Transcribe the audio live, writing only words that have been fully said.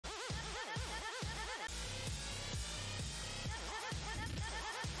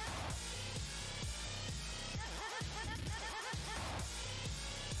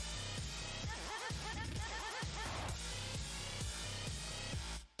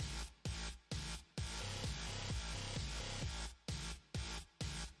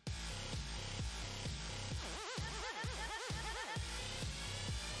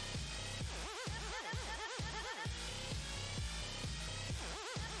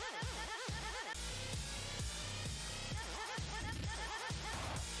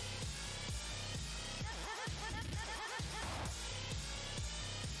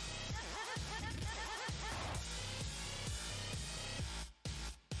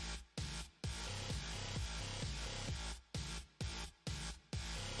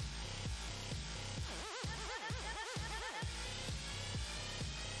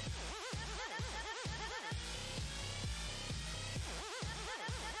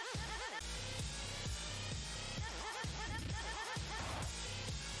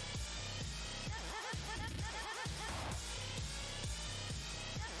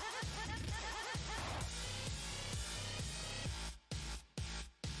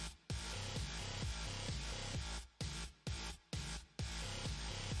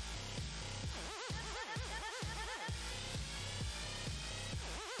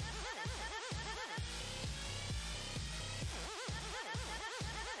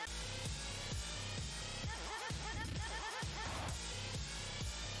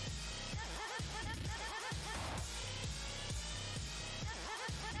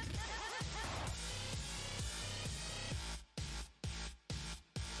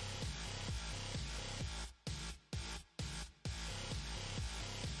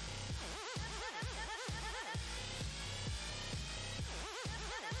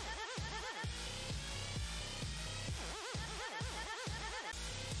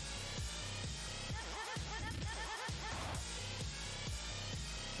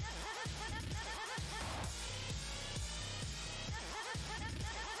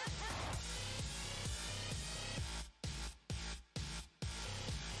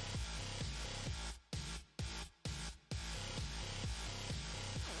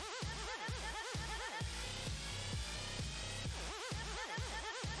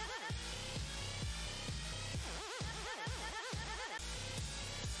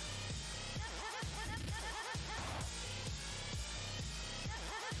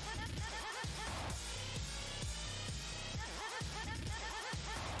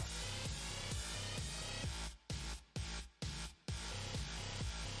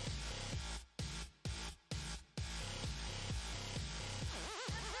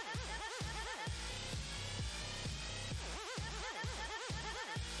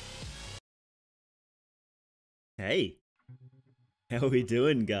Hey, how are we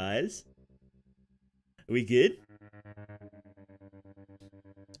doing, guys? Are we good?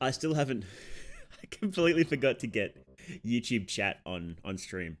 I still haven't. I completely forgot to get YouTube chat on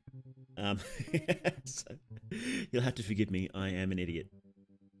stream. Um, so you'll have to forgive me. I am an idiot,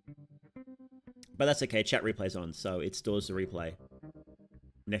 but that's okay. Chat replay's on, so it stores the replay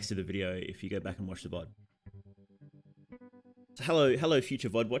next to the video if you go back and watch the VOD. So hello, future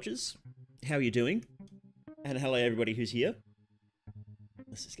VOD watchers. How are you doing? And hello, everybody who's here.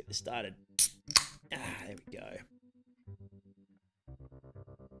 Let's just get this started. There we go.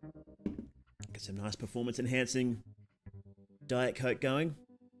 Get some nice performance enhancing Diet Coke going.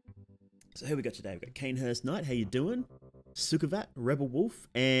 So who we got today? We've got Canehurst Knight. How you doing? Sukavat, Rebel Wolf,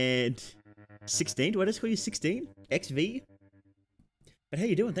 and 16. Do I just call you 16? XV? But how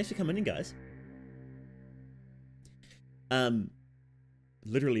you doing? Thanks for coming in, guys.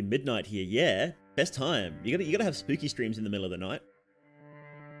 Literally midnight here. Yeah, best time. You gotta have spooky streams in the middle of the night.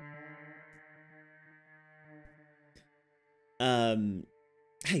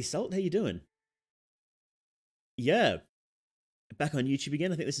 Hey Salt, how you doing? Yeah, back on YouTube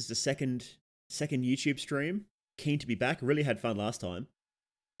again. I think this is the second YouTube stream. Keen to be back. Really had fun last time.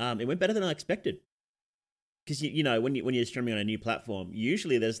 It went better than I expected. Because you know when you're streaming on a new platform,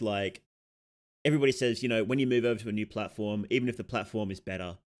 usually there's like everybody says, you know, when you move over to a new platform, even if the platform is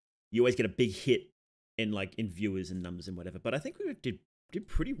better, you always get a big hit in viewers and numbers and whatever. But I think we did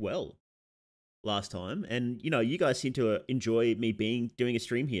pretty well last time, and you know, you guys seem to enjoy me doing a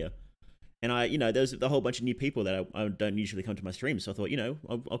stream here. And I, you know, there's a whole bunch of new people that I don't usually come to my streams, so I thought, you know,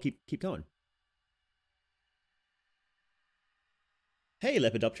 I'll keep going. Hey,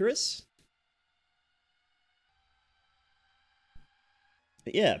 Lepidopterus.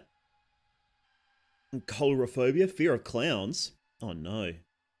 But yeah. Colorophobia, fear of clowns. Oh no.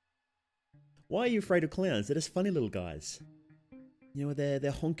 Why are you afraid of clowns? They're just funny little guys. You know,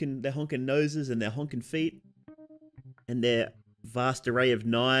 they're honking noses and their honking feet, and their vast array of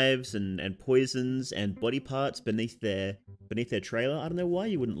knives and poisons and body parts beneath their trailer. I don't know why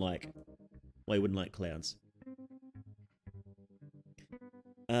you wouldn't like clowns.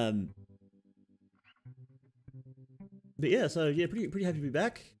 But yeah, so yeah, pretty happy to be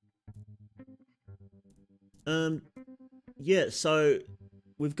back. Yeah, so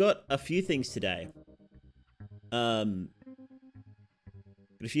we've got a few things today. So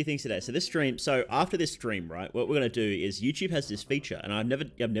this stream, so after this stream, right, what we're gonna do is YouTube has this feature, and I've never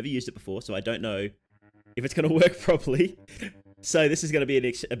used it before, so I don't know if it's gonna work properly. So this is gonna be a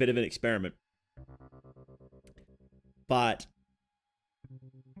bit of an experiment. But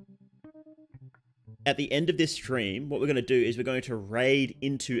at the end of this stream, what we're going to do is we're going to raid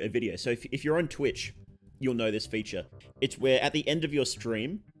into a video. So if you're on Twitch, you'll know this feature. It's where at the end of your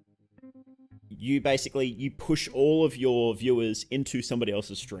stream, you push all of your viewers into somebody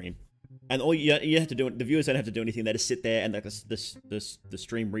else's stream. And all you have to do, the viewers don't have to do anything. They just sit there, and like the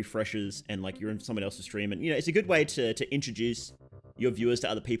stream refreshes, and like you're in someone else's stream. And you know, it's a good way to introduce your viewers to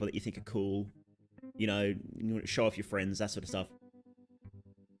other people that you think are cool. You know, show off your friends, that sort of stuff.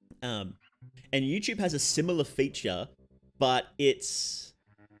 And YouTube has a similar feature, but it's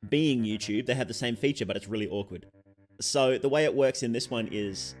being YouTube. They have the same feature, but it's really awkward. So the way it works in this one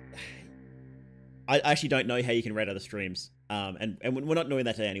is, I actually don't know how you can rate other streams. And we're not doing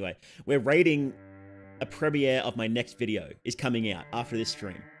that today anyway. We're rating a premiere of my next video is coming out after this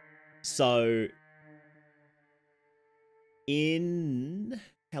stream. So in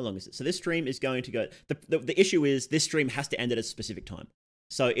how long is it? So this stream is going to go. The issue is this stream has to end at a specific time.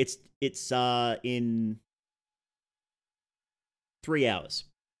 So it's in 3 hours.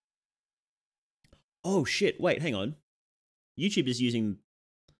 Oh shit! Wait, hang on. YouTube is using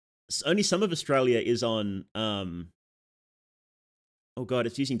only some of Australia is on. Oh god,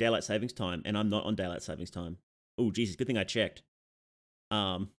 it's using daylight savings time, and I'm not on daylight savings time. Oh Jesus, good thing I checked.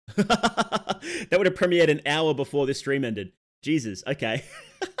 That would have premiered an hour before this stream ended. Jesus. Okay.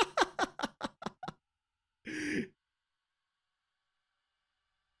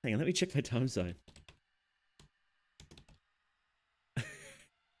 Hang on, let me check my time zone.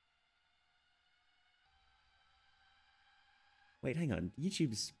 Wait, hang on.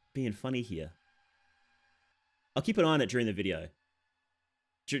 YouTube's being funny here. I'll keep an eye on it during the video.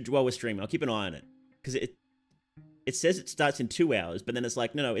 While we're streaming, I'll keep an eye on it. Because it says it starts in 2 hours, but then it's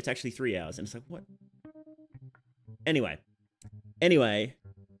like, no, it's actually 3 hours. And it's like, what? Anyway,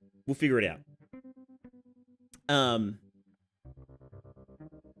 we'll figure it out.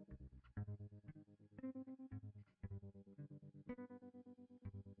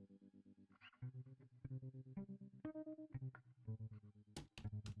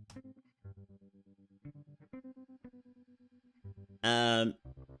 And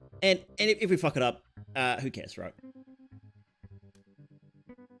if we fuck it up, who cares, right?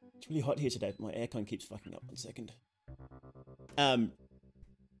 It's really hot here today. My aircon keeps fucking up. 1 second. And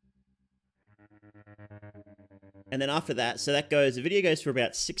then after that, so that goes, the video goes for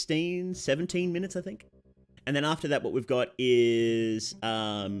about 16, 17 minutes, I think. And then after that, what we've got is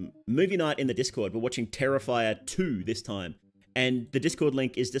movie night in the Discord. We're watching Terrifier 2 this time. And the Discord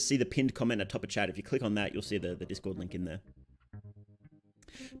link is just see the pinned comment at the top of chat. If you click on that, you'll see the Discord link in there.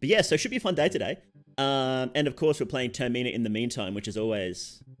 But yeah, so it should be a fun day today. And of course, we're playing Termina in the meantime, which is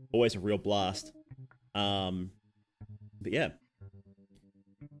always a real blast. But yeah.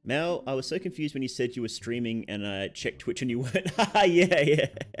 Mel, I was so confused when you said you were streaming and I checked Twitch and you weren't. Yeah.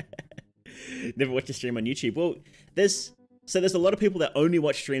 Never watched a stream on YouTube. Well, there's a lot of people that only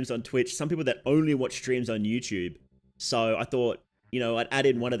watch streams on Twitch, some people that only watch streams on YouTube. So I thought, you know, I'd add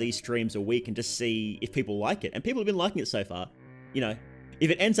in one of these streams a week and just see if people like it. And people have been liking it so far. You know,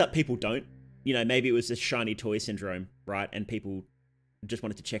 if it ends up people don't, you know, maybe it was this shiny toy syndrome, right? And people just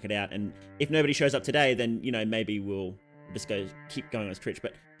wanted to check it out. And if nobody shows up today, then, you know, maybe we'll just keep going on Twitch.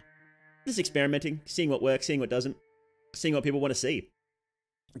 But just experimenting, seeing what works, seeing what doesn't, seeing what people want to see.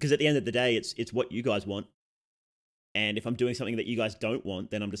 Because at the end of the day, it's what you guys want. And if I'm doing something that you guys don't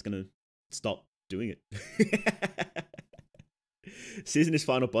want, then I'm just going to stop doing it. Season is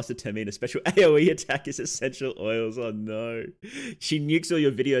final boss of Termina. Special AoE attack is essential oils. Oh no. She nukes all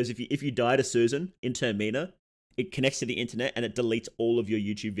your videos. If you die to Susan in Termina, it connects to the internet and it deletes all of your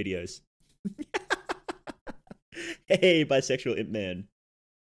YouTube videos. Hey, bisexual imp man.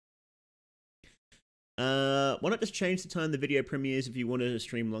 Why not just change the time the video premieres if you wanted to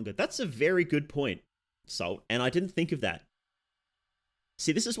stream longer? That's a very good point, Salt, and I didn't think of that.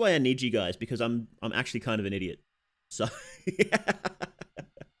 See, this is why I need you guys, because I'm actually kind of an idiot. So,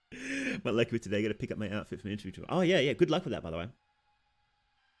 my lucky with today, got to pick up my outfit for an interview. Oh yeah. Good luck with that, by the way.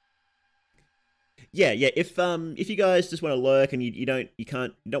 Yeah. If you guys just want to lurk and you don't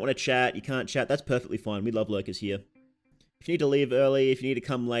want to chat, you can't chat. That's perfectly fine. We love lurkers here. If you need to leave early, if you need to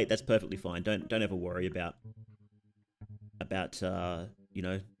come late, that's perfectly fine. Don't ever worry about you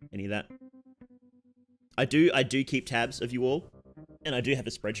know, any of that. I do keep tabs of you all, and I do have a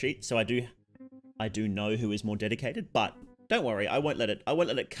spreadsheet, so I do know who is more dedicated. But don't worry, I won't let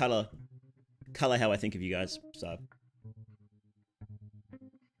it color how I think of you guys. So.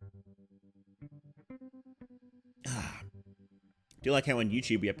 Do you like how on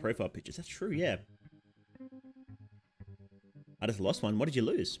YouTube we have profile pictures? That's true, yeah. I just lost one. What did you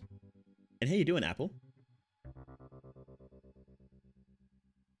lose? And how you doing, Apple?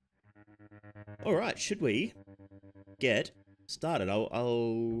 All right, should we get started?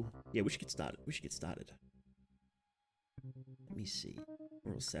 Yeah, we should get started. Let me see.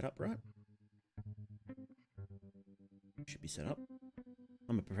 We're all set up, right? Should be set up.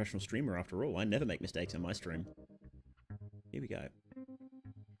 I'm a professional streamer after all. I never make mistakes on my stream. Here we go.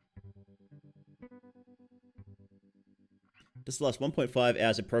 Just lost 1.5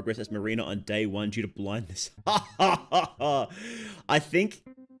 hours of progress as Marina on day 1 due to blindness. I think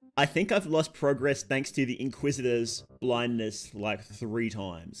I've lost progress thanks to the Inquisitor's blindness like 3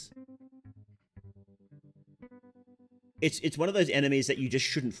 times. It's one of those enemies that you just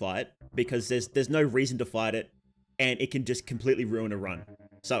shouldn't fight because there's no reason to fight it and it can just completely ruin a run.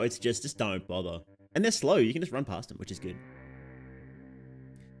 So it's just don't bother. And they're slow, you can just run past them, which is good.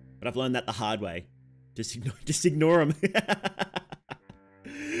 But I've learned that the hard way. Just ignore them.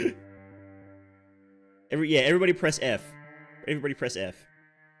 Everybody press F. Everybody press F.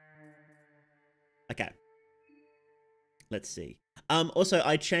 Okay. Let's see. Also,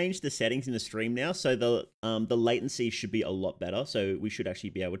 I changed the settings in the stream now, so the latency should be a lot better. So we should actually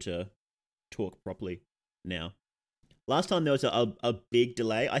be able to talk properly now. Last time there was a big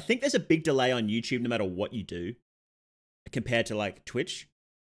delay. I think there's a big delay on YouTube no matter what you do, compared to like Twitch.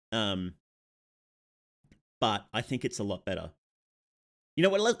 But I think it's a lot better. You know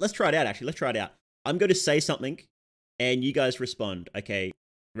what? Let's try it out, actually. Let's try it out. I'm going to say something, and you guys respond. Okay,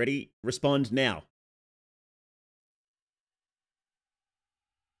 ready? Respond now.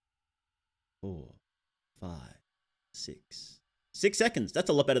 4, 5, 6. 6 seconds.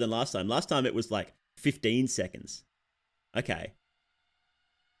 That's a lot better than last time. Last time it was like 15 seconds. Okay.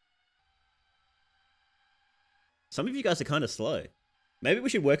 Some of you guys are kind of slow. Maybe we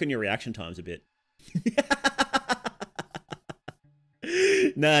should work on your reaction times a bit.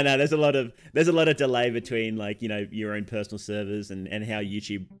 No, there's a lot of delay between, like, you know, your own personal servers and how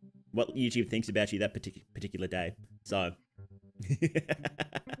what YouTube thinks about you that particular day. So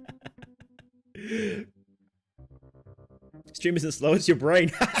stream isn't slow, it's your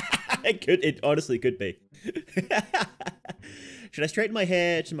brain. It honestly could be. Should I straighten my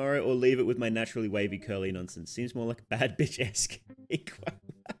hair tomorrow or leave it with my naturally wavy curly nonsense? Seems more like a bad bitch-esque.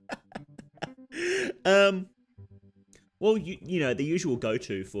 Well, you know, the usual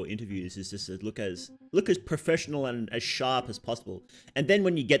go-to for interviews is just to look as professional and as sharp as possible. And then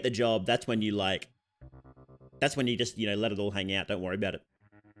when you get the job, that's when you just, you know, let it all hang out. Don't worry about it.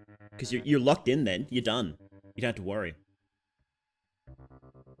 Because you're locked in then. You're done. You don't have to worry.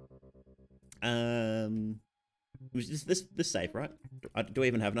 Was this safe, right? Do I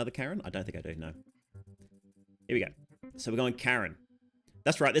even have another Karen? I don't think I do, no. Here we go. So we're going Karen.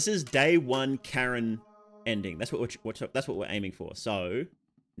 That's right, this is day 1 Karen ending. That's what we're aiming for. So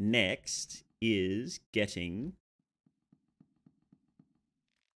next is getting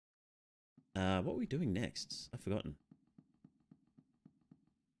what are we doing next? I've forgotten.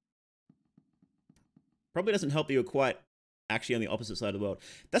 Probably doesn't help that you're quite actually on the opposite side of the world.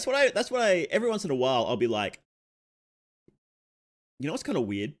 That's what I every once in a while I'll be like, you know what's kind of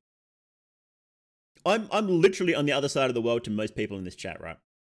weird? I'm literally on the other side of the world to most people in this chat, right?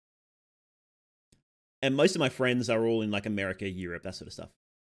 And most of my friends are all in like America, Europe, that sort of stuff.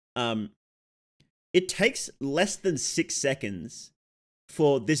 It takes less than 6 seconds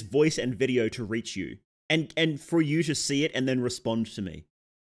for this voice and video to reach you and for you to see it and then respond to me.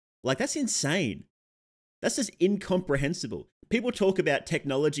 Like, that's insane. That's just incomprehensible. People talk about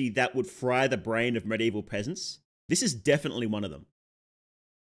technology that would fry the brain of medieval peasants. This is definitely one of them.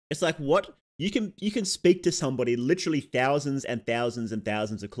 It's like, what? You can speak to somebody literally thousands and thousands and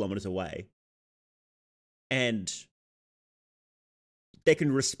thousands of kilometers away, and they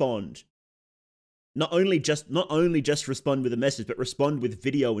can respond. Not only just respond with a message, but respond with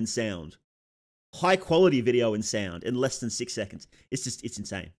video and sound. High quality video and sound in less than 6 seconds. It's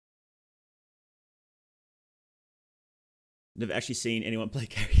insane. Never actually seen anyone play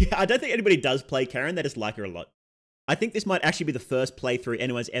Karen. I don't think anybody does play Karen. They just like her a lot. I think this might actually be the first playthrough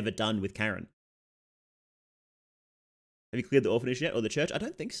anyone's ever done with Karen. Have you cleared the orphanage yet, or the church? I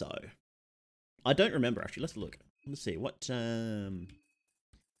don't think so. I don't remember, actually. Let's look. Let's see. What,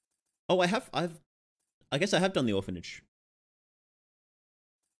 Oh, I guess I have done the orphanage.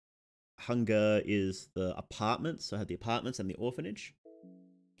 Hunger is the apartments. So I had the apartments and the orphanage.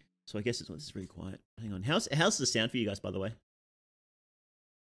 So I guess this is really quiet. Hang on. How's the sound for you guys, by the way?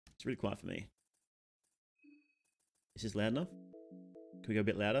 It's really quiet for me. Is this loud enough? Can we go a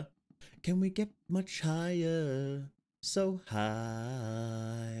bit louder? Can we get much higher? So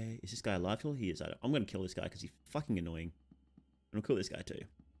high. Is this guy alive till he is? I'm going to kill this guy because he's fucking annoying. And I'll kill this guy too.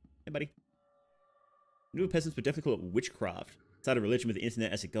 Hey, buddy. New peasants were definitely called witchcraft. Started a religion with the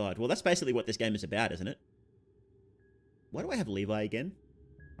internet as a god. Well, that's basically what this game is about, isn't it? Why do I have Levi again?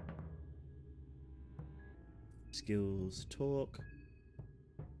 Skills, talk.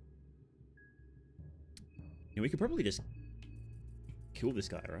 Yeah, we could probably just kill this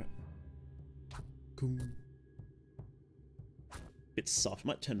guy, right? Cool. Bit soft.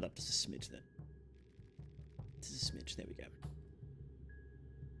 Might turn it up just a smidge then. Just a smidge. There we go.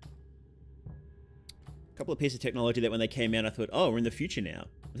 A couple of pieces of technology that when they came out, I thought, oh, we're in the future now.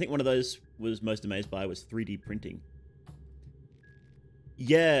 I think one of those was most amazed by was 3D printing.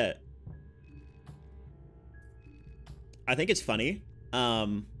 Yeah. I think it's funny.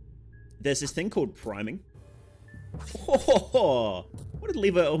 There's this thing called priming. Oh, what did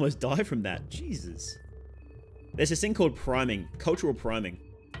Levi almost die from that? Jesus. There's this thing called priming, cultural priming.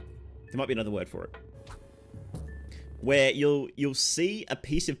 There might be another word for it. Where you'll see a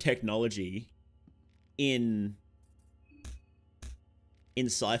piece of technology in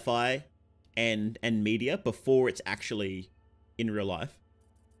sci-fi and media before it's actually in real life.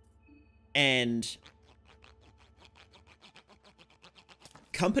 And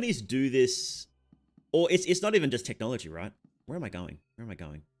companies do this, or it's not even just technology, right? Where am I going? Where am I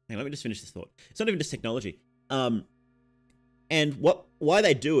going? Hang on, let me just finish this thought. It's not even just technology. And why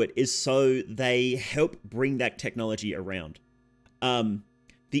they do it is so they help bring that technology around.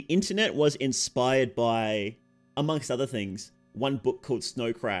 The internet was inspired by, amongst other things, one book called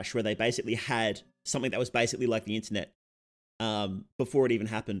Snow Crash, where they basically had something that was basically like the internet before it even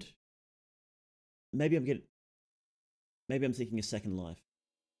happened. Maybe I'm thinking of Second Life.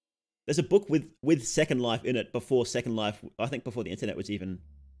 There's a book with Second Life in it before Second Life, I think before the internet was even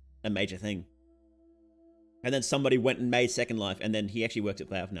a major thing. And then somebody went and made Second Life, and then he actually works at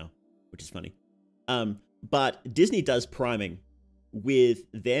Valve now, which is funny. But Disney does priming with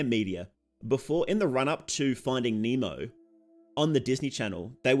their media. Before, in the run-up to Finding Nemo, on the Disney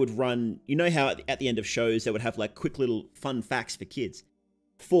Channel, they would run, you know how at the end of shows, they would have like quick little fun facts for kids.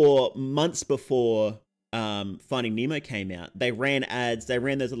 For months before Finding Nemo came out, they ran ads, they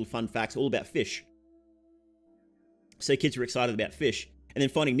ran those little fun facts all about fish. So kids were excited about fish. And then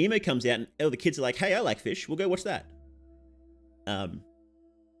Finding Nemo comes out and all the kids are like, hey, I like fish. We'll go watch that. I'm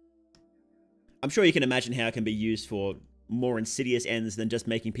sure you can imagine how it can be used for more insidious ends than just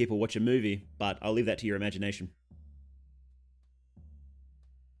making people watch a movie, but I'll leave that to your imagination.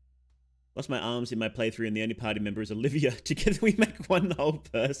 Lost my arms in my playthrough and the only party member is Olivia. Together we make one whole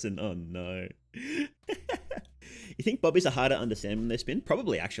person. Oh no. You think Bobbies are harder to understand when they spin?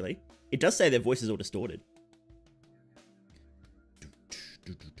 Probably, actually. It does say their voice is all distorted.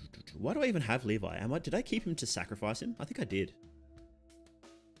 Why do I even have Levi? Did I keep him to sacrifice him? I think I did.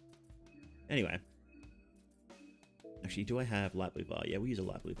 Anyway. Actually, do I have light blue vial? Yeah, we'll use a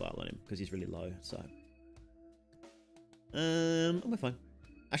light blue vial on him because he's really low, so. We're fine.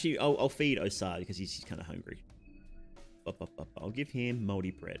 Actually, I'll feed Osar because he's kind of hungry. I'll give him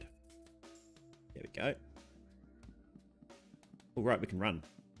moldy bread. There we go. All right, we can run.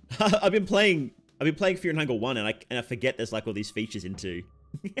 I've been playing Fear and Hunger 1 and I forget there's like all these features in 2.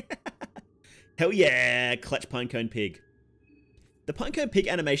 Hell yeah, clutch pinecone pig. The pinecone pig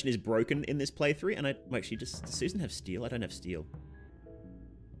animation is broken in this playthrough, and wait, does Susan have steel? I don't have steel.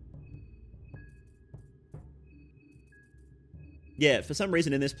 Yeah, for some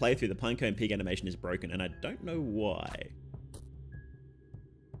reason in this playthrough, the pinecone pig animation is broken, and I don't know why.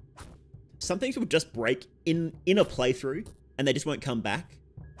 Some things will just break in a playthrough, and they just won't come back.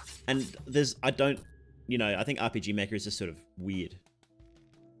 And I think RPG Maker is just sort of weird.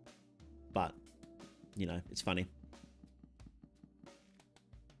 But, it's funny.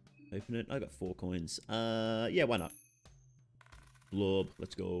 Open it. I got 4 coins. Yeah, why not? Blob,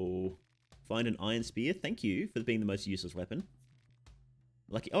 let's go. Find an iron spear. Thank you for being the most useless weapon.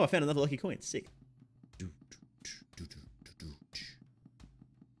 Lucky. Oh, I found another lucky coin. Sick.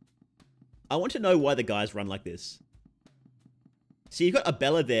 I want to know why the guys run like this. See, you've got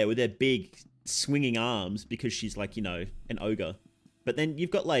Abella there with their big swinging arms because she's like, an ogre. But then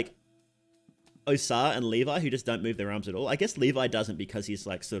you've got like Osar and Levi who just don't move their arms at all. I guess Levi doesn't because he's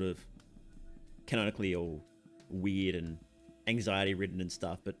like sort of canonically all weird and anxiety ridden and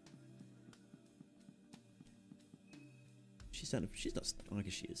stuff, but she's not, I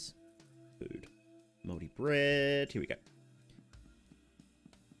guess she is. Food. Moldy bread. Here we go.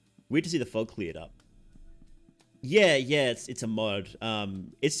 Weird to see the fog cleared up. Yeah, it's a mod.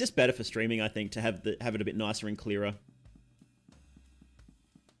 It's just better for streaming, I think, to have it a bit nicer and clearer.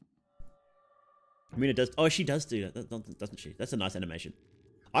 Termina does. Oh, she does do that, doesn't she? That's a nice animation.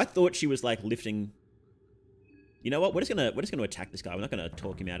 I thought she was like lifting. You know what? We're just gonna attack this guy. We're not gonna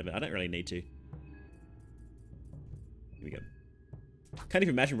talk him out of it. I don't really need to. Here we go. Can't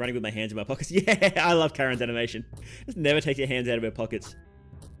even imagine running with my hands in my pockets. Yeah, I love Karen's animation. Just never take your hands out of her pockets.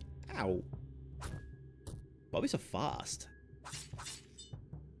 Ow. Bobbies are fast.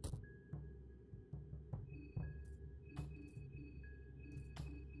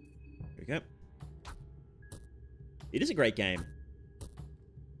 Here we go. It is a great game.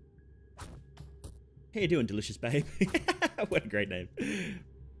 How you doing, delicious babe? What a great name.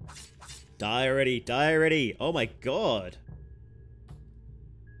 Die already, die already. Oh my god.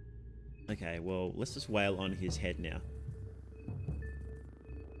 Okay, well, let's just wail on his head now.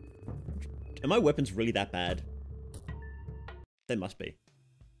 Are my weapons really that bad? They must be.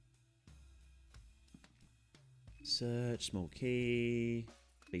 Search, small key.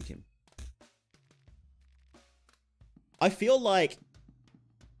 Beat him. I feel like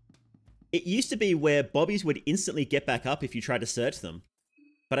it used to be where bobbies would instantly get back up if you tried to search them.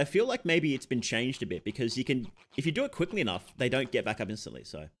 But I feel like maybe it's been changed a bit because you can, if you do it quickly enough, they don't get back up instantly,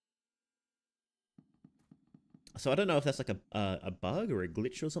 so I don't know if that's like a bug or a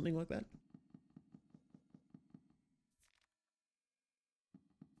glitch or something like that.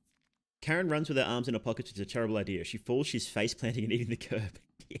 Karen runs with her arms in her pockets, which is a terrible idea. She falls, she's face planting and eating the curb.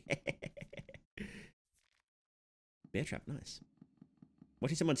 Yeah. Bear trap, nice.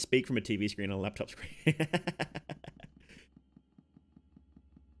 Watching someone speak from a TV screen on a laptop screen.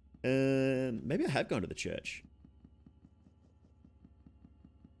 Maybe I have gone to the church.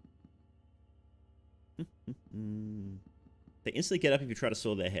 They instantly get up if you try to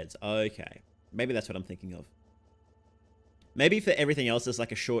saw their heads. Okay. Maybe that's what I'm thinking of. Maybe for everything else, there's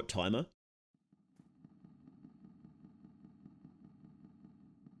like a short timer.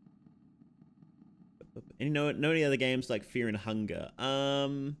 Know any other games like Fear and Hunger?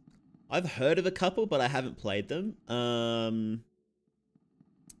 I've heard of a couple, but I haven't played them. Let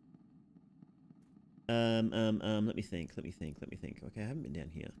me think. Okay, I haven't been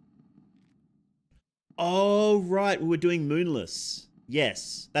down here. Oh, right. We were doing Moonless.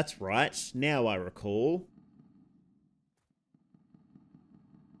 Yes, that's right. Now I recall.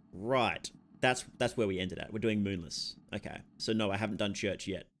 Right. That's where we ended at. We're doing Moonless. Okay. So no, I haven't done Church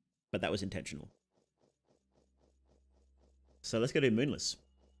yet, but that was intentional. So let's go do Moonless.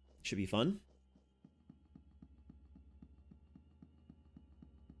 Should be fun.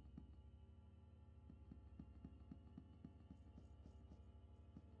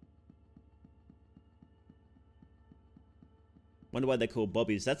 Wonder why they're called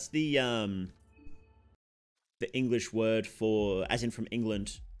bobbies. That's the English word for, as in from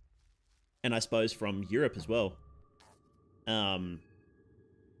England, and I suppose from Europe as well.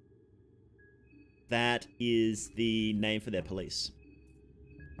 That is the name for their police.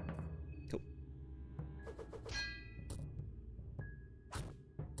 Cool.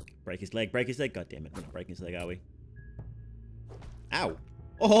 Break his leg, break his leg. God damn it, we're not breaking his leg, are we? Ow.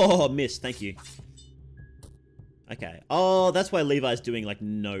 Oh, missed, thank you. Okay. Oh, that's why Levi's doing, like,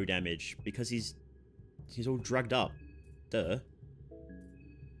 no damage. Because he's all drugged up. Duh.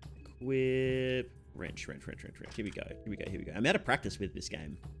 Equip. Wrench. Here we go. I'm out of practice with this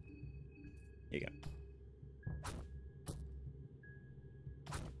game. Here you go.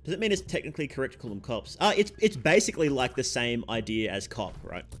 Does it mean it's technically correct to call them cops? It's basically like the same idea as cop,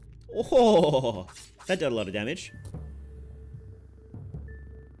 right? Oh, that did a lot of damage.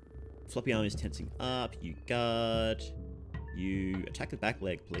 Floppy arm is tensing up. You guard. You attack the back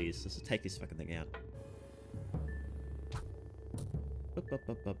leg, please. Let's just take this fucking thing out.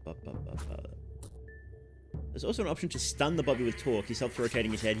 There's also an option to stun the Bobby with talk. He stops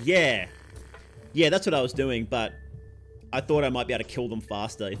rotating his head. Yeah! Yeah, that's what I was doing, but I thought I might be able to kill them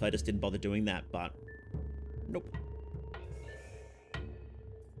faster if I just didn't bother doing that, but nope.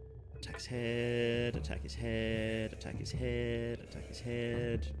 Attack his head, attack his head, attack his head, attack his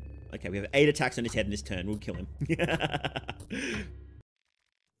head. Okay, we have 8 attacks on his head in this turn. We'll kill him.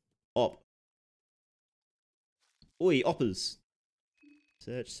 Op. Oi, oppers.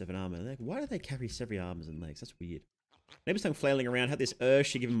 Search 7 armor. Why do they carry 7 armors and legs? That's weird. Maybe some flailing around. Had this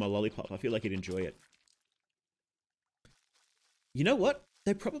urge to give him a lollipop. I feel like he'd enjoy it. You know what?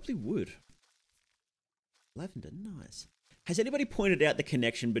 They probably would. Lavender, nice. Has anybody pointed out the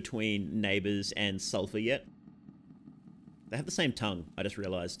connection between Neighbours and Sulphur yet? They have the same tongue, I just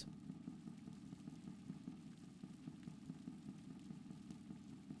realised.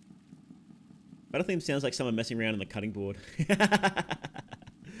 Battlefield sounds like someone messing around on the cutting board. A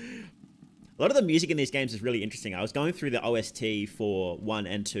lot of the music in these games is really interesting. I was going through the OST for 1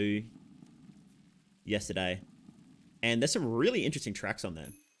 and 2 yesterday, and there's some really interesting tracks on there.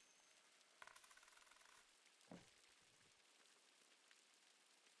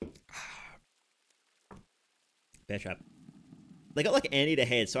 Bear trap. They got like anteater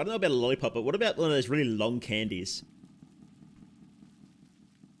head, so I don't know about a lollipop, but what about one of those really long candies?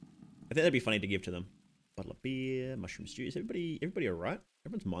 I think that'd be funny to give to them. Bottle of beer, mushroom stew. Is everybody all right?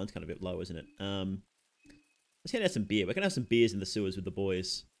 Everyone's mind's kind of a bit low, isn't it? Let's hand out some beer. We're gonna have some beers in the sewers with the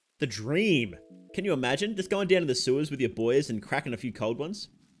boys. The dream. Can you imagine just going down to the sewers with your boys and cracking a few cold ones?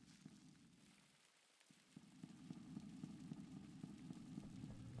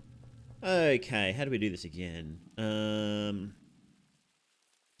 Okay, how do we do this again?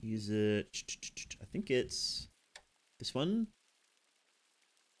 Use it. I think it's this one.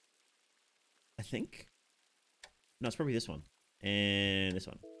 I think. No, it's probably this one. And this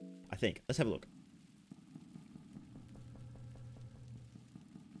one. I think. Let's have a look.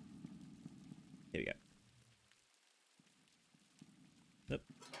 Here we go. Nope.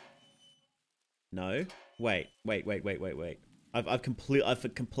 No. Wait. I've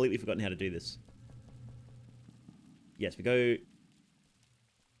completely forgotten how to do this. Yes, we go.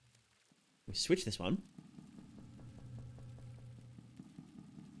 We switch this one.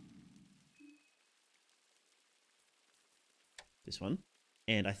 This one.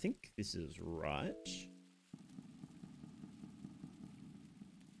 And I think this is right.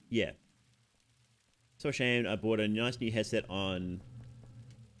 Yeah. So ashamed, I bought a nice new headset on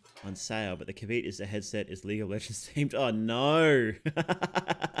sale, but the caveat is the headset is League of Legends themed. Oh no!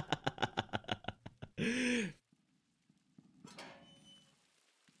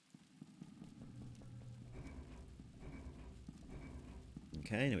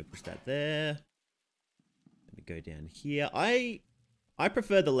 Okay, now we push that there. Let me go down here. I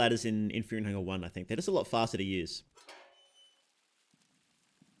prefer the ladders in Fear and Hunger 1, I think. They're just a lot faster to use.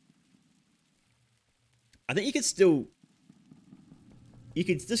 I think you could still... You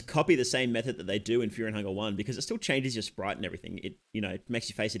could just copy the same method that they do in Fear and Hunger 1 because it still changes your sprite and everything. It, you know, it makes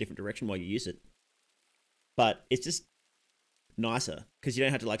you face a different direction while you use it. But it's just nicer because you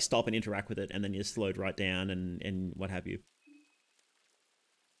don't have to like stop and interact with it and then you're slowed right down and what have you.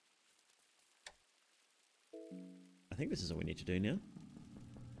 I think this is all we need to do now.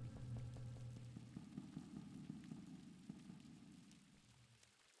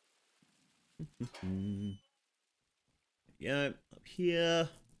 Yeah, up here.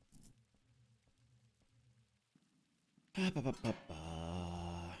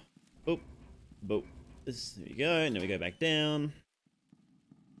 Boop, boop. There we go. Now we go back down.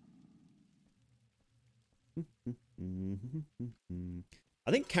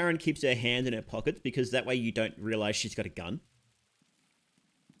 I think Karen keeps her hand in her pockets because that way you don't realize she's got a gun.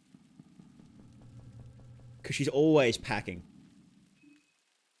 Because she's always packing.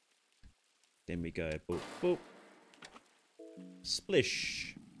 Then we go boop, boop.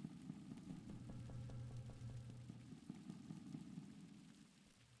 Splish.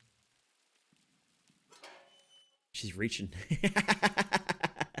 She's reaching.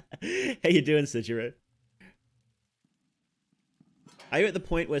 How you doing, Sujiro? Are you at the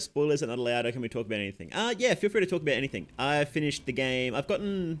point where spoilers are not allowed, or can we talk about anything? Yeah, feel free to talk about anything. I finished the game. I've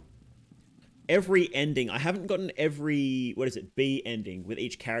gotten every ending. I haven't gotten every, what is it, B ending with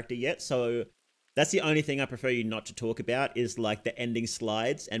each character yet, so that's the only thing I prefer you not to talk about is like the ending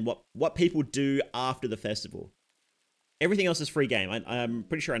slides and what people do after the festival. Everything else is free game. I'm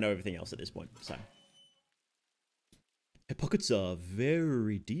pretty sure I know everything else at this point, so. Her pockets are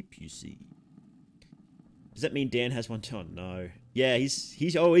very deep, you see. Does that mean Dan has one? Oh, no. Yeah,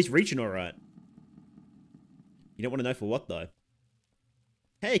 he's always reaching all right. You don't want to know for what, though.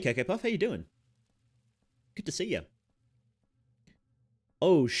 Hey, Coco Puff, how you doing? Good to see you.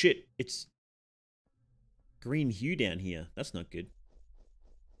 Oh, shit. It's green hue down here. That's not good.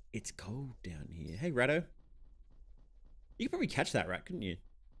 It's cold down here. Hey, Ratto. You could probably catch that rat, couldn't you?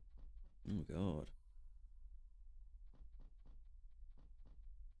 Oh, God.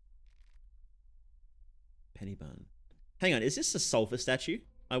 Penny bun. Hang on, is this a sulfur statue?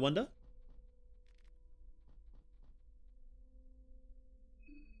 I wonder.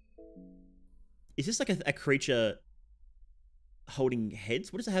 Is this like a creature holding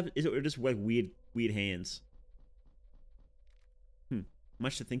heads? What does it have? Is it just like weird hands?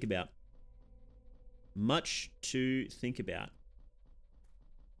 Much to think about. Much to think about.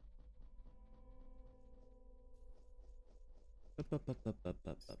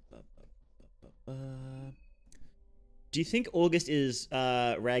 Do you think August is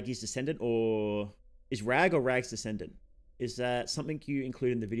Raggy's descendant, or is Rag or Rag's descendant? Is that something you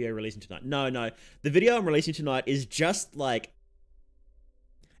include in the video releasing tonight? No. The video I'm releasing tonight is just like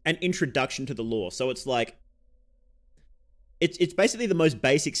an introduction to the lore. So it's like, it's basically the most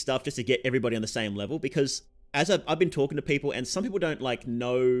basic stuff just to get everybody on the same level, because as I've been talking to people, and some people don't like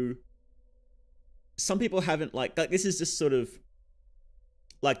know, some people haven't like this is just sort of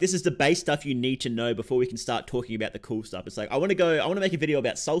like, this is the base stuff you need to know before we can start talking about the cool stuff. It's like, I want to make a video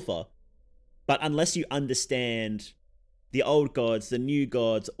about sulfur, but unless you understand the old gods, the new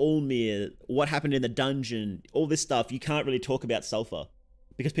gods, Ulmir, what happened in the dungeon, all this stuff, you can't really talk about sulfur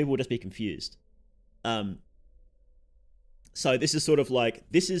because people will just be confused. So this is sort of like,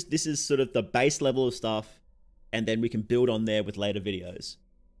 this is sort of the base level of stuff, and then we can build on there with later videos.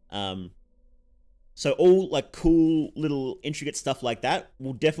 So all like cool little intricate stuff like that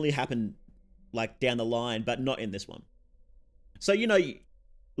will definitely happen like down the line, but not in this one. So, you know,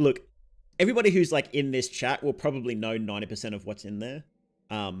 look, everybody who's like in this chat will probably know 90% of what's in there.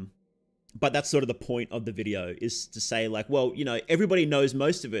 But that's sort of the point of the video, is to say like, well, you know, everybody knows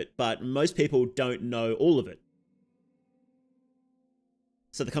most of it, but most people don't know all of it.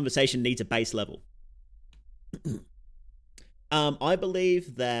 So the conversation needs a base level. I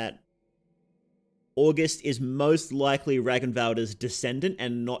believe that August is most likely Ragnvaldr's descendant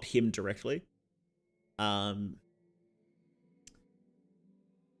and not him directly. I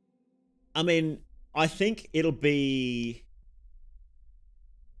mean, I think it'll be...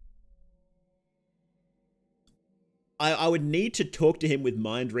 I would need to talk to him with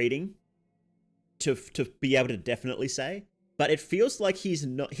mind reading to be able to definitely say, but it feels like he's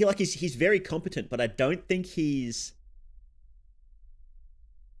not... He's very competent, but I don't think he's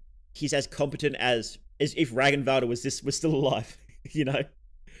as competent as if Ragnvaldr was still alive, you know?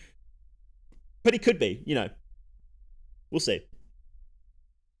 But he could be, you know. We'll see.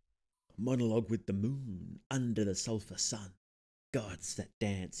 Monologue with the moon under the sulfur sun, gods that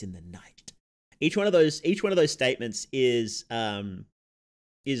dance in the night. Each one of those statements is an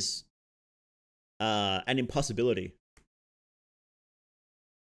impossibility,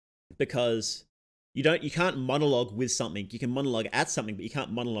 because you can't monologue with something. You can monologue at something, but you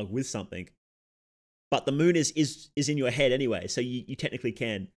can't monologue with something. But the moon is in your head anyway, so you technically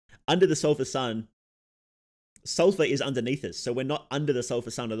can. Under the sulfur sun, sulfur is underneath us, so we're not under the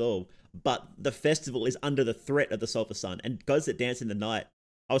sulfur sun at all. But the festival is under the threat of the sulfur sun, and gods that dance in the night.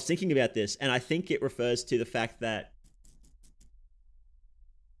 I was thinking about this, and I think it refers to the fact that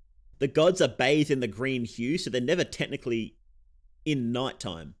the gods are bathed in the green hue, so they're never technically in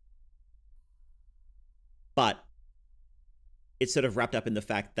nighttime. But it's sort of wrapped up in the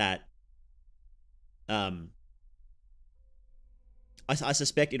fact that I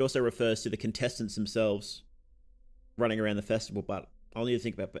suspect it also refers to the contestants themselves running around the festival, but I'll need to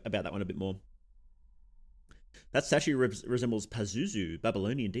think about that one a bit more. That statue resembles Pazuzu,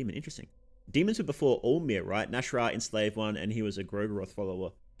 Babylonian demon. Interesting. Demons were before Ulmir, right? Nashra enslaved one, and he was a Grogoroth follower.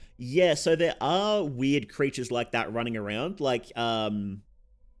 Yeah, so there are weird creatures like that running around. Like the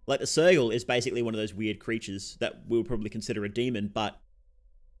Sergal is basically one of those weird creatures that we'll probably consider a demon, but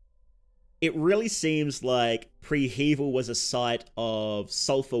it really seems like Prehevel was a site of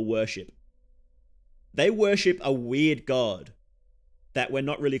sulfur worship. They worship a weird god that we're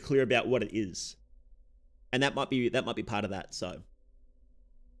not really clear about what it is. And that might be part of that, so.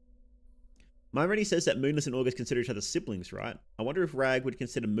 Myroney says that Moonless and August consider each other siblings, right? I wonder if Rag would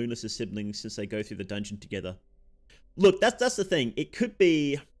consider Moonless as siblings since they go through the dungeon together. Look, that's the thing. It could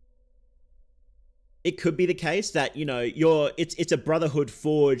be the case that, you know, it's a brotherhood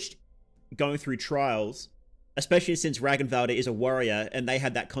forged going through trials, especially since Ragnvalda is a warrior and they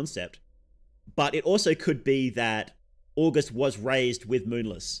had that concept. But it also could be that August was raised with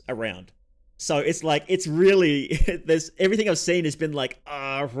Moonless around. So it's like, it's really, there's everything I've seen has been like,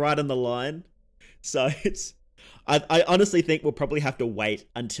 right on the line. So I honestly think we'll probably have to wait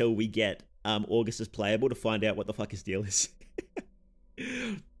until we get August as playable to find out what the fuck his deal is.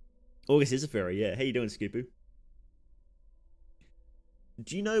 August is a furry, yeah. How you doing, Scoopu?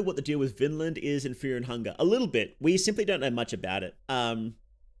 Do you know what the deal with Vinland is in Fear and Hunger? A little bit. We simply don't know much about it.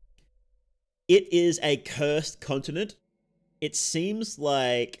 It is a cursed continent. It seems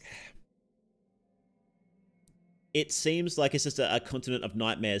like it's just a continent of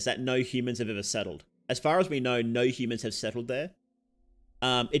nightmares that no humans have ever settled. As far as we know, no humans have settled there.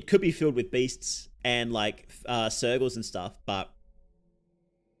 It could be filled with beasts and like Sergals and stuff, but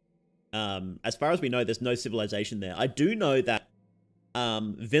as far as we know, there's no civilization there. I do know that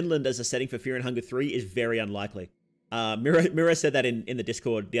Vinland as a setting for Fear and Hunger 3 is very unlikely. Miro said that in the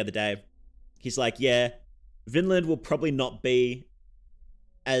Discord the other day. He's like, yeah, Vinland will probably not be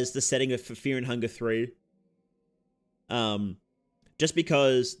as the setting for Fear and Hunger 3. Just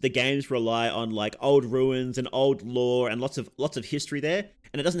because the games rely on like old ruins and old lore and lots of history there,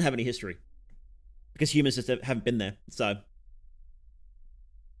 and it doesn't have any history because humans just haven't been there. So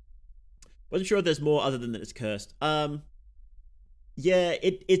wasn't sure if there's more other than that it's cursed. Yeah,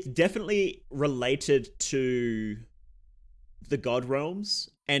 it's definitely related to the god realms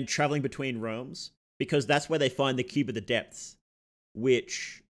and traveling between realms, because that's where they find the Cube of the Depths,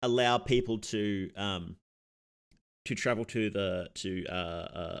 which allow people to travel to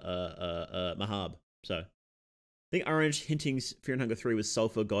Mahab. So I think Orange hinting Fear and Hunger 3 was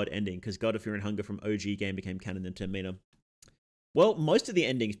Sulfur God ending, because God of Fear and Hunger from OG game became canon in Termina. Well, most of the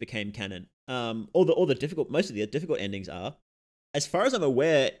endings became canon. Most of the difficult endings are. As far as I'm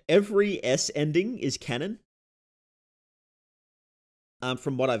aware, every S ending is canon.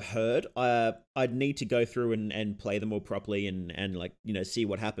 From what I've heard, I'd need to go through and play them all properly and like, you know, see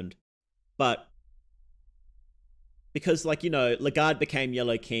what happened. But because, like, you know, Lagarde became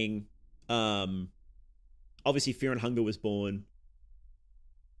Yellow King. Obviously Fear and Hunger was born.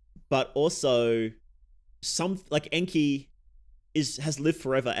 But also like Enki has lived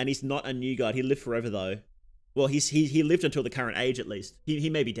forever, and he's not a new god. He lived forever though. Well, he lived until the current age at least. He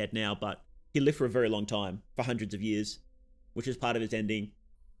may be dead now, but he lived for a very long time, for hundreds of years, which is part of his ending.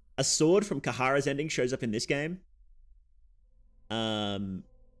 A sword from Kahara's ending shows up in this game.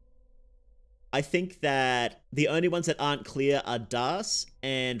 I think that the only ones that aren't clear are Das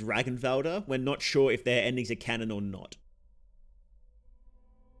and Ragnvalda. We're not sure if their endings are canon or not.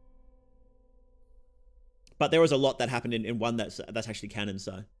 But there was a lot that happened in one that's actually canon,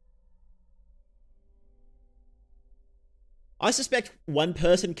 so. I suspect one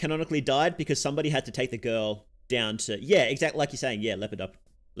person canonically died because somebody had to take the girl down to... Yeah, exactly like you're saying. Yeah,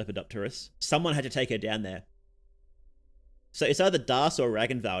 Lepidopterus. Someone had to take her down there. So it's either Das or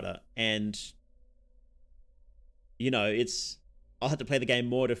Ragnvalda, and... You know, I'll have to play the game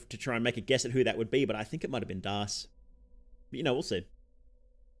more to try and make a guess at who that would be, but I think it might have been Das. But, you know, we'll see.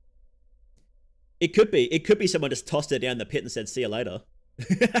 It could be someone just tossed her down the pit and said, see you later.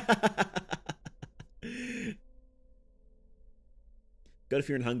 God of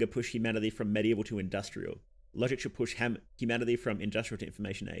Fear and Hunger push humanity from medieval to industrial. Logic should push humanity from industrial to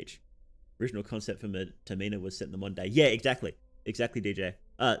information age. Original concept for Termina was set in the modern day. Yeah, exactly. Exactly, DJ.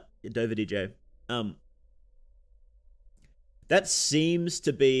 Dover DJ. That seems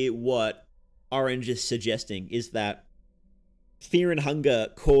to be what Orange is suggesting, is that fear and hunger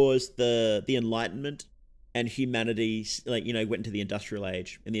caused the Enlightenment, and humanity, like, you know, went into the Industrial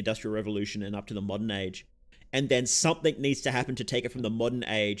Age and the Industrial Revolution and up to the modern age. And then something needs to happen to take it from the modern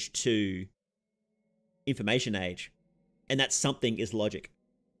age to information age. And that something is logic.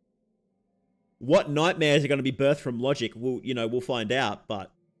 What nightmares are going to be birthed from logic, we'll find out,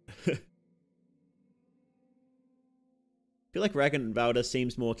 but I feel like Ragnvalda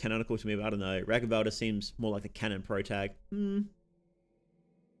seems more canonical to me, but I don't know. Ragnvalda seems more like the canon protag.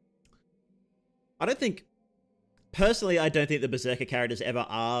 Personally, I don't think the Berserker characters ever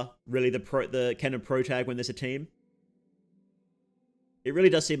are really the canon protag when there's a team. It really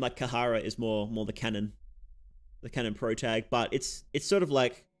does seem like Kahara is more the canon protag, but it's sort of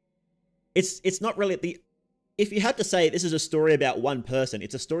like, it's not really if you had to say this is a story about one person,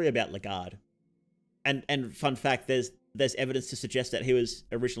 it's a story about Lagarde. And fun fact, there's evidence to suggest that he was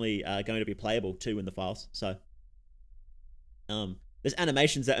originally going to be playable too in the files. So there's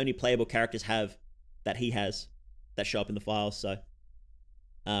animations that only playable characters have that he has that show up in the files. So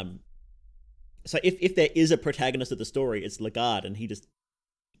so if there is a protagonist of the story, it's Lagarde, and he just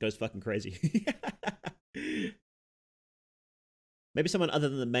goes fucking crazy. Maybe someone other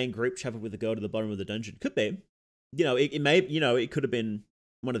than the main group traveled with the girl to the bottom of the dungeon. Could be. You know, it may, you know, it could have been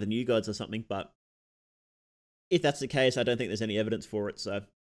one of the new gods or something, but if that's the case, I don't think there's any evidence for it, so.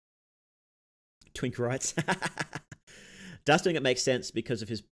 Twink writes. Das doing it makes sense because of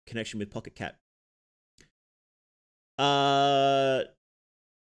his connection with Pocket Cat. No,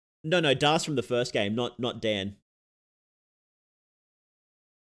 Das from the first game, not Dan.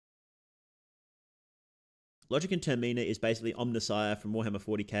 Logic in Termina is basically Omnissiah from Warhammer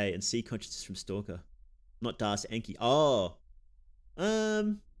 40k and Sea Consciousness from Stalker. Not Das Enki. Oh.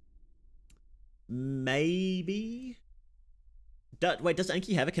 Maybe? Wait, does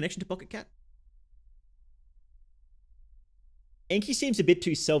Enki have a connection to Pocket Cat? Enki seems a bit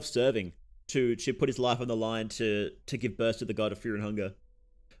too self-serving to put his life on the line to give birth to the god of fear and hunger.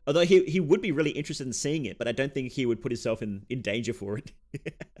 Although he would be really interested in seeing it, but I don't think he would put himself in danger for it.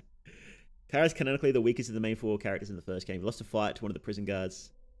 Kara's canonically the weakest of the main four characters in the first game. He lost a fight to one of the prison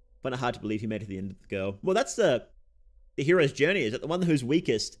guards. Find it hard to believe he made it to the end of the girl. Well, that's the hero's journey, is that the one who's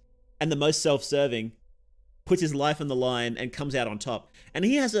weakest and the most self-serving puts his life on the line and comes out on top. And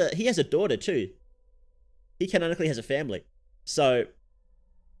he has a daughter too. He canonically has a family. So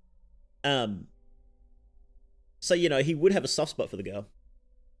you know, he would have a soft spot for the girl.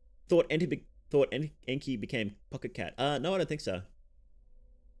 Thought Enki became Pocket Cat. No, I don't think so.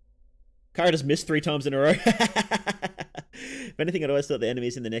 Kara just missed 3 times in a row. If anything, I'd always thought the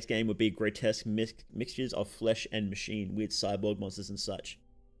enemies in the next game would be grotesque mixtures of flesh and machine, weird cyborg monsters and such.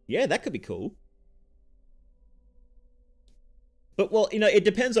 Yeah, that could be cool. But, well, you know, it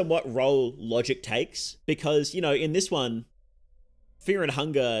depends on what role logic takes. Because, you know, in this one, fear and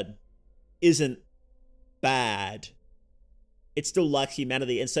hunger isn't bad. It still likes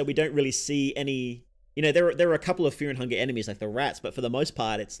humanity, and so we don't really see any... You know, there are a couple of fear and hunger enemies, like the rats, but for the most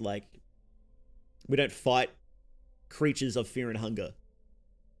part, it's like... We don't fight creatures of fear and hunger.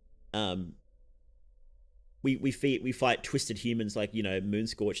 We fight twisted humans like, you know,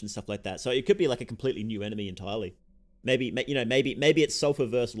 Moonscorch and stuff like that. So it could be like a completely new enemy entirely. Maybe it's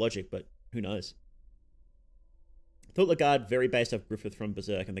Sulfur-verse logic, but who knows? I thought Lagarde very based off Griffith from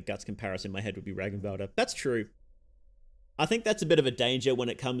Berserk, and the guts comparison in my head would be Ragnvalda. That's true. I think that's a bit of a danger when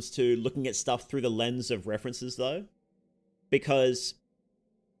it comes to looking at stuff through the lens of references, though. Because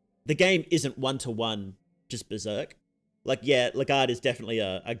the game isn't one-to-one just Berserk. Like, yeah, Lagarde is definitely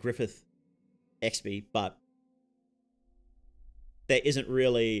a Griffith XP, but there isn't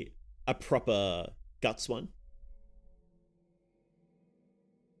really a proper Guts one.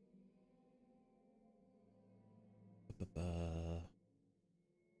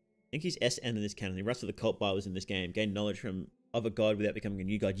 Enki's SN in this canon. The rest of the cult bar was in this game. Gained knowledge from of a god without becoming a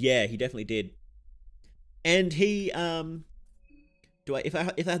new god. Yeah, he definitely did. And he if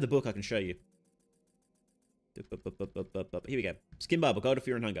I have the book, I can show you. Here we go. Skin Bible, God of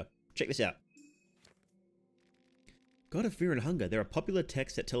Fear and Hunger. Check this out. God of Fear and Hunger. There are popular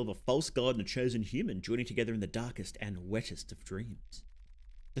texts that tell of a false god and a chosen human joining together in the darkest and wettest of dreams.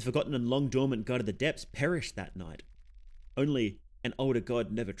 The forgotten and long dormant god of the depths perished that night. Only an older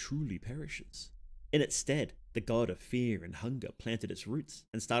god never truly perishes. In its stead, the god of fear and hunger planted its roots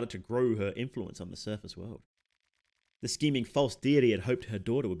and started to grow her influence on the surface world. The scheming false deity had hoped her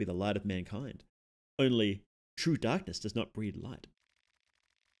daughter would be the light of mankind. Only true darkness does not breed light.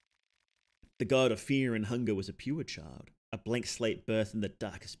 The god of fear and hunger was a pure child, a blank slate birthed in the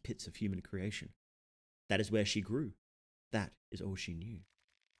darkest pits of human creation. That is where she grew. That is all she knew.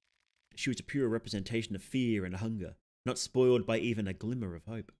 She was a pure representation of fear and hunger, not spoiled by even a glimmer of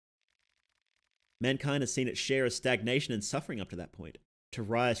hope. Mankind has seen its share of stagnation and suffering up to that point. To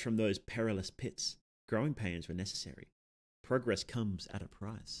rise from those perilous pits, growing pains were necessary. Progress comes at a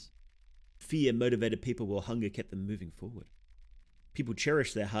price. Fear motivated people while hunger kept them moving forward. People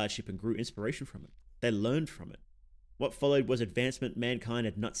cherished their hardship and grew inspiration from it. They learned from it. What followed was advancement mankind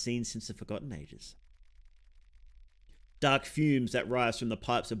had not seen since the forgotten ages. Dark fumes that rise from the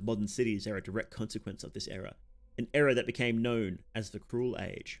pipes of modern cities are a direct consequence of this era, an era that became known as the Cruel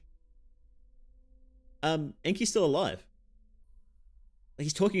Age. Enki's still alive.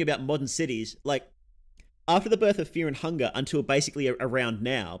 He's talking about modern cities. Like, after the birth of fear and hunger until basically around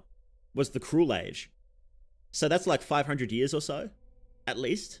now was the Cruel Age. So that's like 500 years or so, at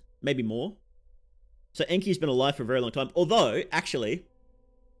least, maybe more. So Enki's been alive for a very long time. Although, actually,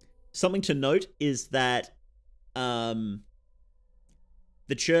 something to note is that the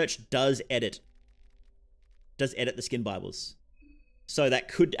church does edit the skin Bibles. So that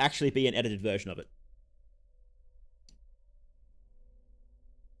could actually be an edited version of it.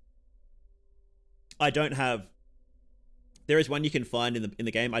 I don't have... There is one you can find in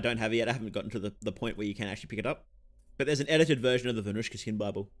the game. I don't have it yet. I haven't gotten to the point where you can actually pick it up. But there's an edited version of the Venushka skin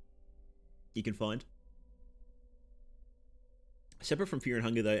Bible you can find. Separate from Fear and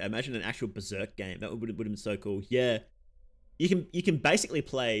Hunger, though, imagine an actual Berserk game. That would have been so cool. Yeah, you can basically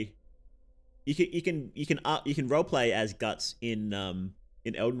play. You can role play as Guts in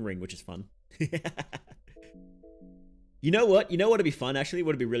Elden Ring, which is fun. You know what? You know what would be fun, actually?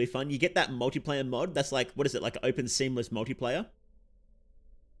 Would be really fun? You get that multiplayer mod that's like, what is it? Like open seamless multiplayer.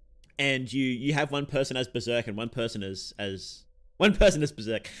 And you have one person as Berserk and one person as Berserk.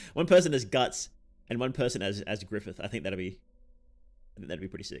 One person as Guts and one person as Griffith. I think that'd be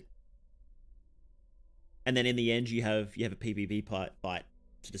pretty sick. And then in the end you have a PvP fight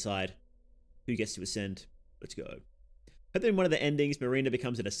to decide who gets to ascend. Let's go. But then one of the endings, Marina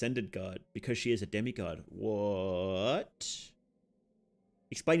becomes an ascended god because she is a demigod. What?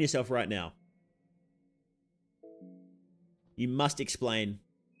 Explain yourself right now. You must explain.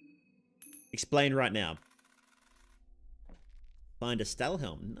 Explain right now. Find a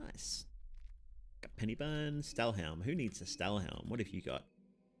Stalhelm. Nice. Got Pennybun, Stalhelm. Who needs a Stalhelm? What have you got?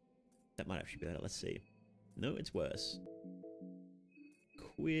 That might actually be better. Let's see. No, it's worse.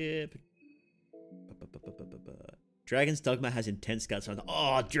 Quip. Dragon's Dogma has intense guts.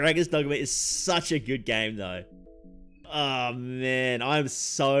 Oh, Dragon's Dogma is such a good game, though. Oh, man. I'm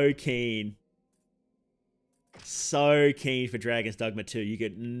so keen. So keen for Dragon's Dogma 2. You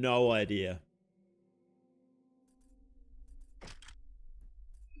get no idea.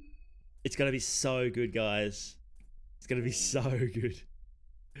 It's going to be so good, guys. It's going to be so good.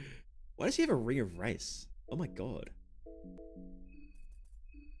 Why does he have a Ring of Race? Oh, my God.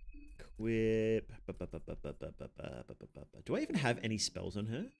 Whip. Do I even have any spells on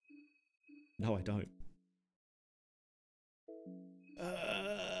her? No, I don't.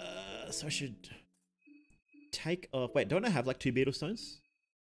 So I should take off. Wait, don't I have like 2 beetle stones?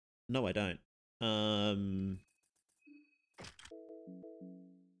 No, I don't. Hang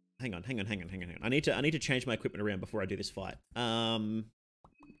on. I need to change my equipment around before I do this fight. You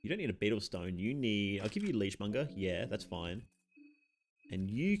don't need a beetle stone. You need. I'll give you Leechmonger. Yeah, that's fine. And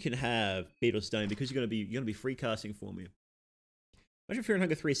you can have Beetle Stone because you're gonna be free casting for me. Imagine Fear and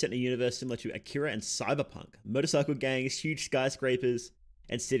Hunger 3 set in a universe similar to Akira and Cyberpunk. Motorcycle gangs, huge skyscrapers,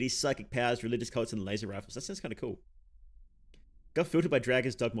 and cities, psychic powers, religious cults, and laser rifles. That sounds kind of cool. Got filtered by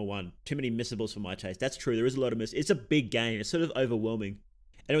Dragon's Dogma 1. Too many missables for my taste. That's true, there is a lot of miss. It's a big game. It's sort of overwhelming.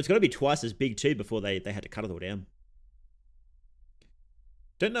 And it's got to be twice as big too before they had to cut it all down.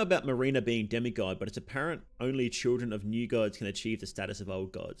 Don't know about Marina being demigod, but it's apparent only children of new gods can achieve the status of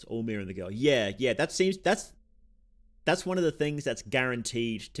old gods. All Mir and the girl. Yeah, that's one of the things that's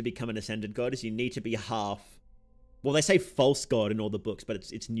guaranteed to become an ascended god is you need to be half. Well, they say false god in all the books, but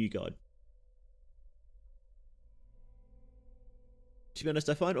it's new god. To be honest,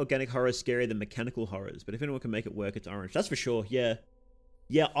 I find organic horrors scarier than mechanical horrors, but if anyone can make it work, it's orange. That's for sure. Yeah,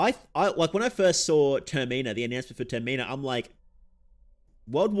 yeah. I like when I first saw Termina, the announcement for Termina, I'm like.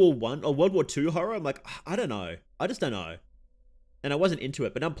 World War I or World War II horror, I'm like, I don't know. I just don't know. And I wasn't into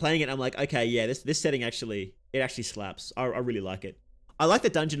it, but I'm playing it and I'm like, okay, yeah, this setting actually slaps. I really like it. I like the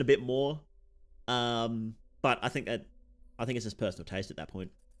dungeon a bit more. But I think it's just personal taste at that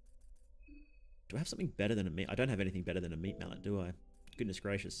point. Do I have something better than a meat? I don't have anything better than a meat mallet, do I? Goodness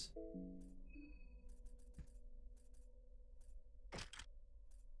gracious.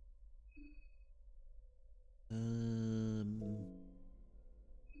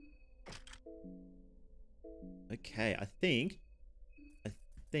 Okay, I think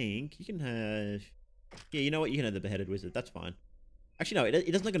you can have Yeah, you know what? You can have the beheaded wizard. That's fine. Actually, no,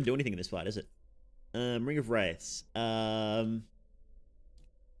 it doesn't look going to do anything in this fight, is it? Ring of Wraiths. So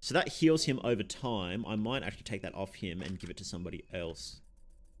that heals him over time. I might actually take that off him and give it to somebody else.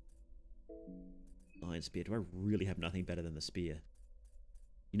 Iron Spear. Do I really have nothing better than the spear?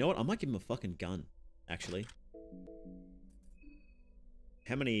 You know what? I might give him a fucking gun, actually.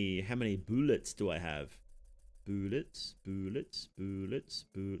 How many bullets do I have? Bullets. Here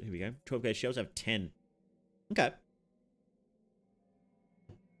we go. 12 gauge shells. I have 10. Okay.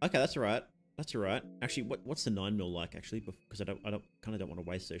 Okay, that's alright. That's alright. Actually, what's the 9mm like, actually? Because I kind of don't want to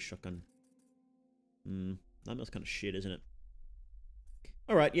waste those shotgun. 9mm's kind of shit, isn't it?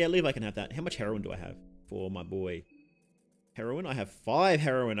 Alright, yeah, Levi can have that. How much heroin do I have for my boy? Heroin? I have 5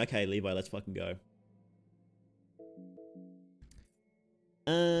 heroin. Okay, Levi, let's fucking go.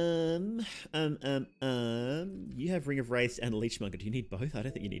 You have Ring of Wraiths and Leechmonger. Do you need both? I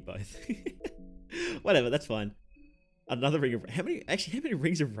don't think you need both. Whatever, that's fine. Another Ring of... How many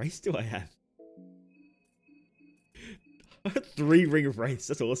Rings of Wraiths do I have? I have 3 Ring of Wraiths.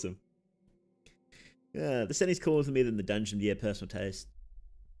 That's awesome. Yeah, the setting's cooler to me than the dungeon. Yeah, personal taste.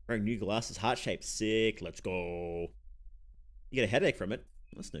 Wearing new glasses. Heart-shaped. Sick. Let's go. You get a headache from it.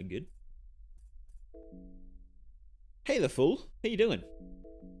 That's no good. Hey, the fool. How you doing?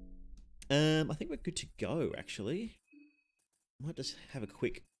 I think we're good to go, actually. I might just have a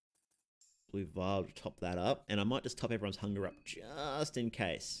quick blue vial to top that up. And I might just top everyone's hunger up just in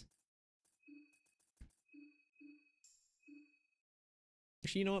case.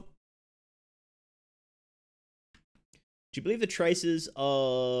 Actually, you know what? Do you believe the traces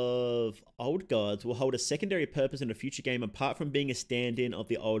of old gods will hold a secondary purpose in a future game apart from being a stand-in of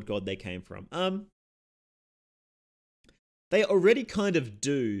the old god they came from? They already kind of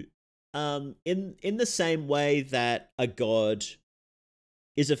do. In the same way that a god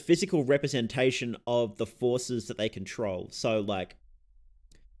is a physical representation of the forces that they control. So, like,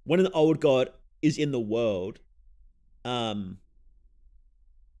 when an old god is in the world,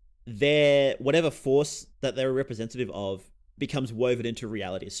 whatever force that they're representative of becomes woven into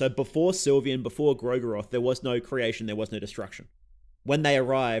reality. So before Sylvian, before Grogoroth, there was no creation, there was no destruction. When they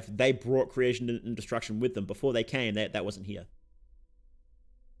arrived, they brought creation and destruction with them. Before they came, that wasn't here.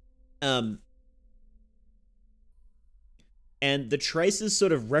 And the traces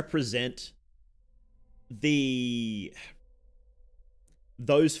sort of represent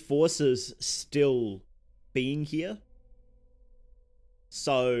those forces still being here.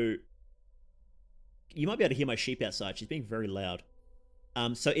 So you might be able to hear my sheep outside. She's being very loud.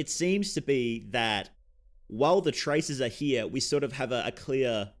 So it seems to be that while the traces are here, we sort of have a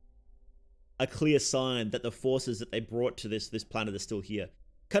clear sign that the forces that they brought to this planet are still here.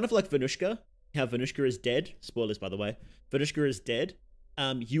 Kind of like Venushka, how Venushka is dead. Spoilers, by the way. Venushka is dead.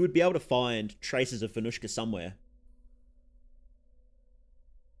 You would be able to find traces of Venushka somewhere.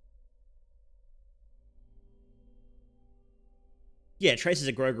 Yeah, traces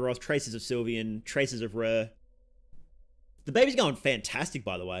of Grogoroth, traces of Sylvian, traces of Rur. The baby's going fantastic,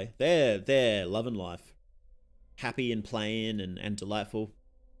 by the way. They're loving life. Happy and playing and delightful.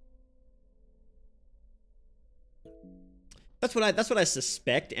 That's what I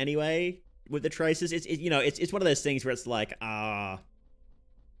suspect anyway with the traces. It's one of those things where it's like,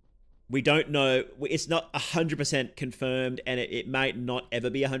 we don't know. It's not 100% confirmed, and it might not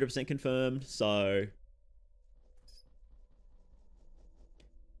ever be 100% confirmed. So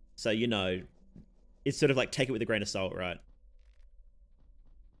it's sort of like take it with a grain of salt, right?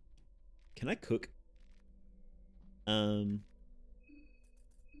 Can I cook? Can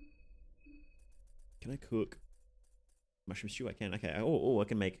I cook mushroom stew? I can. Okay. Oh, I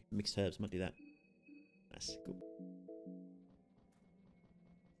can make mixed herbs. Might do that. Nice. Cool.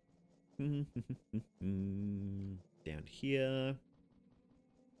 Down here.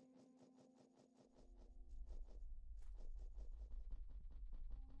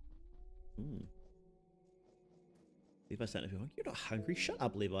 Levi's starting to feel like, you're not hungry. Shut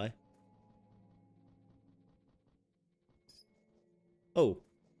up, Levi. Oh,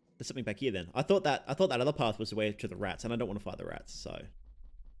 there's something back here then. I thought that other path was the way to the rats, and I don't want to fight the rats, so.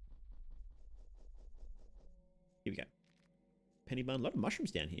 Here we go. Penny bun. A lot of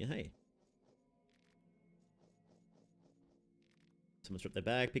mushrooms down here, hey. Someone's dropped their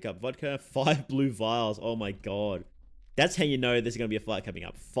bag. Pick up vodka. 5 blue vials. Oh my god. That's how you know there's going to be a fight coming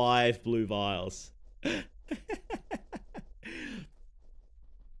up. 5 blue vials.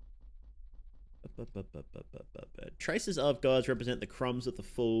 Traces of gods represent the crumbs of the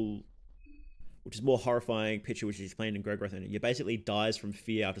full, which is more horrifying picture, which is explained in Grogoroth. And you basically dies from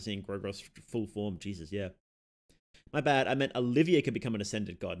fear after seeing Grogoroth's full form. Jesus, yeah. My bad. I meant Olivia could become an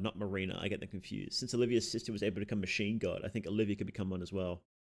ascended god, not Marina. I get them confused. Since Olivia's sister was able to become machine god, I think Olivia could become one as well.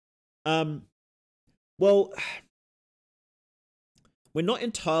 Well, we're not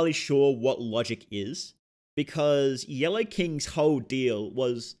entirely sure what logic is, because Yellow King's whole deal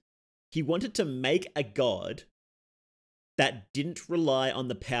was he wanted to make a god that didn't rely on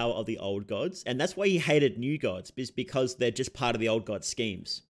the power of the old gods, and that's why he hated new gods, because they're just part of the old god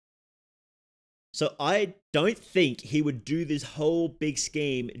schemes. So I don't think he would do this whole big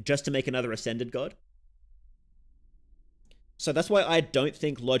scheme just to make another ascended god. So that's why I don't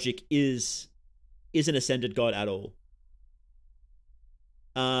think Logic is an ascended god at all.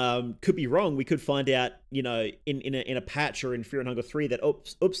 Could be wrong. We could find out, you know, in a patch or in Fear and Hunger 3 that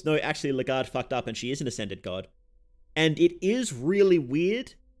oops, no, actually Lagarde fucked up and she is an ascended god. And it is really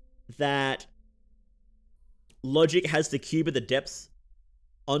weird that Logic has the Cube of the Depths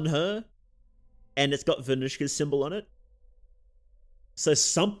on her, and it's got Venushka's symbol on it. So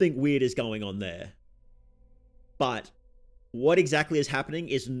something weird is going on there. But what exactly is happening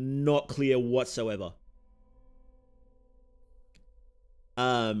is not clear whatsoever.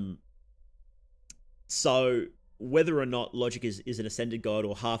 So whether or not Logic is an ascended god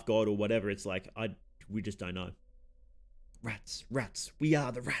or half god or whatever, it's like, we just don't know. Rats, we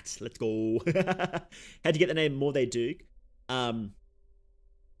are the rats. Let's go. How'd you get the name Morday Duke? So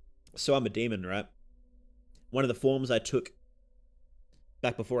I'm a demon, right? One of the forms I took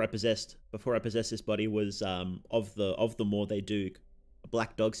back before I possessed this body was of the Morday Duke, a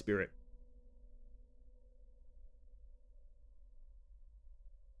black dog spirit.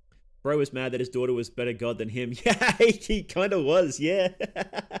 Bro was mad that his daughter was better god than him. Yeah, he kind of was. Yeah.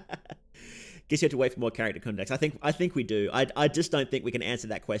 Guess you have to wait for more character context. I think we do. I just don't think we can answer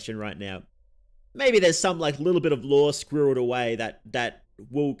that question right now. Maybe there's some like little bit of lore squirreled away that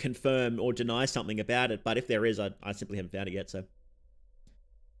will confirm or deny something about it. But if there is, I simply haven't found it yet. So,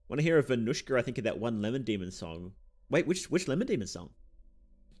 want to hear a Venushka? I think of that one Lemon Demon song. Wait, which Lemon Demon song?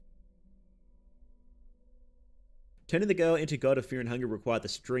 Turning the girl into god of fear and hunger required the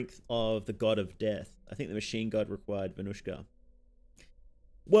strength of the god of death. I think the machine god required Venushka.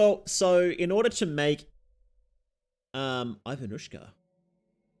 Well, so in order to make Venushka,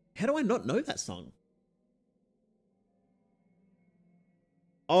 how do I not know that song?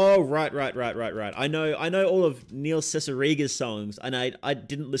 Oh, right. I know all of Neil Cesariga's songs, and I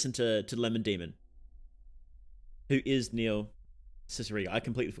didn't listen to Lemon Demon. Who is Neil Cesariga? I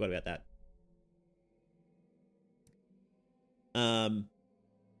completely forgot about that.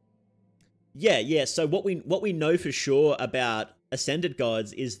 Yeah. So what we know for sure about ascended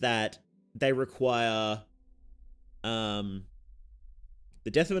gods is that they require the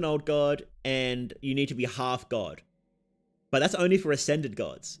death of an old god, and you need to be half god. But that's only for ascended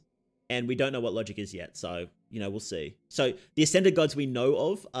gods, and we don't know what Logic is yet. So we'll see. So the ascended gods we know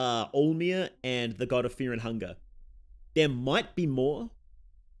of are Olmir and the god of fear and hunger. There might be more,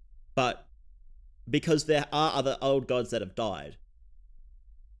 but because there are other old gods that have died.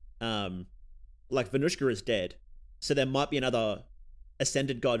 Like Venushka is dead, so there might be another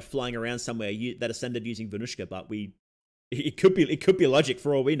ascended god flying around somewhere that ascended using Venushka, but it could be Logic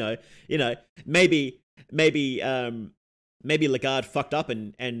for all we know. Maybe Lagarde fucked up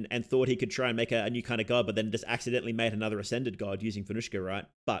and thought he could try and make a new kind of god, but then just accidentally made another ascended god using Venushka, right?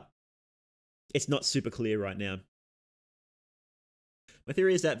 But it's not super clear right now. My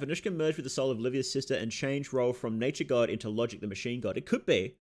theory is that Venushka merged with the soul of Livia's sister and changed role from nature god into Logic the machine god. It could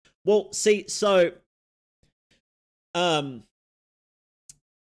be. Well, see, so Venushka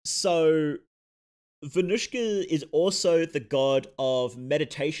is also the god of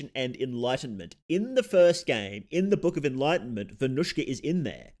meditation and enlightenment. In the first game, in the Book of Enlightenment, Venushka is in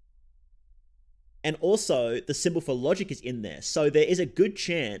there. And also, the symbol for Logic is in there. So there is a good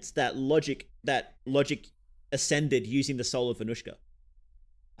chance that Logic ascended using the soul of Venushka.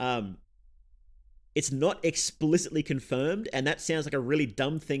 It's not explicitly confirmed, and that sounds like a really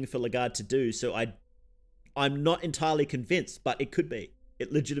dumb thing for Lagarde to do, so I'm not entirely convinced, but it could be.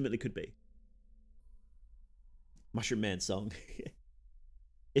 It legitimately could be. Mushroom Man song.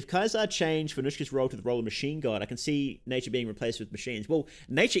 If Kaisar changed Venushka's role to the role of machine god, I can see nature being replaced with machines. Well,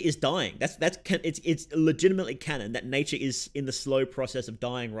 nature is dying. It's legitimately canon that nature is in the slow process of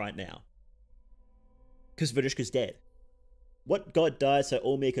dying right now. Because Venushka's dead. What god died so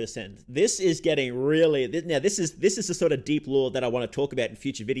Olmir could ascend? This is getting really... Now, this is the sort of deep lore that I want to talk about in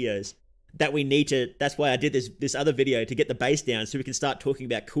future videos. That we need to... That's why I did this other video, to get the base down so we can start talking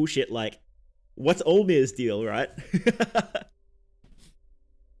about cool shit like... What's Olmir's deal, right?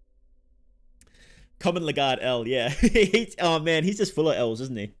 Common Lagarde L, yeah. Oh man, he's just full of L's,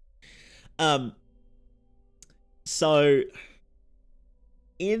 isn't he? So,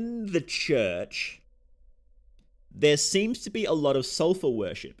 in the church, there seems to be a lot of sulfur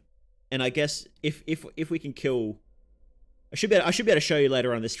worship, and I guess if we can kill, I should be able to show you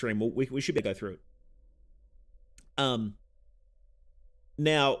later on this stream. We should be able to go through it.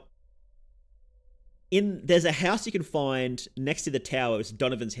 Now, there's a house you can find next to the tower. It's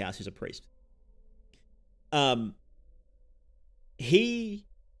Donovan's house, who's a priest.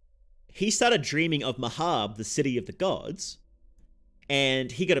 He started dreaming of Mahab, the city of the gods, and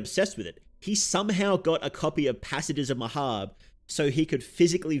he got obsessed with it. He somehow got a copy of Passages of Mahab so he could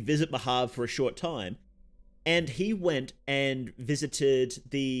physically visit Mahab for a short time. And he went and visited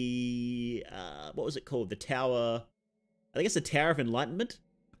the, what was it called? The Tower, I think it's the Tower of Enlightenment,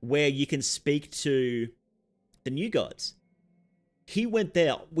 where you can speak to the new gods. He went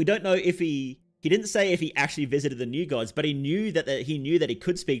there. We don't know if he didn't say if he actually visited the new gods, but he knew that he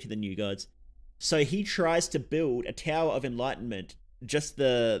could speak to the new gods. So he tries to build a Tower of Enlightenment, just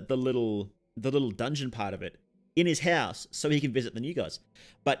the little dungeon part of it, in his house so he can visit the new gods.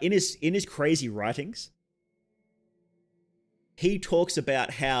 But in his crazy writings, he talks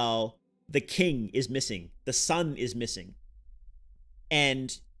about how the king is missing, the sun is missing.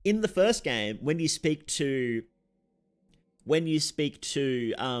 And in the first game, when you speak to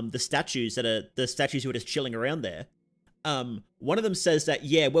the statues who are just chilling around there, one of them says that,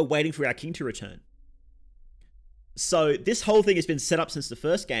 yeah, we're waiting for our king to return. So this whole thing has been set up since the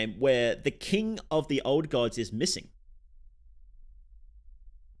first game, where the king of the old gods is missing.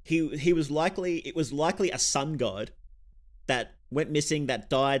 It was likely a sun god that went missing, that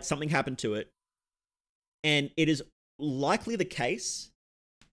died, something happened to it. And it is likely the case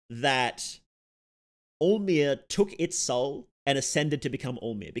that Ulmir took its soul and ascended to become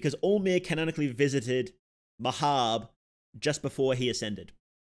Ulmir, because Ulmir canonically visited Mahab just before he ascended.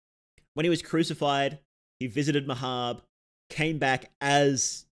 When he was crucified, he visited Mahab, came back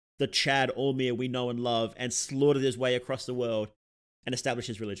as the Chad Ulmir we know and love, and slaughtered his way across the world and established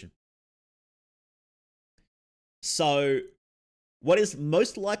his religion. So what is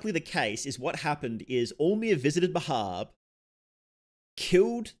most likely the case is what happened is Ulmir visited Mahab,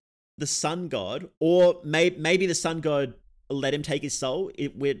 killed the sun god, or maybe the sun god let him take his soul.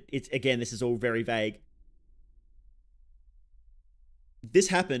 It's again, this is all very vague. This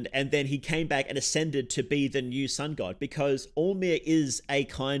happened, and then he came back and ascended to be the new sun god, because Ulmir is a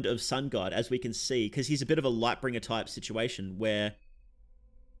kind of sun god, as we can see, because he's a bit of a Lightbringer type situation where,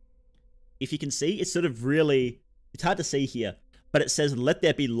 if you can see, it's sort of really, it's hard to see here, but it says "Let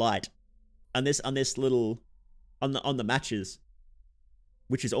there be light" on this little on the matches,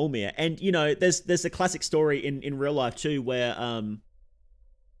 which is Ulmir. And you know, there's a classic story in real life too, where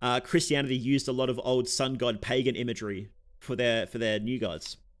Christianity used a lot of old sun god pagan imagery for their new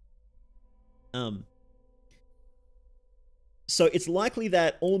gods. So it's likely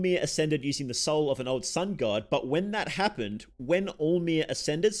that Ulmir ascended using the soul of an old sun god, but when that happened, when Ulmir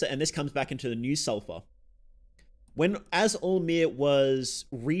ascended, and this comes back into the new sulfur, as Ulmir was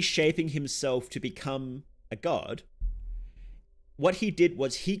reshaping himself to become a god, what he did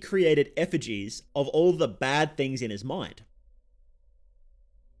was he created effigies of all the bad things in his mind.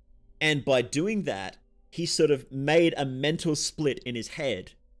 And by doing that, he sort of made a mental split in his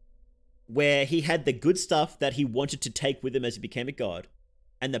head, where he had the good stuff that he wanted to take with him as he became a god,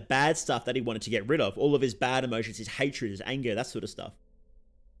 and the bad stuff that he wanted to get rid of, all of his bad emotions, his hatred, his anger, that sort of stuff.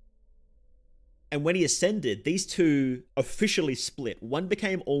 And when he ascended, these two officially split. One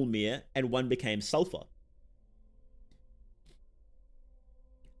became Ulmir, and one became Sulfur.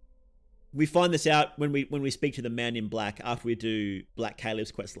 We find this out when we speak to the man in black after we do Black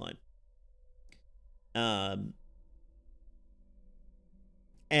Caleb's questline.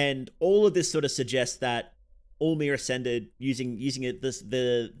 And all of this sort of suggests that Ulmir ascended using it,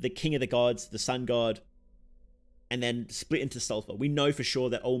 the king of the gods, the sun god, and then split into Sulfur. We know for sure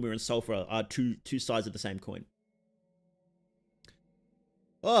that Ulmir and Sulfur are two sides of the same coin.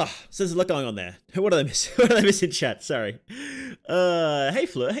 Oh, so there's a lot going on there. What did I miss? What did I miss in chat? Sorry. Hey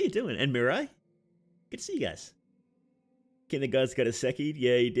Fleur, how you doing? And Mirai, good to see you guys. King of the gods got a second.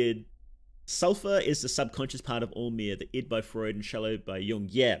 Yeah, he did. Sulfur is the subconscious part of Ulmir, the id by Freud and shallow by Jung.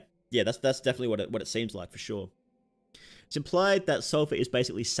 Yeah, that's definitely what it seems like for sure. It's implied that Sulfur is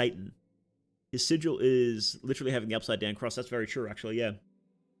basically Satan. His sigil is literally having the upside down cross. That's very true, actually. Yeah.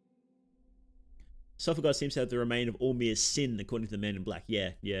 Sulfur God seems to have the remain of Ulmir's sin, according to the Man in Black.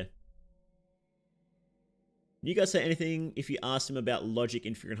 Yeah. You guys say anything if you ask him about logic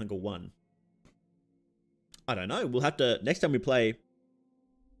in Fear and Hunger 1? I don't know. We'll have to next time we play.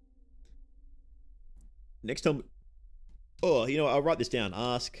 Next time, oh, you know, I'll write this down.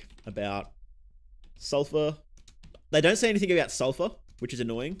 Ask about Sulfur They don't say anything about sulfur, which is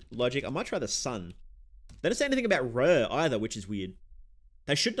annoying. Logic. I might try the sun. They don't say anything about rare either, which is weird.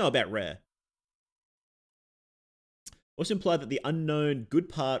 They should know about rare. Also implied that the unknown good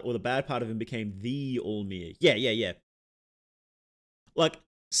part or the bad part of him became the Allmere. Yeah. Like,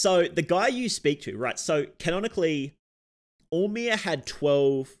 so the guy you speak to, right? So canonically, Allmere had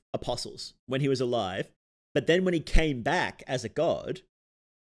 12 apostles when he was alive, but then when he came back as a god,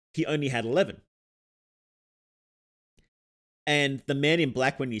 he only had 11. And the man in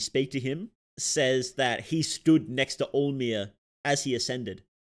black, when you speak to him, says that he stood next to Allmere as he ascended.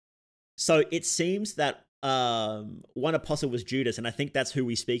 So it seems that one apostle was Judas, and I think that's who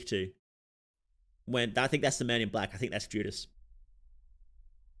we speak to. I think that's the man in black. I think that's Judas.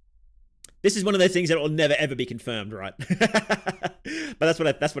 This is one of those things that will never ever be confirmed, right? But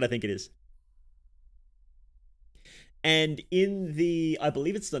that's what I think it is. And in the, I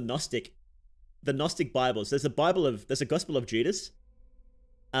believe it's the Gnostic Bibles, there's a Gospel of Judas,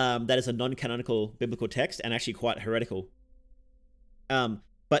 that is a non-canonical biblical text and actually quite heretical.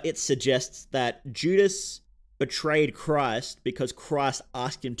 But it suggests that Judas betrayed Christ because Christ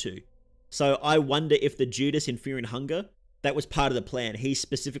asked him to. So I wonder if the Judas in Fear and Hunger, that was part of the plan. He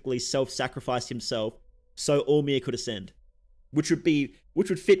specifically self-sacrificed himself so Allmere could ascend, which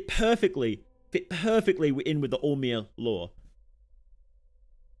would fit perfectly in with the Allmere lore.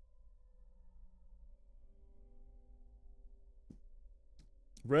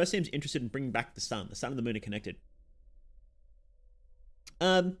 Rur seems interested in bringing back the sun. The sun and the moon are connected.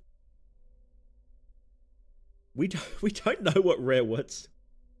 We don't know what Rare wants.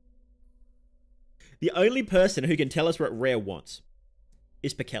 The only person who can tell us what Rare wants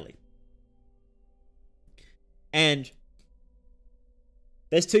is Pekeli. And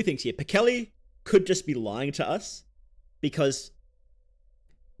there's two things here. Pekeli could just be lying to us because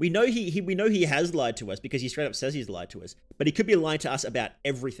we know he has lied to us because he straight up says he's lied to us, but he could be lying to us about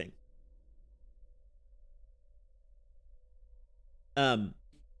everything.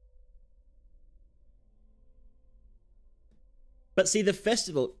 But see, the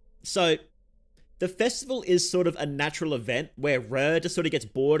festival is sort of a natural event where Rur just sort of gets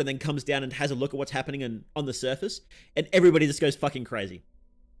bored and then comes down and has a look at what's happening on the surface, and everybody just goes fucking crazy.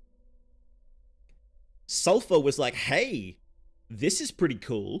 Sulfur was like, hey, this is pretty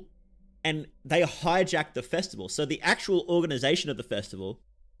cool, and they hijacked the festival. So the actual organization of the festival,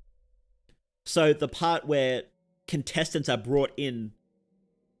 so the part where contestants are brought in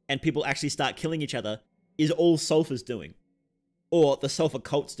and people actually start killing each other, is all Sulfur's doing. Or the Sulfur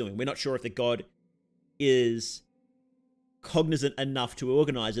cult's doing. We're not sure if the god is cognizant enough to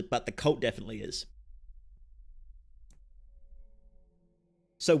organize it, but the cult definitely is.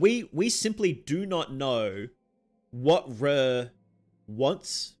 So we simply do not know what Rur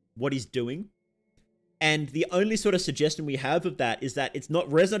wants, what he's doing. And the only sort of suggestion we have of that is that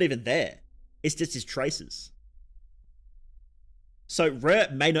Rur's not even there. It's just his traces. So Rur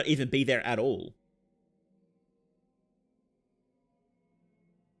may not even be there at all.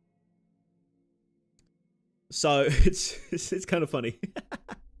 So it's kind of funny.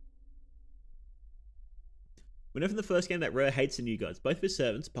 We know from the first game that Rur hates the new gods. Both of his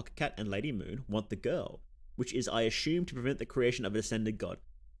servants, Pocket Cat and Lady Moon, want the girl, which is, I assume, to prevent the creation of an ascended god.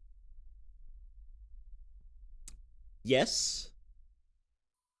 Yes.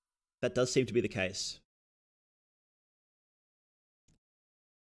 That does seem to be the case.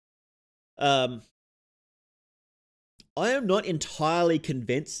 I am not entirely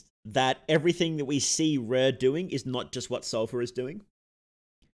convinced that everything that we see Rur doing is not just what Sulfur is doing.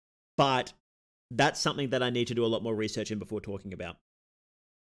 But that's something that I need to do a lot more research in before talking about.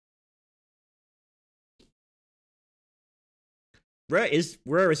 Rur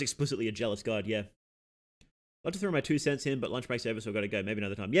is explicitly a jealous god, yeah. I'd like to throw my 2 cents in, but lunch break's over, so I've got to go. Maybe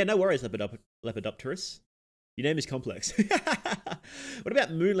another time. Yeah, no worries, Lepidopterus. Your name is complex. What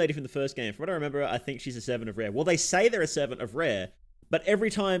about Moon Lady from the first game? From what I remember, I think she's a servant of Rare. Well, they say they're a servant of Rare, but every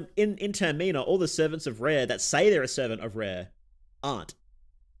time in Termina, all the servants of Rare that say they're a servant of Rare aren't.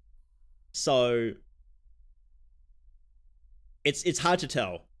 So it's hard to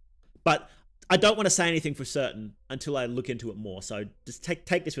tell. But I don't want to say anything for certain until I look into it more. So just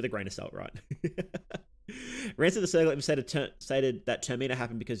take this with a grain of salt, right? Ransom the Circle stated that Termina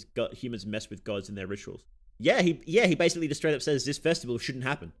happened because humans mess with gods in their rituals. Yeah, he basically just straight up says this festival shouldn't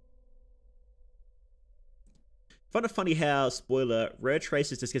happen. Find it funny how, spoiler, Rare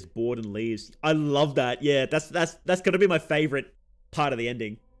Traces just gets bored and leaves. I love that. Yeah, that's gonna be my favorite part of the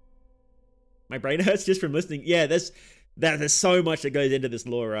ending. My brain hurts just from listening. Yeah, there's so much that goes into this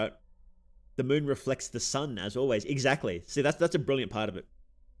lore, right? The moon reflects the sun, as always. Exactly. See, that's a brilliant part of it.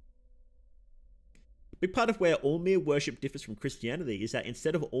 big part of where Olmir worship differs from Christianity is that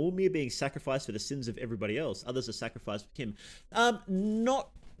instead of Olmir being sacrificed for the sins of everybody else, others are sacrificed for him.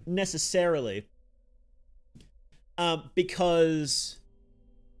 Not necessarily. Because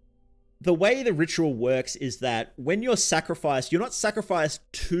the way the ritual works is that when you're sacrificed, you're not sacrificed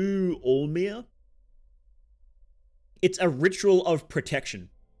to Olmir. It's a ritual of protection.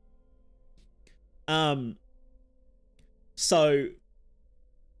 So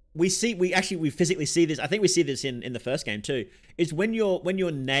we physically see this. I think we see this in the first game too. Is when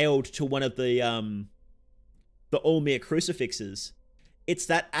you're nailed to one of the Olmir crucifixes, it's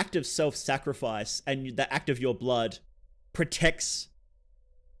that act of self-sacrifice and the act of your blood protects.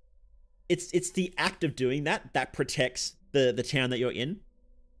 It's the act of doing that protects the town that you're in.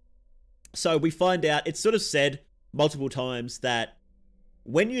 So we find out, it's sort of said multiple times that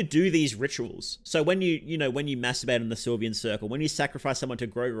when you do these rituals, so when you masturbate in the Sylvian Circle, when you sacrifice someone to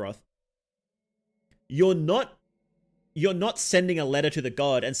Grogaroth, you're not sending a letter to the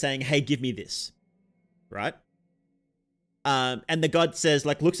god and saying, "Hey, give me this," right? And the god says,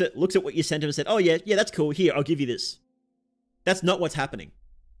 like, looks at what you sent him and said, "Oh yeah, that's cool. Here, I'll give you this." That's not what's happening.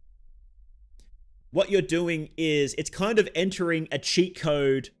 What you're doing is it's kind of entering a cheat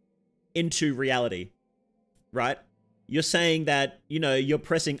code into reality, right? You're saying that, you're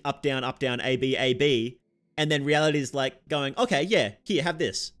pressing up, down, A, B, and then reality is like going, okay, yeah, here, have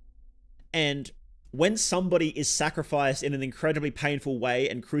this. And when somebody is sacrificed in an incredibly painful way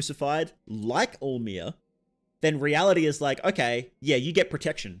and crucified, like Olmir, then reality is like, okay, yeah, you get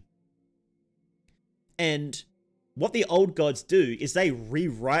protection. And what the old gods do is they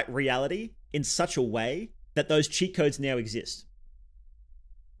rewrite reality in such a way that those cheat codes now exist.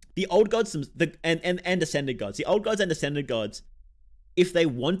 The old gods and ascended gods. The old gods and ascended gods, if they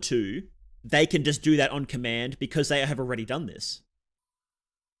want to, they can just do that on command because they have already done this.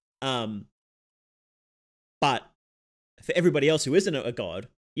 But for everybody else who isn't a god,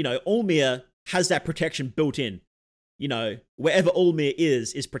 Olmir has that protection built in. Wherever Olmir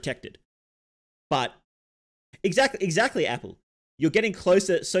is protected. But exactly, Apple. You're getting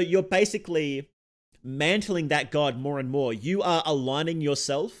closer, so you're basically mantling that god more and more. You are aligning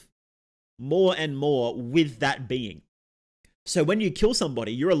yourself more and more with that being. So when you kill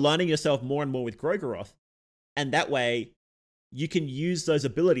somebody, you're aligning yourself more and more with Grogaroth, and that way you can use those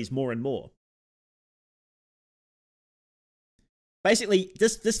abilities more and more. Basically,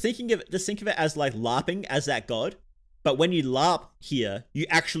 just think of it as like LARPing as that god, but when you LARP here, you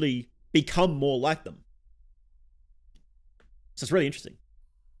actually become more like them. So it's really interesting.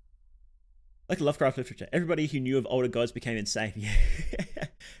 Like Lovecraft literature, everybody who knew of older gods became insane. Yeah,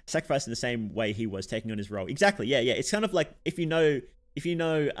 sacrificed in the same way he was, taking on his role. Exactly. Yeah. It's kind of like if you know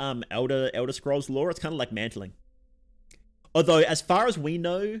Elder Scrolls lore, it's kind of like mantling. Although, as far as we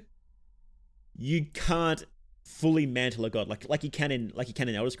know, you can't fully mantle a god like you can in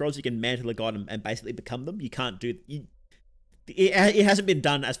Elder Scrolls. You can mantle a god and basically become them. You can't do it hasn't been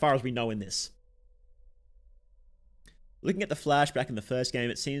done as far as we know in this. Looking at the flashback in the first game,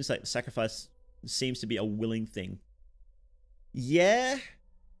 it seems like the sacrifice seems to be a willing thing. Yeah.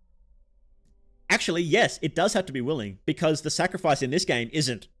 Actually, yes, it does have to be willing, because the sacrifice in this game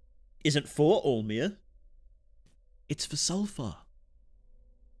isn't for Olmir. It's for Sulfur.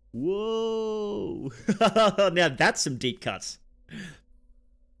 Whoa. Now that's some deep cuts.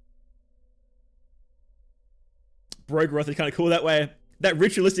 Brogaroth is kind of cool that way. That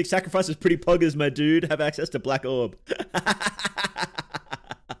ritualistic sacrifice is pretty poggers, my dude. Have access to Black Orb.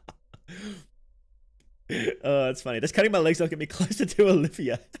 Oh, that's funny. Does cutting my legs off get me closer to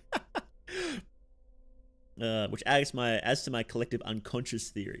Olivia? Which adds to my collective unconscious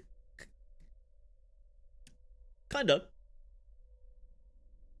theory. Kind of.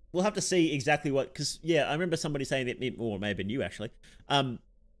 We'll have to see exactly what, because yeah, I remember somebody saying that, or it may have been you actually,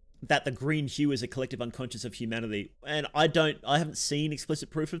 that the green hue is a collective unconscious of humanity, and I haven't seen explicit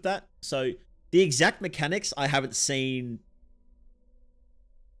proof of that. So the exact mechanics I haven't seen.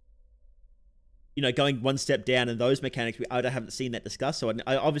 Going one step down in those mechanics, I haven't seen that discussed. So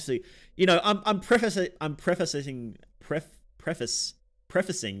I obviously, I'm prefacing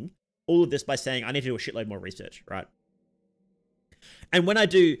all of this by saying I need to do a shitload more research, right? And when I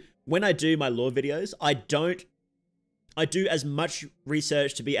do my lore videos, I do as much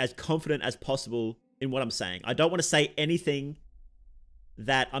research to be as confident as possible in what I'm saying. I don't want to say anything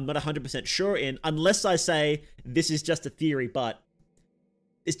that I'm not 100% sure in, unless I say this is just a theory, but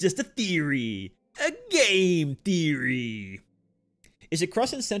it's just a theory. A game theory. Is it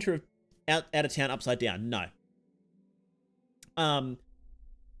cross in the center of out of town upside down? No.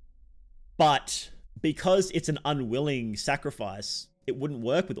 But because it's an unwilling sacrifice, it wouldn't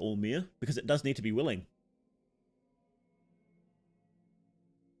work with Olmir, because it does need to be willing.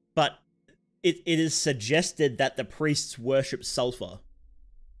 but it is suggested that the priests worship sulfur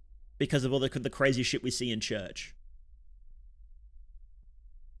because of all the crazy shit we see in church.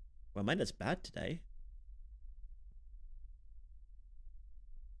 Well, mate, that's bad today.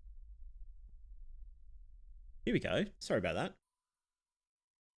 Here we go. Sorry about that.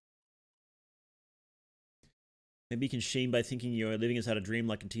 Maybe you can sheen by thinking you're living inside a dream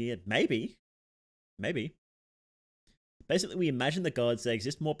like a tear. Maybe. Maybe. Basically, we imagine the gods, they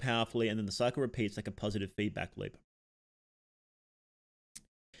exist more powerfully, and then the cycle repeats like a positive feedback loop.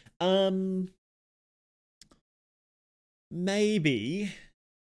 Maybe.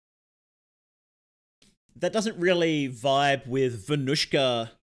 That doesn't really vibe with Venushka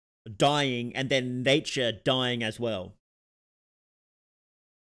dying and then nature dying as well.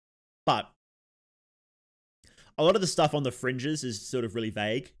 But a lot of the stuff on the fringes is sort of really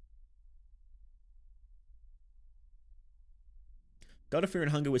vague. God of Fear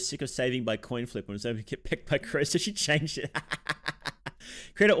and Hunger was sick of saving by coin flip when it was able to get picked by crows, so she changed it.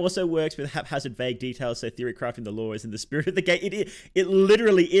 Creator also works with haphazard vague details, so theory crafting the lore is in the spirit of the game. It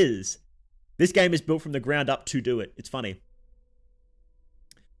literally is. This game is built from the ground up to do it. It's funny.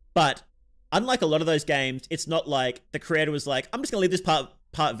 But unlike a lot of those games, it's not like the creator was like, I'm just going to leave this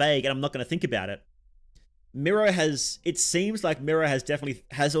part vague and I'm not going to think about it. Miro has, it seems like Miro has definitely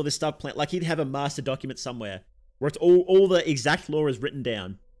has all this stuff planned. Like he'd have a master document somewhere where it's all the exact lore is written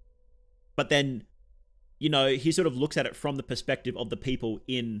down. But then, you know, he sort of looks at it from the perspective of the people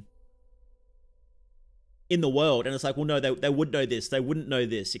in the world. And it's like, well, no, they would know this. They wouldn't know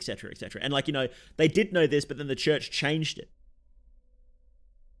this, etc., etc. And like, you know, they did know this, but then the church changed it.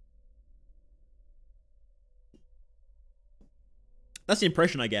 That's the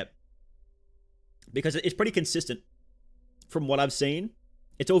impression I get. Because it's pretty consistent from what I've seen.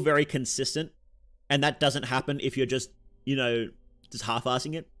 It's all very consistent. And that doesn't happen if you're just, you know, just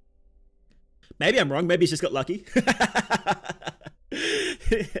half-assing it. Maybe I'm wrong. Maybe he's just got lucky.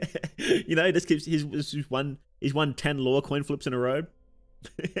 You know, he just keeps he's won 10 lore coin flips in a row.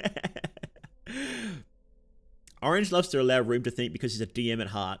 Orange loves to allow room to think because he's a DM at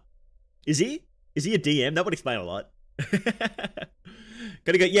heart. Is he? Is he a DM? That would explain a lot.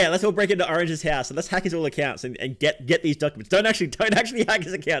 Gotta go. Yeah, let's all break into Orange's house and let's hack his all accounts and get these documents. Don't actually hack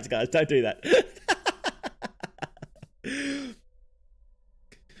his accounts, guys. Don't do that.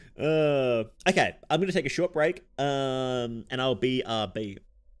 Okay, I'm gonna take a short break. And I'll BRB.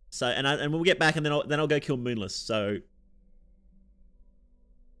 So and we'll get back and then I'll go kill Moonless. So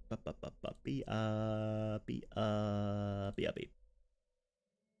BRB.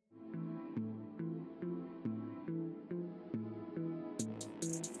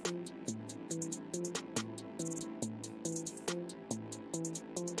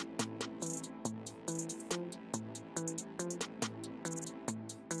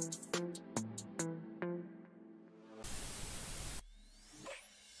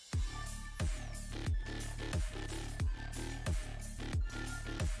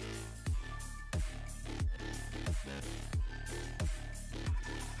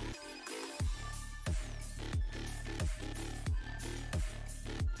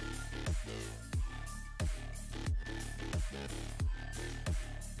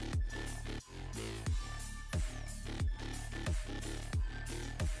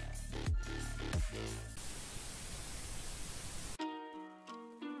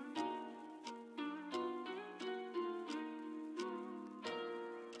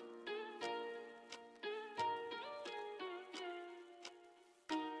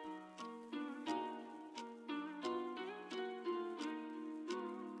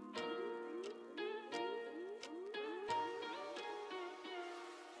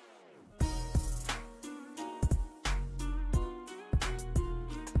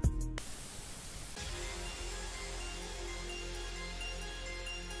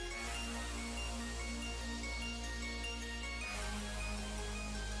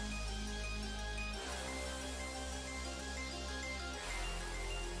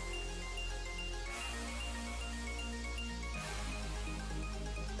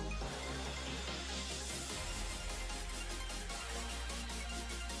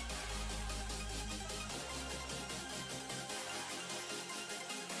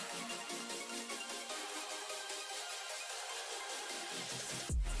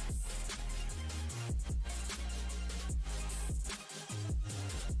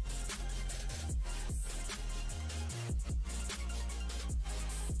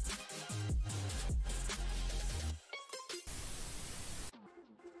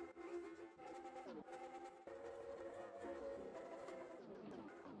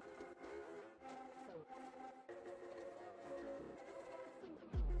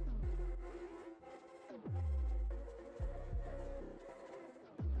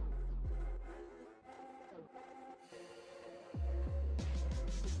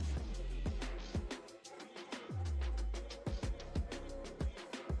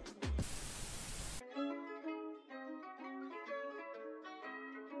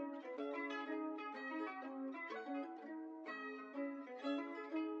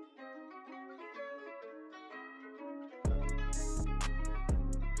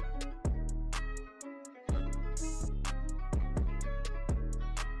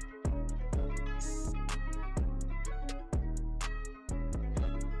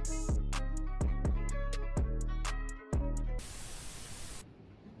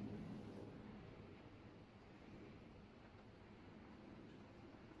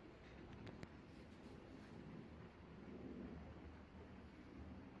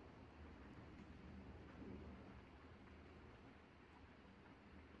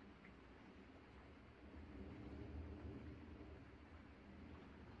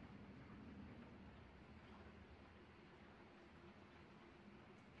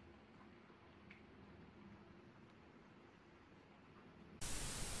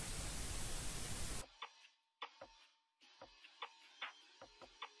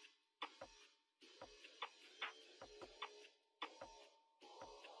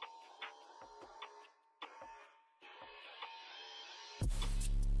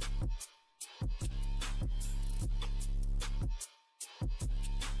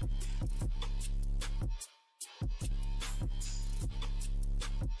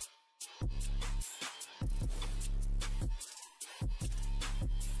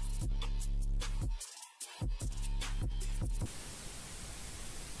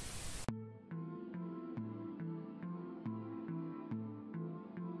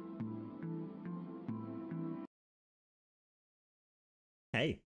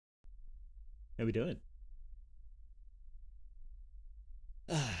 Hey, how we doing?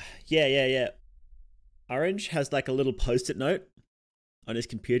 Yeah. Orange has like a little post-it note on his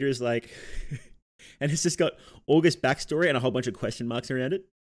computer, is like, and it's just got August backstory and a whole bunch of question marks around it.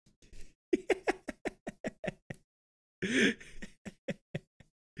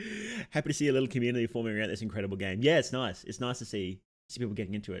 Happy to see a little community forming around this incredible game. Yeah, it's nice. It's nice to see people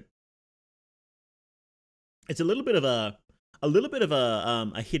getting into it. It's a little bit of a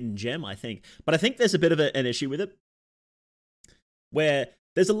hidden gem, I think. But I think there's a bit of an issue with it, where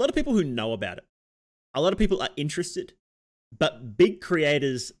there's a lot of people who know about it. A lot of people are interested, but big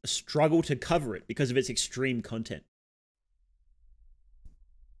creators struggle to cover it because of its extreme content.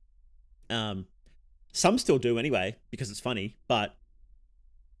 Some still do anyway because it's funny, but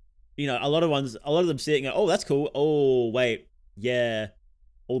you know, a lot of them see it and go, "Oh, that's cool. Oh, wait, yeah,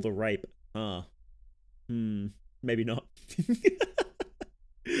 all the rape. Maybe not."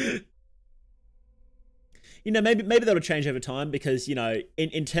 You know, maybe that'll change over time because, you know,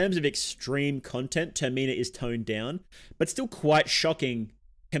 in terms of extreme content, Termina is toned down, but still quite shocking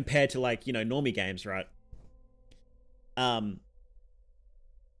compared to, like, you know, normie games, right?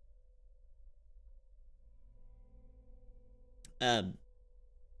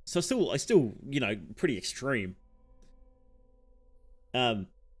 So still, you know, pretty extreme. You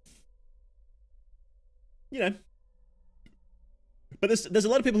know, but there's a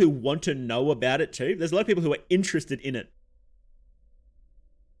lot of people who want to know about it too. There's a lot of people who are interested in it.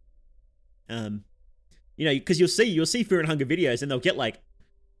 You know, because you'll see Fear and Hunger videos, and they'll get like,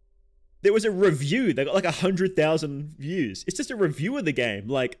 there was a review. They got like 100,000 views. It's just a review of the game.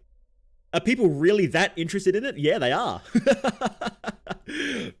 Like, are people really that interested in it? Yeah, they are.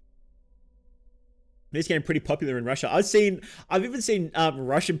 This game pretty popular in Russia. I've even seen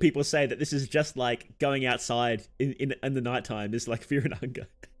Russian people say that this is just like going outside in the nighttime. It's like Fear and Hunger.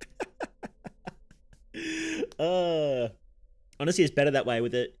 Honestly, it's better that way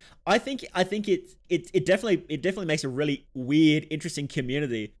with it. I think it definitely makes a really weird, interesting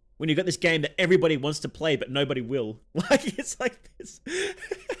community when you've got this game that everybody wants to play but nobody will. Like, it's like this.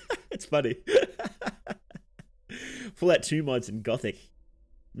 It's funny. Fallout 2 mods in Gothic.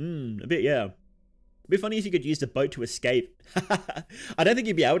 A bit, yeah. It'd be funny if you could use the boat to escape. I don't think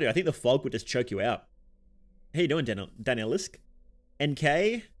you'd be able to. I think the fog would just choke you out. How you doing, Danielisk?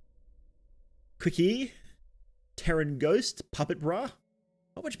 NK? Quickie? Terran Ghost? Puppet Bra? A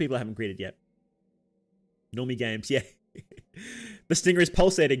whole bunch of people I haven't greeted yet. Normie games, yeah. The stinger is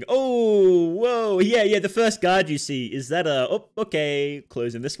pulsating. Oh, whoa. Yeah, the first guard you see. Is that a... Oh, okay.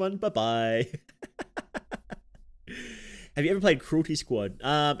 Closing this one. Bye-bye. Have you ever played Cruelty Squad?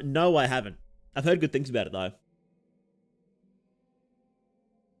 No, I haven't. I've heard good things about it, though.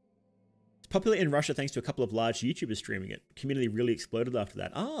 It's popular in Russia thanks to a couple of large YouTubers streaming it. The community really exploded after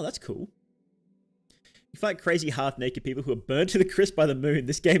that. Oh, that's cool. You fight crazy half-naked people who are burnt to the crisp by the moon.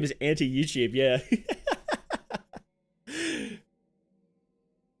 This game is anti-YouTube, yeah.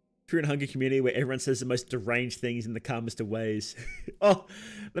 Fear and Hunger community where everyone says the most deranged things in the calmest of ways. Oh,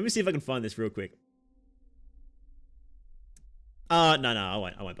 let me see if I can find this real quick. No, I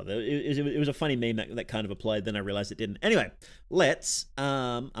won't bother. It was a funny meme that kind of applied. Then I realized it didn't. Anyway, let's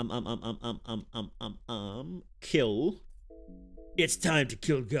kill. It's time to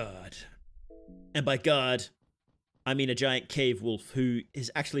kill God, and by God, I mean a giant cave wolf who has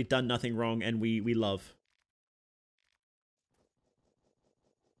actually done nothing wrong, and we love.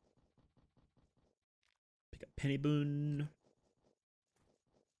 Pick up Penny Boon.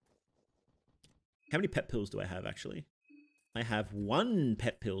 How many pet pills do I have actually? I have 1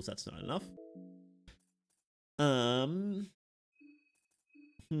 pet pills. That's not enough.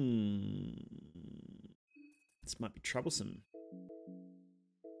 This might be troublesome.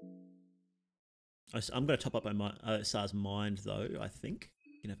 I'm going to top up my SAR's mind, though, I think.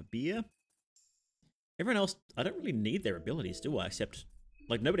 You can have a beer. Everyone else, I don't really need their abilities, do I? Except,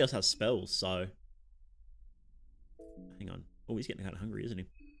 like, nobody else has spells, so... Hang on. Oh, he's getting kind of hungry, isn't he?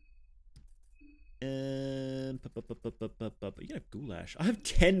 You can have goulash. I have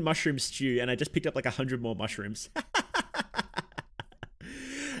 10 mushroom stew, and I just picked up like 100 more mushrooms.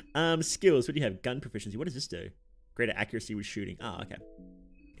 Skills. What do you have? Gun proficiency. What does this do? Greater accuracy with shooting. Ah, okay.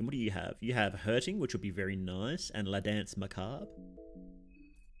 And what do you have? You have hurting, which would be very nice, and La Dance Macabre.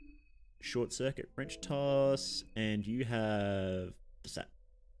 Short circuit, wrench toss, and you have... What's that?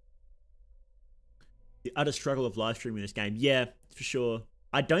 The utter struggle of live streaming this game. Yeah, for sure.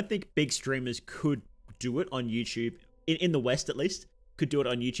 I don't think big streamers could do it on YouTube, in the West at least, could do it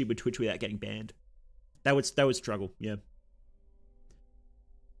on YouTube or Twitch without getting banned. That would struggle, yeah.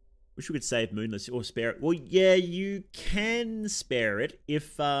 Wish we could save Moonless or spare it. Well, yeah, you can spare it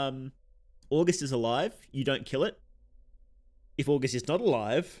if August is alive. You don't kill it. If August is not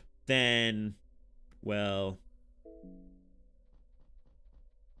alive, then, well,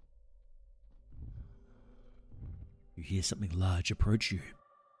 you hear something large approach you.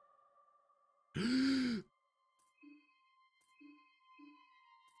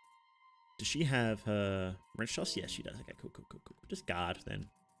 Does she have her wrench toss? Yes, she does. Okay, cool. Just guard then.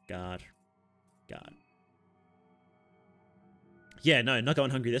 Guard. Yeah, no, not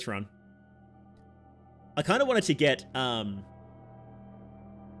going hungry this run. I kind of wanted to get,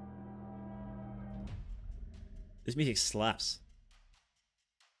 this music slaps.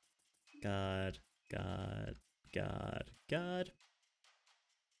 Guard. I'm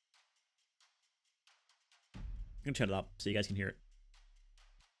gonna turn it up so you guys can hear it.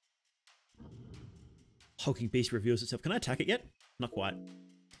 Hulking Beast reveals itself. Can I attack it yet? Not quite.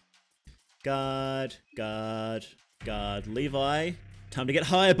 Guard. Levi. Time to get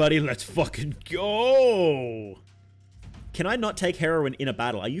higher, buddy. Let's fucking go. Can I not take heroin in a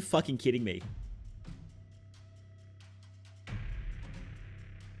battle? Are you fucking kidding me?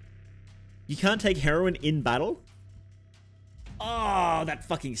 You can't take heroin in battle? Oh, that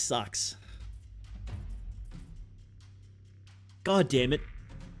fucking sucks. God damn it.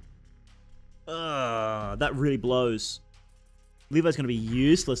 That really blows. Levi's going to be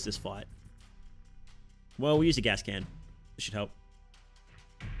useless this fight. Well, we'll use a gas can. This should help.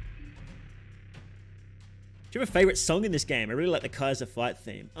 Do you have a favorite song in this game? I really like the Kaiser fight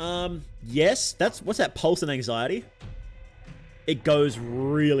theme. Yes. What's that? Pulse and Anxiety? It goes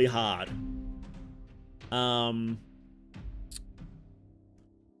really hard. Honestly,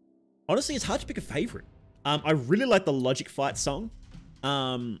 it's hard to pick a favorite. I really like the Logic fight song.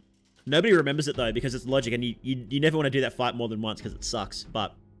 Nobody remembers it though because it's Logic, and you never want to do that fight more than once because it sucks.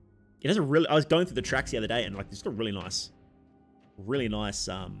 But it has a really. I was going through the tracks the other day and like it's got really nice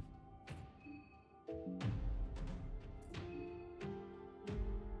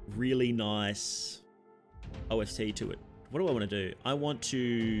OST to it. What do I want to do? I want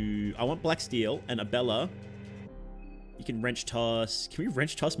Black Steel and Abella. You can wrench toss. Can we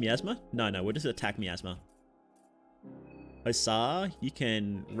wrench toss Miasma? No, we'll just attack Miasma. Osar, you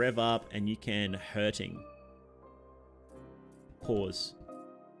can rev up and you can hurting. Pause.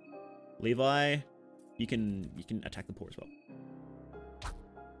 Levi, you can attack the paw as well.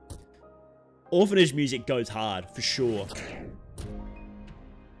 Orphanage music goes hard for sure.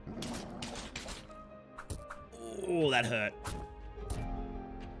 Oh, that hurt.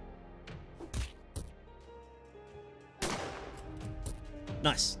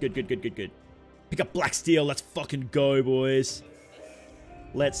 Nice. Good. Pick up Black Steel. Let's fucking go, boys.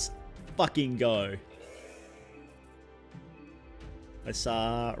 Let's fucking go. I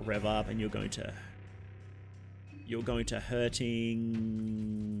saw rev up, and you're going to hurting.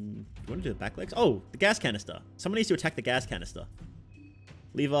 You want to do the back legs? Oh, the gas canister. Someone needs to attack the gas canister.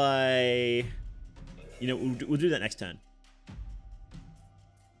 Levi. You know, we'll do that next turn.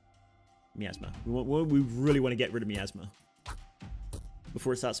 Miasma. We really want to get rid of Miasma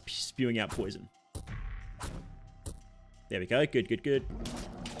before it starts spewing out poison. There we go. Good.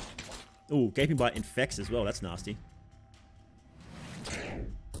 Ooh, Gaping Bite infects as well. That's nasty.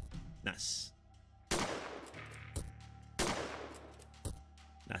 Nice.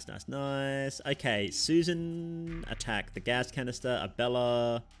 Nice. Okay, Susan, attack the gas canister.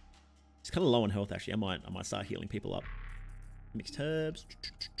 Abella. It's kind of low on health, actually. I might start healing people up. Mixed herbs.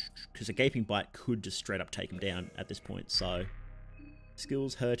 Because a Gaping Bite could just straight up take him down at this point, so...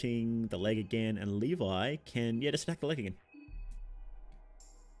 Skills hurting the leg again, and Levi can, yeah, just attack the leg again.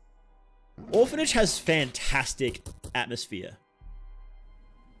 Orphanage has fantastic atmosphere.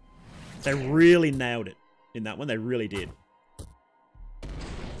 They really nailed it in that one. They really did.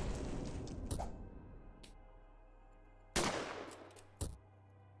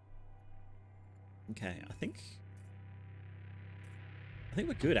 Okay, I think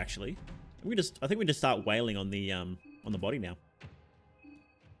we're good actually. I think we just start wailing on the body now.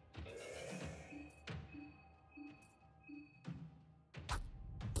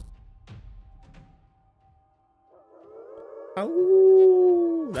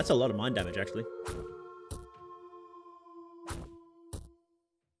 Oh, that's a lot of mind damage actually.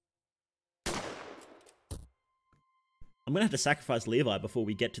 I'm gonna have to sacrifice Levi before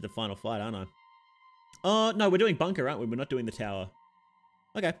we get to the final fight, aren't I? Oh, no, we're doing bunker, aren't we? We're not doing the tower.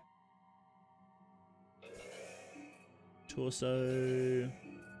 Okay. Torso,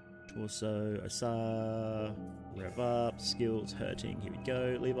 Asar, rev up, skills, hurting. Here we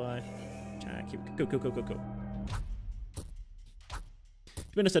go, Levi. Attack. Here we go. Go.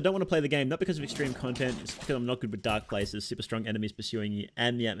 To be honest, I don't want to play the game, not because of extreme content, it's because I'm not good with dark places, super strong enemies pursuing you,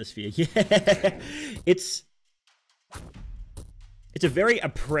 and the atmosphere. Yeah, it's a very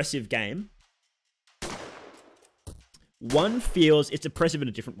oppressive game. One feels it's oppressive in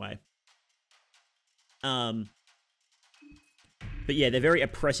a different way. But yeah, they're very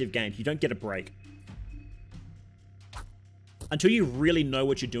oppressive games. You don't get a break. Until you really know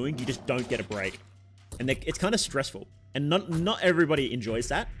what you're doing, you just don't get a break. And it's kind of stressful. And not everybody enjoys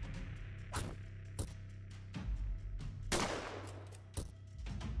that.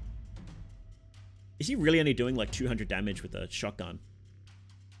 Is he really only doing like 200 damage with a shotgun?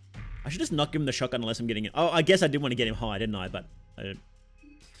 I should just not give him the shotgun unless I'm getting it. Oh, I guess I did want to get him high, didn't I? But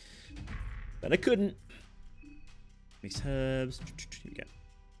I couldn't. Mix herbs. Here we go.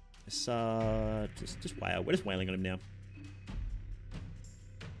 Just wail. We're just wailing on him now.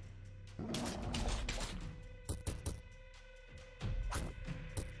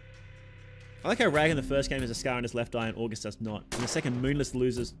 I like how Rag in the first game has a scar on his left eye and August does not. In the second, Moonless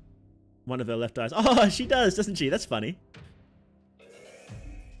loses one of her left eyes. Oh, she does, doesn't she? That's funny.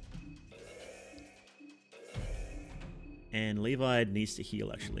 And Levi needs to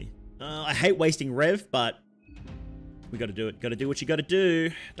heal, actually. I hate wasting Rev, but we gotta do it. Gotta do what you gotta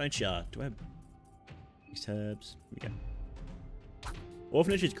do, don't ya? Do I have these herbs? Here we go.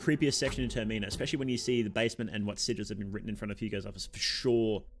 Orphanage is creepiest section in Termina, especially when you see the basement and what sigils have been written in front of Hugo's office. For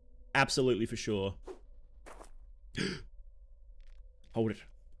sure. Absolutely for sure. Hold it.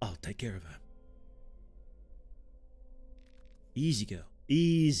 I'll take care of her. Easy, girl.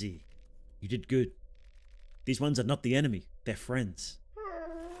 Easy. You did good. These ones are not the enemy. They're friends.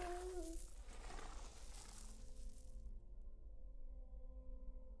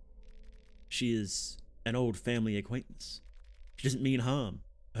 She is an old family acquaintance. She doesn't mean harm.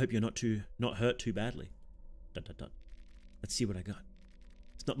 I hope you're not hurt too badly. ... Let's see what I got.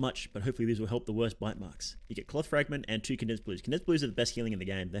 It's not much, but hopefully these will help the worst bite marks. You get cloth fragment and 2 condensed blues. Condensed blues are the best healing in the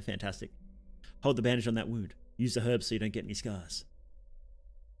game. They're fantastic. Hold the bandage on that wound. Use the herbs so you don't get any scars.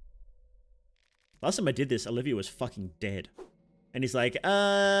 Last time I did this, Olivia was fucking dead. And he's like,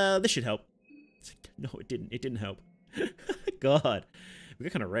 this should help. It's like, no, it didn't. It didn't help. God. We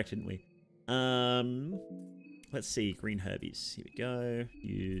got kind of wrecked, didn't we? Let's see. Green herbies. Here we go.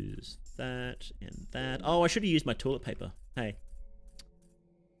 Use that and that. Oh, I should have used my toilet paper. Hey.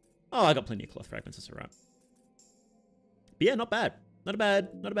 Oh, I got plenty of cloth fragments. That's alright. But yeah, not bad. Not a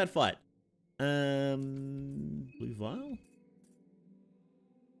bad fight. Blue vial?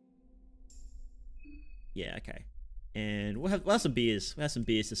 Yeah, okay. And we'll have some beers. We'll have some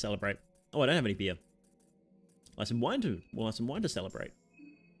beers to celebrate. Oh, I don't have any beer. We'll have some wine to celebrate.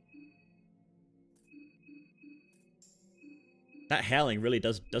 That howling really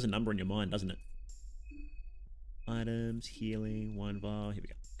does a number in your mind, doesn't it? Items, healing, wine vial. Here we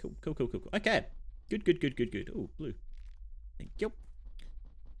go. Cool. Okay. Good. Oh, blue. Thank you.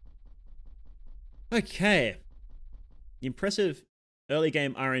 Okay. Impressive early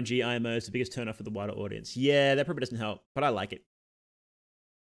game RNG IMO is the biggest turnoff for the wider audience. Yeah, that probably doesn't help, but I like it.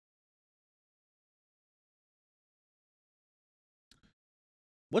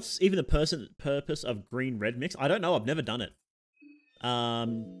 What's even the purpose of green-red mix? I don't know. I've never done it.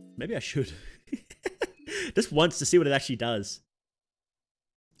 Maybe I should. Just once to see what it actually does.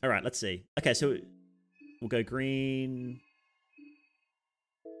 All right, let's see. Okay, so we'll go green.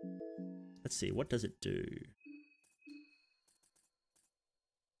 Let's see, what does it do?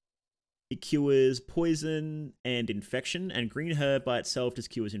 It cures poison and infection, and green herb by itself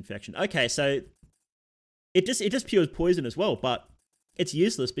just cures infection. Okay, so it just cures poison as well, but it's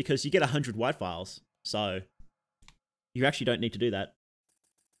useless because you get 100 white vials, so you actually don't need to do that.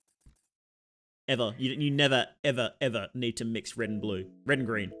 Ever. You never, ever need to mix red and blue. Red and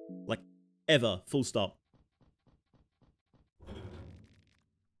green. Like, ever. Full stop.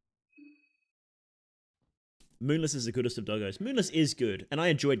 Moonless is the goodest of doggos. Moonless is good, and I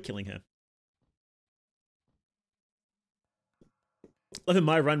enjoyed killing her. Love in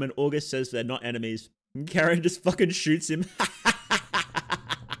my run when August says they're not enemies. Karen just fucking shoots him.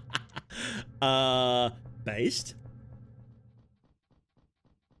 Based?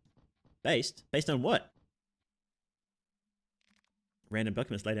 Based on what? Random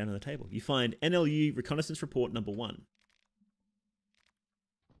documents laid down on the table. You find NLU Reconnaissance Report number 1.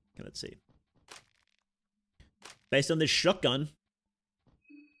 Okay, let's see. Based on this shotgun.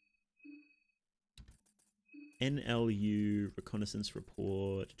 NLU Reconnaissance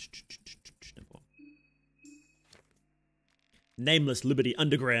Report. Number 1. Nameless Liberty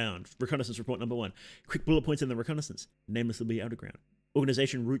Underground. Reconnaissance Report number 1. Quick bullet points in the reconnaissance. Nameless Liberty Underground.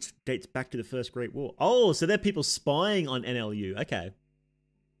 Organization roots dates back to the First Great War. Oh, so they're people spying on NLU. Okay.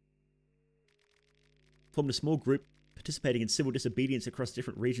 formed a small group participating in civil disobedience across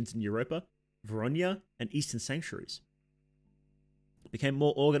different regions in Europa, Veronia, and Eastern sanctuaries. Became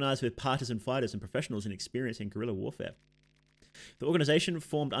more organized with partisan fighters and professionals in experience in guerrilla warfare. The organization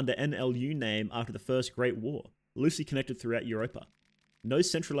formed under NLU name after the First Great War, loosely connected throughout Europa. No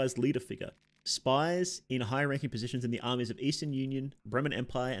centralized leader figure. Spies in high-ranking positions in the armies of Eastern Union, Bremen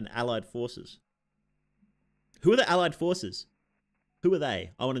Empire, and Allied forces. Who are the Allied forces? Who are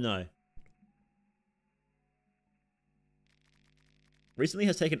they? I want to know. Recently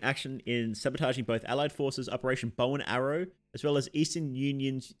has taken action in sabotaging both Allied forces' Operation Bow and Arrow, as well as Eastern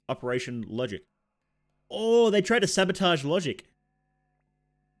Union's Operation Logic. Oh, they tried to sabotage Logic.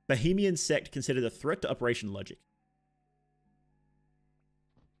 Bohemian sect considered a threat to Operation Logic.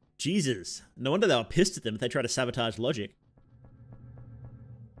 Jesus. No wonder they were pissed at them if they tried to sabotage Logic.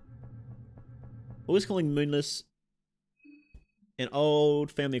 Always calling Moonless an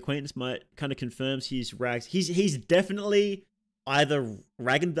old family acquaintance might kind of confirms he's Rags. He's definitely either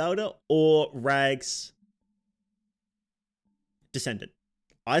Ragnvalder or Rag's descendant.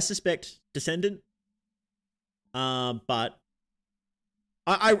 I suspect descendant, but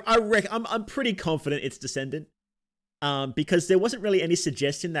I reckon I'm pretty confident it's descendant, because there wasn't really any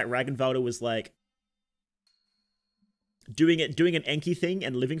suggestion that Ragnvalder was like doing an Enki thing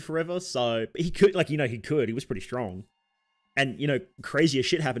and living forever. So he could, like, he was pretty strong, and crazier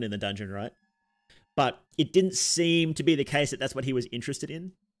shit happened in the dungeon, right? But it didn't seem to be the case that that's what he was interested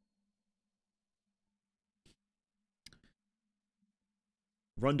in.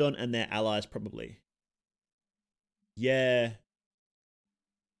 Rondon and their allies, probably. Yeah.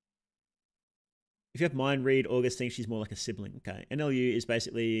 If you have mind read, August thinks she's more like a sibling. Okay. NLU is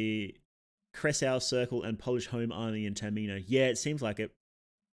basically Kresow Circle and Polish Home Army in Termina. Yeah, it seems like it.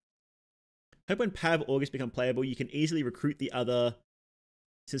 Hope when Pav August become playable, you can easily recruit the other,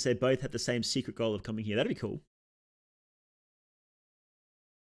 since they both have the same secret goal of coming here. That'd be cool.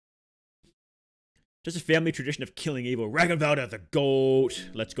 Just a family tradition of killing evil. Ragnvalder, the GOAT.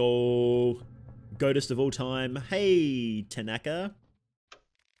 Let's go. Goatest of all time. Hey, Tanaka.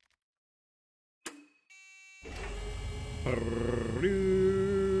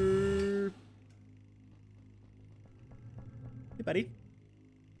 Hey, buddy.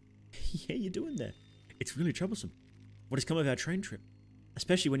 How you doing there? It's really troublesome. What has come of our train trip?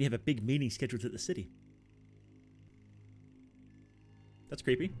 Especially when you have a big meeting scheduled at the city. That's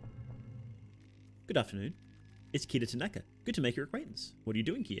creepy. Good afternoon. It's Kita Tanaka. Good to make your acquaintance. What are you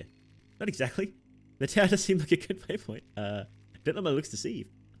doing here? Not exactly. The town does seem like a good waypoint. Don't let my looks deceive.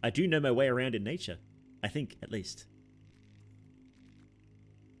 I do know my way around in nature. I think, at least.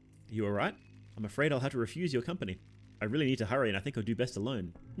 You alright? I'm afraid I'll have to refuse your company. I really need to hurry and I think I'll do best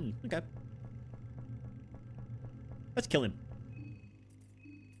alone. Okay. Let's kill him.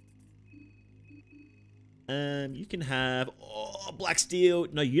 You can have... Oh, Black Steel.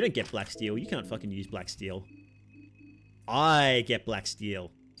 No, you don't get Black Steel. You can't fucking use Black Steel. I get Black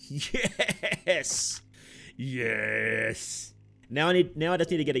Steel. Yes! Yes! Now I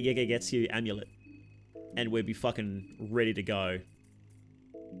just need to get a Gegetsu amulet. And we'll be fucking ready to go.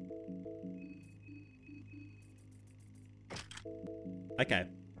 Okay.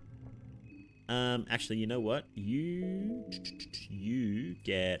 Actually, you know what? You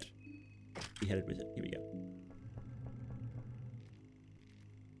get beheaded with it. Here we go.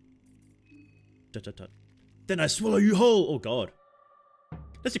 Dot, dot, dot. Then I swallow you whole! Oh god.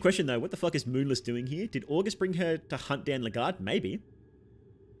 That's a question though. What the fuck is Moonless doing here? Did August bring her to hunt down Lagarde? Maybe.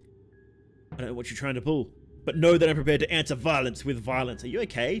 I don't know what you're trying to pull. But know that I'm prepared to answer violence with violence. Are you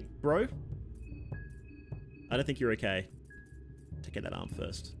okay, bro? I don't think you're okay. Take out that arm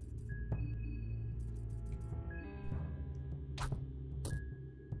first.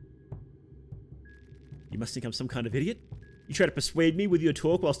 You must think I'm some kind of idiot? You try to persuade me with your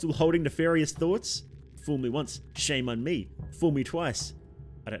talk while still holding nefarious thoughts? Fool me once, shame on me. Fool me twice.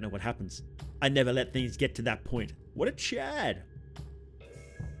 I don't know what happens. I never let things get to that point. What a Chad.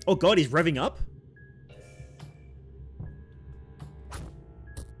 Oh god, he's revving up?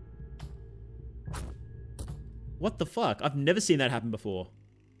 What the fuck? I've never seen that happen before.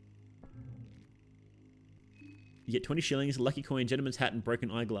 You get 20 shillings, a lucky coin, gentleman's hat, and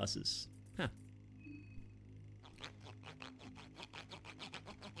broken eyeglasses. Huh.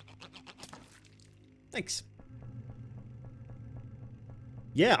 Thanks.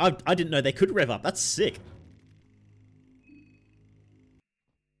 Yeah, I didn't know they could rev up. That's sick.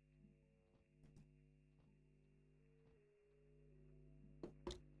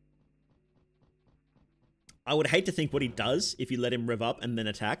 I would hate to think what he does if you let him rev up and then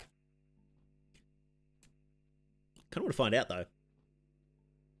attack. Kind of want to find out though.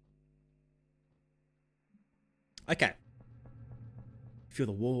 Okay. Feel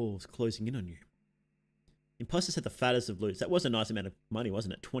the walls closing in on you. Imposter said the fattest of loots. That was a nice amount of money,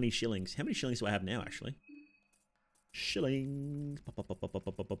 wasn't it? 20 shillings. How many shillings do I have now, actually? Shillings.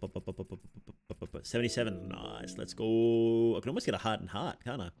 77. Nice. Let's go. I can almost get a heart and heart,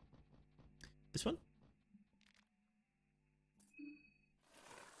 can't I? This one?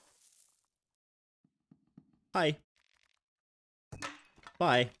 Hi.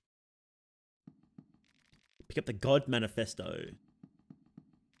 Bye. Pick up the God Manifesto.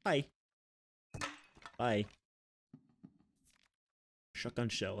 Hi. Bye. Shotgun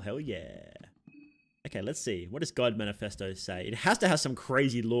shell. Hell yeah. Okay, let's see. What does God Manifesto say? It has to have some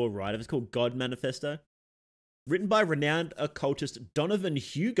crazy lore, right? If it's called God Manifesto. Written by renowned occultist Donovan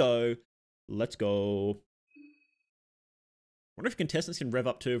Hugo. Let's go. I wonder if contestants can rev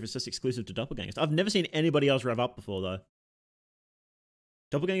up too if it's just exclusive to doppelgangers. I've never seen anybody else rev up before, though.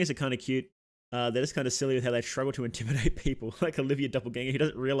 Doppelgangers are kind of cute. They're just kind of silly with how they struggle to intimidate people. Like Olivia Doppelganger, who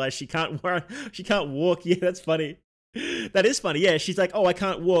doesn't realize she can't walk. Yeah, that's funny. That is funny. Yeah, she's like, oh, I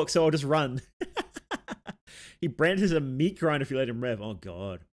can't walk, so I'll just run. He brandishes a meat grinder if you let him rev. Oh,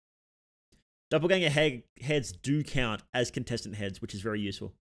 God. Doppelganger heads do count as contestant heads, which is very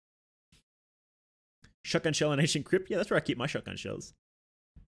useful. Shotgun shell and ancient crypt. Yeah, that's where I keep my shotgun shells.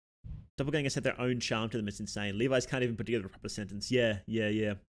 Doppelgangers have their own charm to them. It's insane. Levi's can't even put together a proper sentence. Yeah.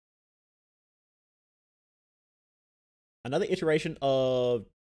 Another iteration of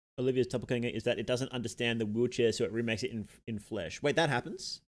Olivia's doppelganger is that it doesn't understand the wheelchair, so it remakes it in flesh. Wait, that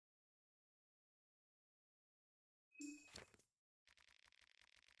happens?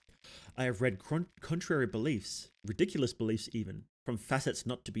 I have read contrary beliefs, ridiculous beliefs even, from facets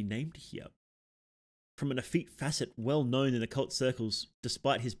not to be named here. From an effete facet well known in occult circles,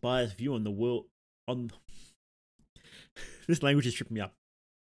 despite his biased view on the world. This language is tripping me up.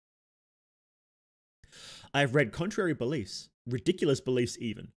 I have read contrary beliefs, ridiculous beliefs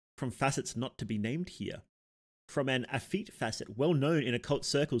even, from facets not to be named here. From an effete facet well known in occult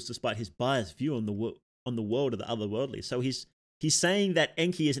circles, despite his biased view on the world of the otherworldly. So he's saying that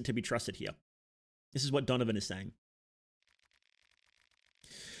Enki isn't to be trusted here. This is what Donovan is saying.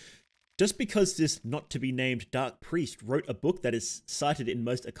 Just because this not-to-be-named dark priest wrote a book that is cited in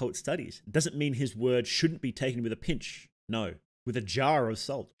most occult studies doesn't mean his word shouldn't be taken with a pinch. No, with a jar of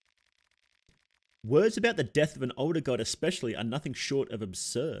salt. Words about the death of an older god especially are nothing short of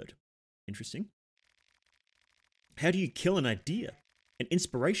absurd. Interesting. How do you kill an idea, an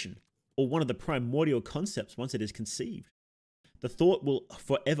inspiration, or one of the primordial concepts once it is conceived? The thought will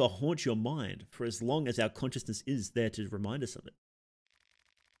forever haunt your mind for as long as our consciousness is there to remind us of it.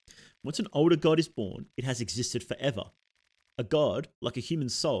 Once an older god is born, it has existed forever. A god, like a human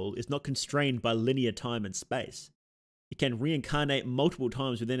soul, is not constrained by linear time and space. It can reincarnate multiple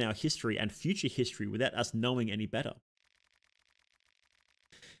times within our history and future history without us knowing any better.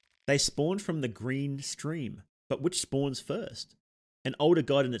 They spawned from the green stream, but which spawns first? An older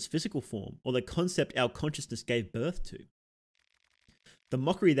god in its physical form, or the concept our consciousness gave birth to? The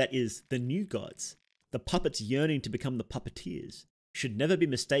mockery that is the new gods, the puppets yearning to become the puppeteers, should never be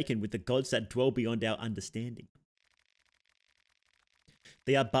mistaken with the gods that dwell beyond our understanding.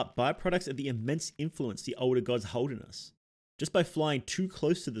 They are but byproducts of the immense influence the older gods hold in us, just by flying too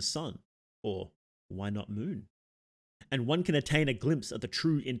close to the sun, or why not moon? And one can attain a glimpse of the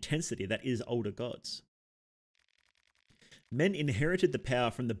true intensity that is older gods. Men inherited the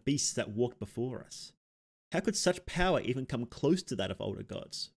power from the beasts that walked before us. How could such power even come close to that of older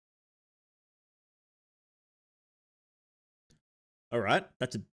gods? All right,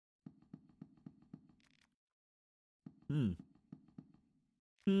 that's a...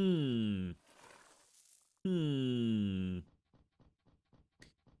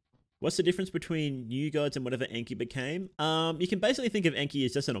 What's the difference between new gods and whatever Enki became? You can basically think of Enki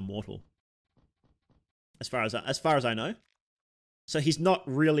as just an immortal. As far as I know. So he's not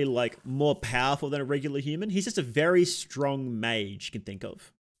really like more powerful than a regular human. He's just a very strong mage you can think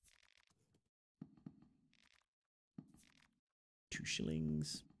of. 2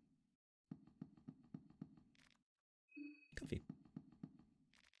 shillings. Coffee.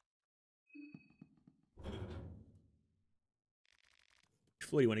 Which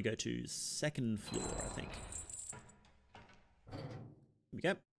floor do you want to go to? 2nd floor, I think. Here we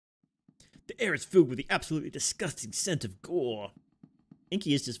go. The air is filled with the absolutely disgusting scent of gore.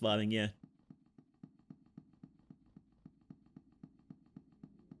 Enki is just vibing, yeah.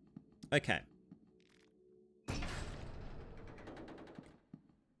 Okay.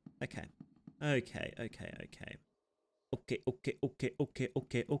 Okay. Okay.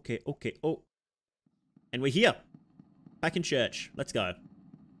 Oh. And we're here. Back in church. Let's go.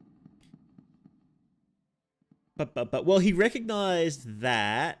 Well, he recognized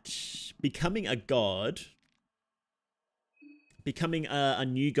that becoming a god, becoming a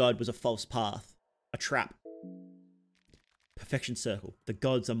new god was a false path, a trap. Perfection circle. The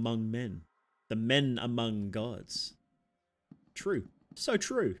gods among men. The men among gods. True. So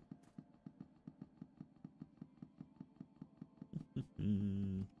true.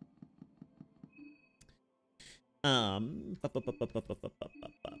 Everyone's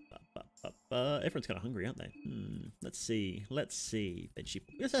kind of hungry, aren't they? Let's see. Veggie.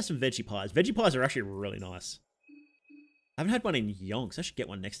 Let's have some veggie pies. Veggie pies are actually really nice. I haven't had one in yonks. I should get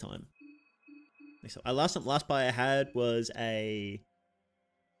one next time. Last pie I had was a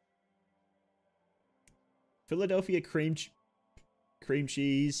Philadelphia cream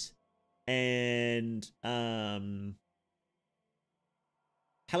cheese and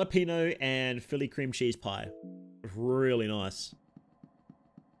jalapeno and Philly cream cheese pie. Really nice.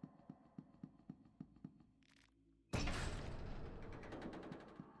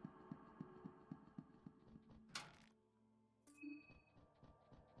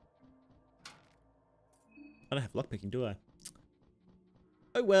 I don't have lockpicking, do I?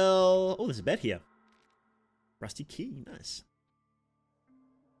 Oh well. Oh, there's a bed here. Rusty key, nice.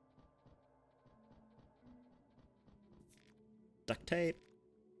 Duct tape.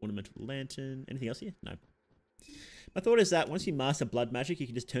 Ornamental lantern. Anything else here? No. My thought is that once you master blood magic, you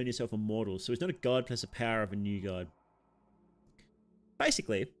can just turn yourself immortal. So it's not a god plus the power of a new god.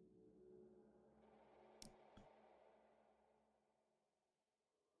 Basically.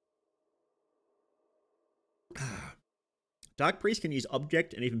 Dark priests can use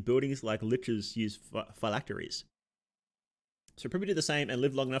object and even buildings like liches use phylacteries. So probably do the same and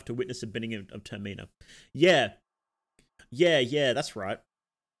live long enough to witness the bending of Termina. Yeah. Yeah, that's right.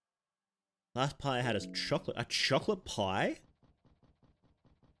 Last pie I had is chocolate. A chocolate pie?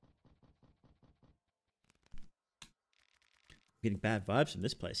 I'm getting bad vibes from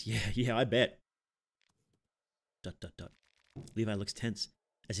this place. Yeah, I bet. ... Levi looks tense,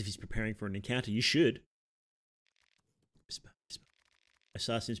 as if he's preparing for an encounter. You should. Whisper.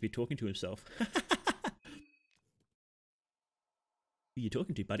 Asar seems to be talking to himself. Who are you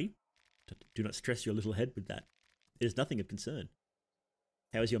talking to, buddy? Do not stress your little head with that. It is nothing of concern.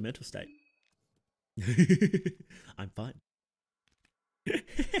 How is your mental state? I'm fine.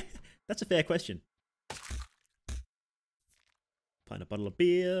 That's a fair question. Find a bottle of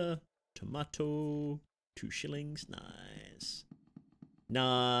beer. Tomato. 2 shillings. Nice.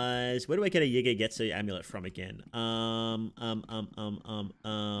 Nice. Where do I get a Yiga-Getsu amulet from again?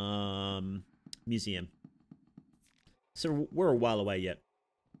 Museum. So we're a while away yet.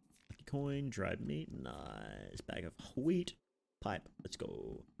 Lucky coin, dried meat, nice. Bag of wheat. Pipe. Let's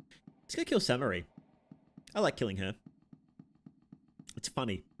go. Let's go kill Samari. I like killing her. It's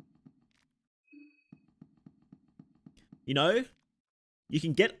funny. You know, you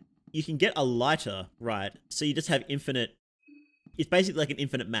can get a lighter, right? So you just have infinite. It's basically like an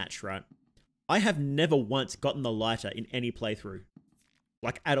infinite match, right? I have never once gotten the lighter in any playthrough.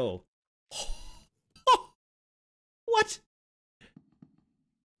 Like, at all. What?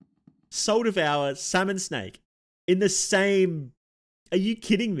 Soul Devour, Salmon Snake. In the same... Are you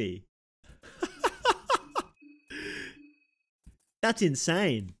kidding me? That's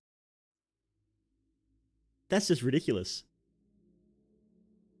insane. That's just ridiculous.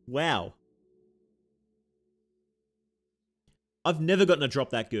 Wow. I've never gotten a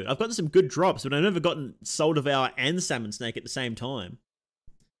drop that good. I've gotten some good drops, but I've never gotten Soul Devour and Salmon Snake at the same time.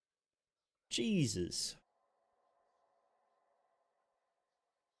 Jesus.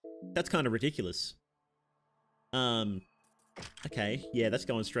 That's kind of ridiculous. Okay. Yeah, that's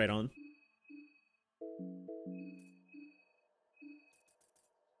going straight on.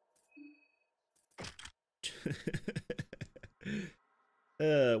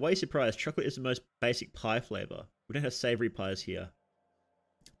 Why are you surprised? Chocolate is the most basic pie flavor. We don't have savory pies here.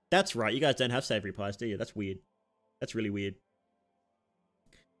 That's right. You guys don't have savory pies, do you? That's weird. That's really weird.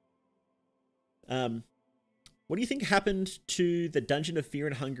 What do you think happened to the Dungeon of Fear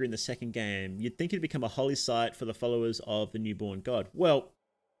and Hunger in the second game? You'd think it'd become a holy site for the followers of the newborn god. Well,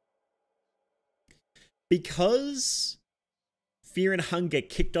 because Fear and Hunger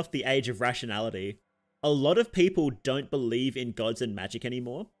kicked off the age of rationality, a lot of people don't believe in gods and magic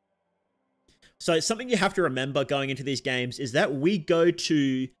anymore. So something you have to remember going into these games is that we go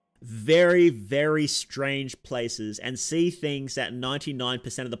to very, very strange places and see things that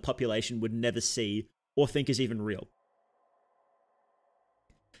 99% of the population would never see or think is even real.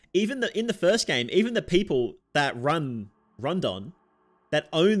 Even in the first game, even the people that run Rondon, that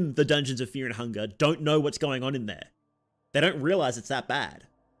own the Dungeons of Fear and Hunger, don't know what's going on in there. They don't realize it's that bad.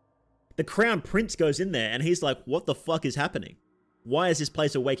 The Crown Prince goes in there and he's like, what the fuck is happening? Why is this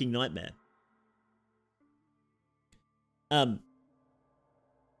place a waking nightmare?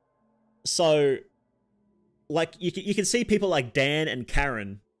 So, like, you can see people like Dan and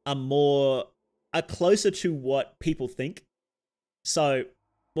Karen are closer to what people think. So,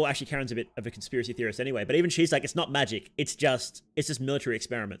 well, actually, Karen's a bit of a conspiracy theorist anyway, but even she's like, it's not magic. It's just military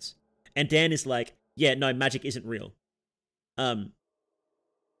experiments. And Dan is like, yeah, no, magic isn't real.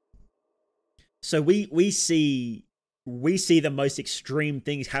 So we see the most extreme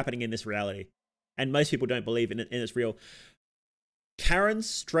things happening in this reality, and most people don't believe in it, and it's real. Karen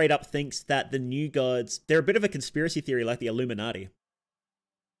straight up thinks that the new gods, they're a bit of a conspiracy theory like the Illuminati.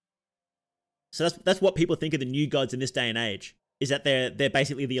 So that's what people think of the new gods in this day and age, is that they're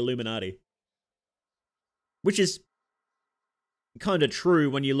basically the Illuminati. Which is kind of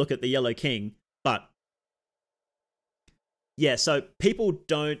true when you look at the Yellow King, but yeah, so people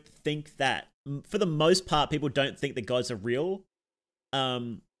don't think that, for the most part, people don't think the gods are real.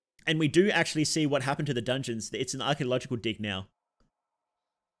 And we do actually see what happened to the dungeons. It's an archaeological dig now.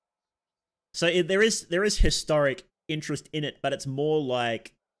 So there is historic interest in it, but it's more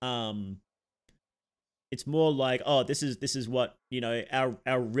like oh, this is what, you know,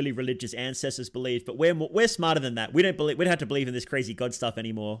 our really religious ancestors believed, but we're smarter than that. We don't have to believe in this crazy god stuff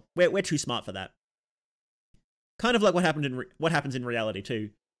anymore. We're too smart for that. Kind of like what happens in reality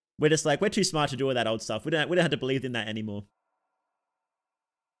too. We're just like, we're too smart to do all that old stuff. We don't have to believe in that anymore.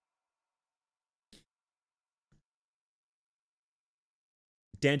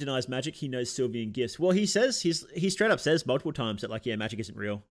 Dan denies magic. He knows Sylvian gifts. Well, he straight up says multiple times that, like, yeah, magic isn't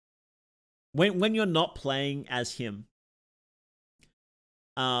real. When you're not playing as him,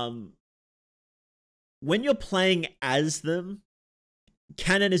 when you're playing as them,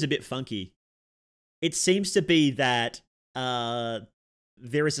 canon is a bit funky. It seems to be that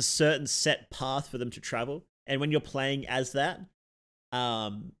there is a certain set path for them to travel, and when you're playing as that,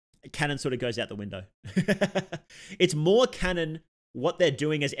 canon sort of goes out the window. It's more canon what they're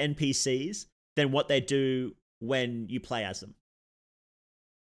doing as NPCs than what they do when you play as them.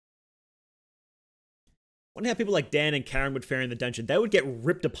 I wonder how people like Dan and Karen would fare in the dungeon. They would get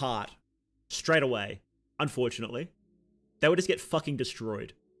ripped apart straight away, unfortunately. They would just get fucking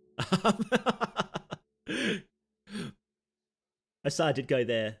destroyed. Asar did go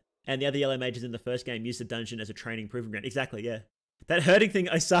there, and the other yellow mages in the first game used the dungeon as a training proving ground. Exactly, yeah. That hurting thing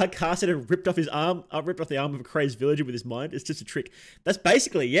Asar casted and ripped off the arm of a crazed villager with his mind. It's just a trick. That's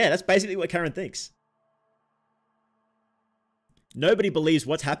basically what Karen thinks. Nobody believes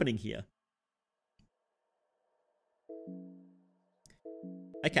what's happening here.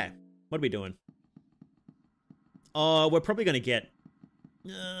 Okay, what are we doing? Oh, we're probably going to get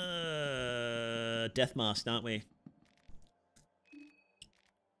Death Mask, aren't we?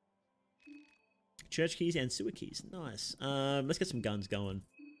 Church keys and sewer keys. Nice. Let's get some guns going.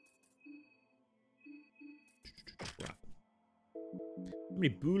 How many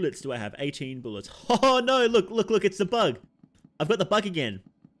bullets do I have? 18 bullets. Oh no, look, it's the bug. I've got the bug again.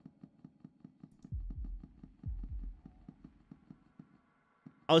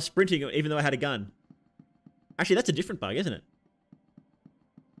 I was sprinting even though I had a gun. Actually, that's a different bug, isn't it?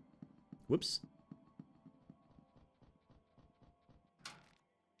 Whoops.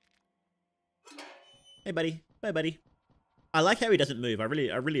 Hey, buddy. Bye, buddy. I like how he doesn't move. I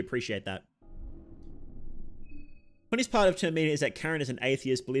really appreciate that. Funniest part of Termina is that Karen is an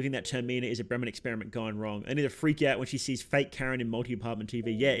atheist, believing that Termina is a Bremen experiment gone wrong. Only to freak out when she sees fake Karen in multi-apartment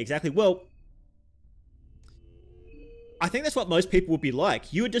TV. Yeah, exactly. Well, I think that's what most people would be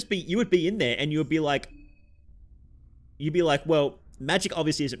like. You would be in there and you'd be like, well, magic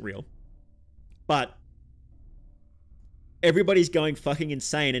obviously isn't real, but everybody's going fucking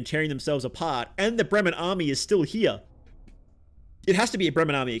insane and tearing themselves apart, and the Bremen army is still here. It has to be a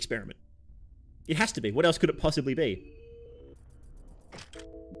Bremen army experiment. It has to be. What else could it possibly be?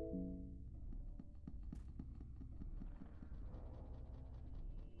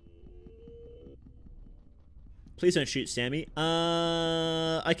 Please don't shoot Sammy.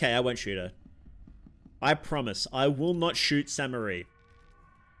 Okay, I won't shoot her. I promise. I will not shoot Samarie.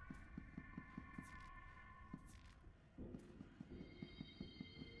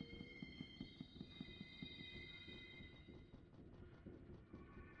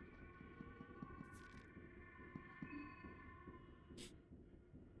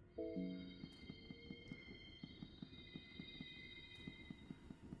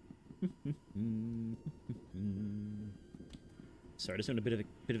 Sorry, just doing a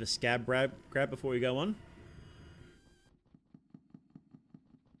bit of a scab grab before we go on.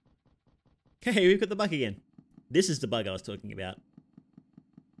 Okay, we've got the bug again. This is the bug I was talking about.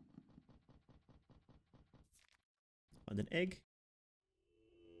 egg.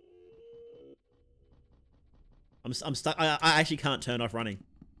 I'm stuck. I actually can't turn off running.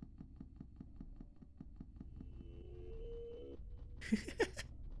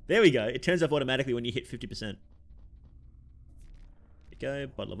 There we go. It turns off automatically when you hit 50%. There we go.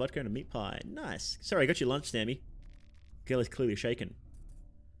 Bottle of vodka and a meat pie. Nice. Sorry, I got your lunch, Sammy. Girl is clearly shaken.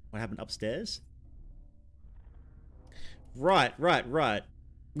 What happened upstairs? Right.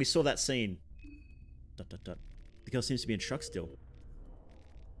 We saw that scene. ... The girl seems to be in shock still.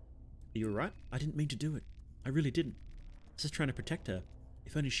 Are you alright? I didn't mean to do it. I really didn't. I was just trying to protect her.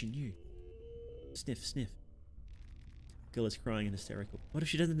 If only she knew. Sniff, sniff. Girl is crying and hysterical. What if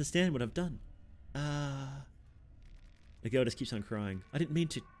she doesn't understand what I've done? The girl just keeps on crying. I didn't mean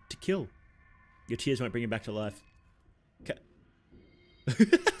to kill. Your tears won't bring him back to life.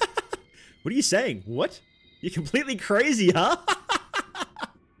 What are you saying? What? You're completely crazy, huh?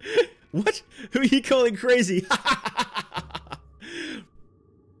 What? Who are you calling crazy?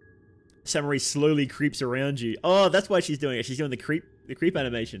 Samurai slowly creeps around you. Oh, that's why she's doing it. She's doing the creep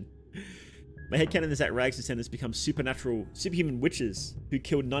animation. My headcanon is that Rags' descendants become superhuman witches who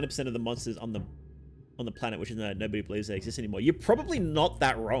killed 90% of the monsters on the planet, which is nobody believes they exist anymore. You're probably not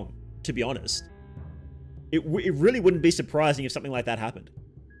that wrong, to be honest. It really wouldn't be surprising if something like that happened.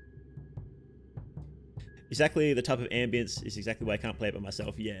 Exactly the type of ambience is exactly why I can't play it by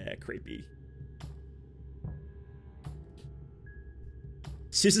myself. Yeah, creepy.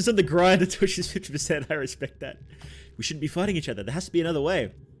 Susan's on the grind until she's 50%. I respect that. We shouldn't be fighting each other. There has to be another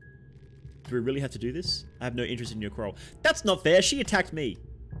way. Do we really have to do this? I have no interest in your quarrel. That's not fair. She attacked me.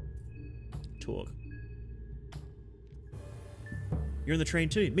 Talk. You're on the train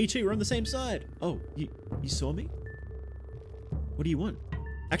too. Me too. We're on the same side. Oh, you saw me? What do you want?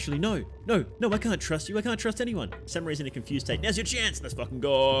 Actually, no, I can't trust you. I can't trust anyone. Samurai's in a confused state. Now's your chance. Let's fucking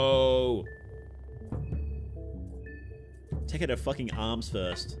go. Take out her fucking arms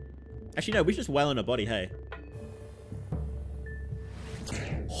first. Actually, no, we just wail on her body, hey.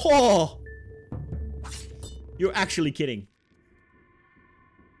 Oh! You're actually kidding.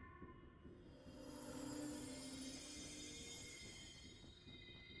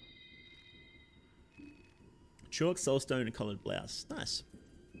 Chalk, soulstone, and colored blouse. Nice.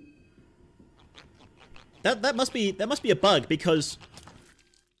 That must be a bug, because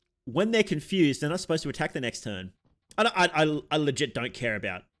when they're confused, they're not supposed to attack the next turn. I legit don't care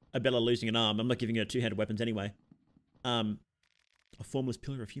about Abella losing an arm. I'm not giving her two-handed weapons anyway. A formless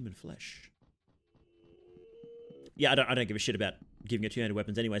pillar of human flesh. Yeah, I don't give a shit about giving her two-handed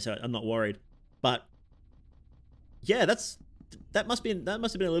weapons anyway, so I'm not worried. But yeah, that must have been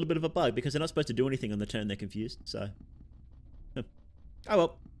a little bit of a bug, because they're not supposed to do anything on the turn they're confused. So, oh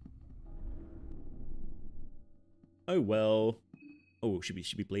well. Oh well. Oh, she'd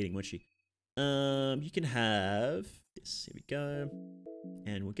be bleeding, won't she? You can have this. Here we go.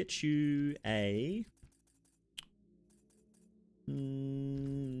 And we'll get you a...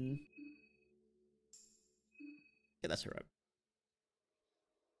 yeah, that's alright.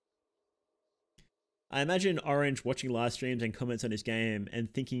 I imagine Orange watching live streams and comments on his game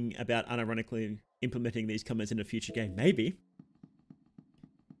and thinking about unironically implementing these comments in a future game. Maybe.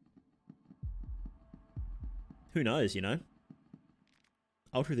 Who knows, you know?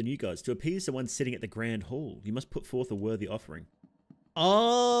 Altar the new gods. To appease the one sitting at the grand hall, you must put forth a worthy offering. Oh!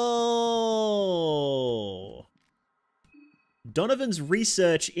 Donovan's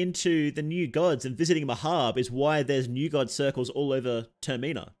research into the new gods and visiting Mahab is why there's new god circles all over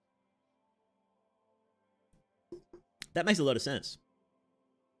Termina. That makes a lot of sense.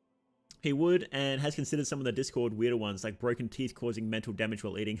 He would and has considered some of the Discord weirder ones, like broken teeth causing mental damage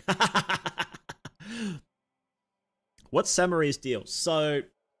while eating. What's Samurai's deal? So,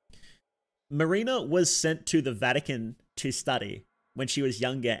 Marina was sent to the Vatican to study when she was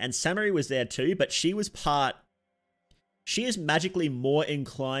younger, and Samurai was there too, but she was she is magically more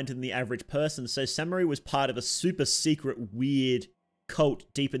inclined than the average person, so Samurai was part of a super secret, weird cult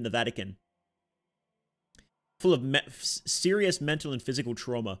deep in the Vatican. Full of serious mental and physical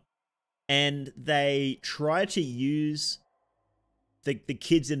trauma. And they try to use the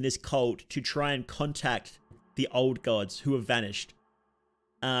kids in this cult to try and contact the old gods who have vanished.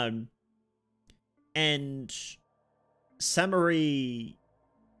 And Samurai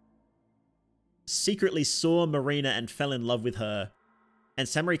secretly saw Marina and fell in love with her. And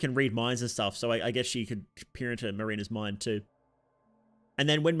Samurai can read minds and stuff, so I guess she could peer into Marina's mind too. And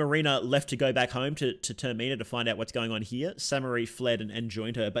then when Marina left to go back home to Termina to find out what's going on here, Samurai fled and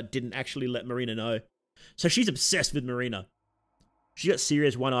joined her, but didn't actually let Marina know. So she's obsessed with Marina. She got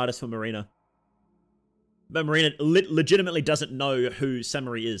serious one-artists for Marina. But Marina legitimately doesn't know who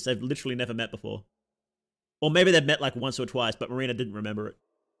Samurai is. They've literally never met before. Or maybe they've met like once or twice, but Marina didn't remember it.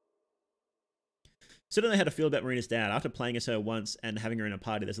 So I don't know how to feel about Marina's dad. After playing as her once and having her in a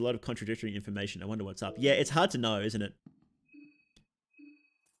party, there's a lot of contradictory information. I wonder what's up. Yeah, it's hard to know, isn't it?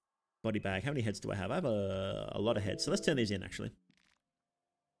 Body bag. How many heads do I have? I have a lot of heads. So let's turn these in, actually.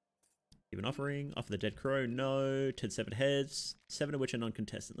 Give an offering. Offer the dead crow. No. 10 7 heads. 7 of which are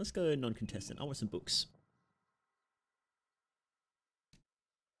non-contestant. Let's go non-contestant. I want some books.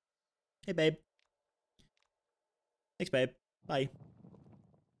 Hey, babe. Thanks, babe. Bye.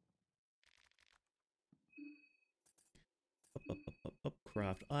 Up,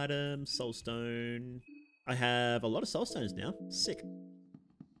 craft items. Soulstone. I have a lot of soulstones now. Sick.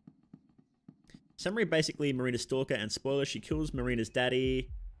 Summary, basically Marina's stalker, and spoiler, she kills Marina's daddy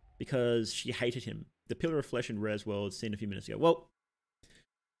because she hated him. The pillar of flesh in Rare's world, seen a few minutes ago. Well,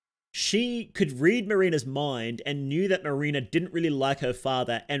 she could read Marina's mind and knew that Marina didn't really like her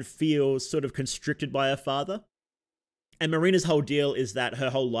father and feels sort of constricted by her father. And Marina's whole deal is that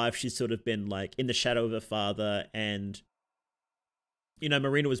her whole life she's sort of been like in the shadow of her father, and you know,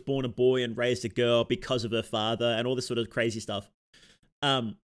 Marina was born a boy and raised a girl because of her father and all this sort of crazy stuff.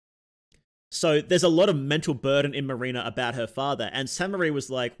 So there's a lot of mental burden in Marina about her father. And Samurai was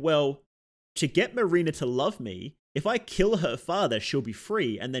like, well, to get Marina to love me, if I kill her father, she'll be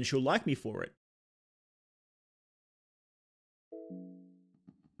free and then she'll like me for it.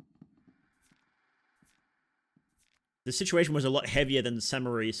 The situation was a lot heavier than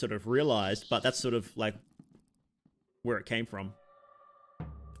Samurai sort of realized, but that's sort of like where it came from.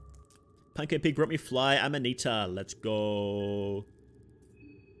 Punko Pig brought me fly Amanita. Let's go.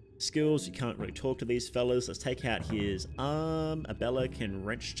 Skills, you can't really talk to these fellas. Let's take out his arm. Abella can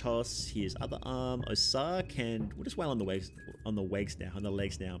wrench toss his other arm. Osar can... We'll just wail on the legs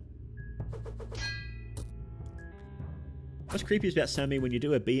now. What's creepy is about Sammy when you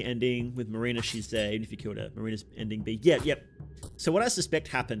do a B ending with Marina, she's there, even if you killed her. Marina's ending B. Yep. So what I suspect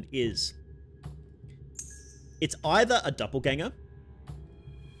happened is it's either a doppelganger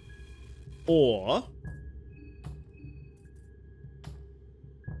or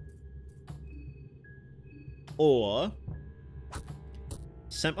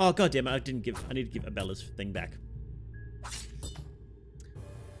Sam. Oh god damn it! I need to give Abella's thing back.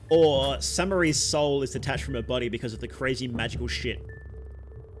 Or Samari's soul is detached from her body because of the crazy magical shit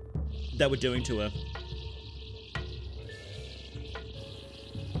that we're doing to her.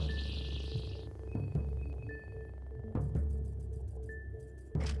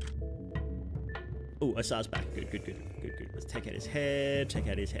 Oh, Asar's back. Good. Let's take out his head. Here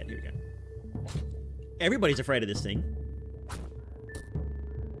we go. Everybody's afraid of this thing.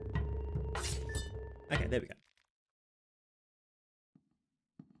 Okay, there we go.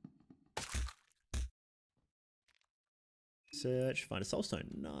 Search, find a soulstone.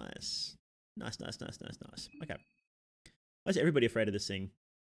 Nice. Nice. Okay. Why is everybody afraid of this thing?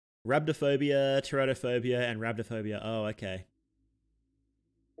 Rhabdophobia, teratophobia, and rhabdophobia. Oh, okay.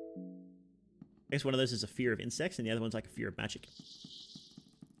 I guess one of those is a fear of insects, and the other one's like a fear of magic.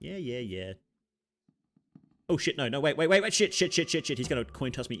 Yeah. Oh shit, no, wait, shit. He's gonna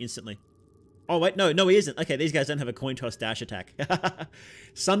coin toss me instantly. Oh wait, no, he isn't. Okay, these guys don't have a coin toss dash attack.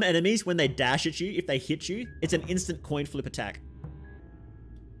 Some enemies, when they dash at you, if they hit you, it's an instant coin flip attack.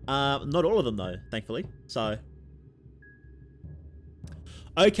 Not all of them though, thankfully. So.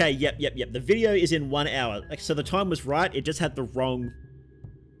 Okay, yep. The video is in 1 hour. So the time was right, it just had the wrong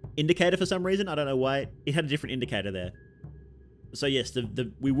indicator for some reason. I don't know why. It had a different indicator there. So yes,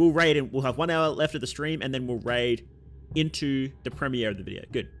 we will raid, and we'll have 1 hour left of the stream, and then we'll raid into the premiere of the video.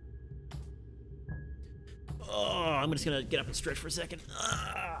 Good. Oh, I'm just gonna get up and stretch for a second.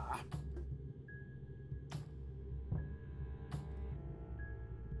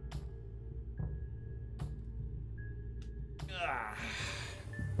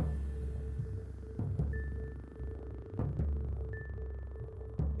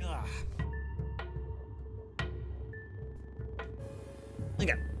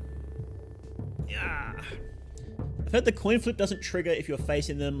 Okay. Yeah. I've heard the coin flip doesn't trigger if you're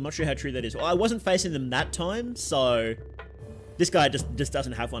facing them. I'm not sure how true that is. Well, I wasn't facing them that time, so this guy just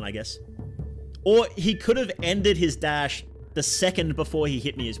doesn't have one, I guess. Or he could have ended his dash the second before he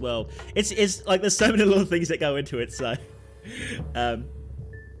hit me as well. It's like there's so many little things that go into it, so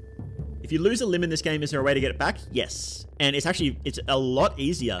if you lose a limb in this game, is there a way to get it back? Yes. And it's a lot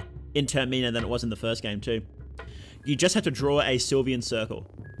easier in Termina than it was in the first game too. You just have to draw a Sylvian circle,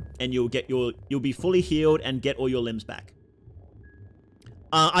 and you'll be fully healed and get all your limbs back.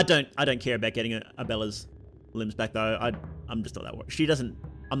 I don't care about getting Abella's limbs back though. I'm just not that worried. She doesn't.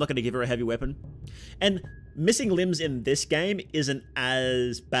 I'm not going to give her a heavy weapon, and missing limbs in this game isn't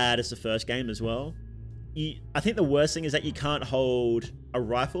as bad as the first game as well. I think the worst thing is that you can't hold a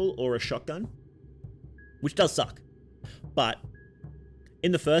rifle or a shotgun, which does suck. But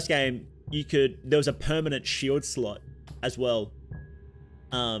in the first game, there was a permanent shield slot as well.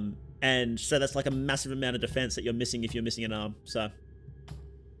 And so that's like a massive amount of defense that you're missing if you're missing an arm. So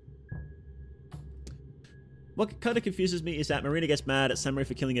what kind of confuses me is that Marina gets mad at Samurai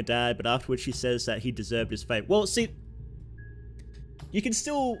for killing her dad, but afterwards she says that he deserved his fate. Well, see, you can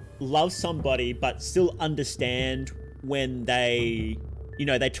still love somebody, but still understand when they, you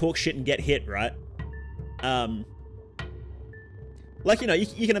know, they talk shit and get hit, right? Like, you know,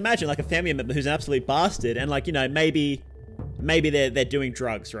 you can imagine like a family member who's an absolute bastard, and like, you know, maybe they're doing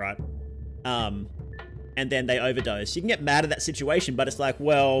drugs, right? And then they overdose. You can get mad at that situation, but it's like,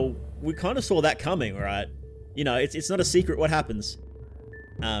 well, we kind of saw that coming, right? You know, it's not a secret what happens.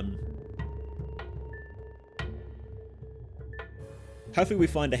 Hopefully we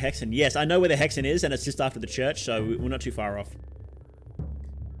find a Hexen. Yes, I know where the Hexen is, and it's just after the church, so we're not too far off.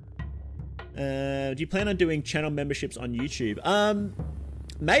 Do you plan on doing channel memberships on YouTube?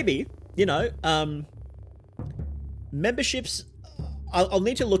 Maybe, you know, memberships, I'll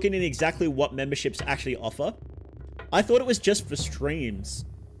need to look into exactly what memberships actually offer. I thought it was just for streams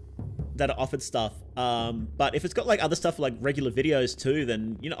that are offered stuff. But if it's got like other stuff like regular videos too,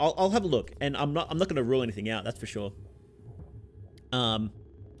 then, you know, I'll have a look, and I'm not going to rule anything out. That's for sure.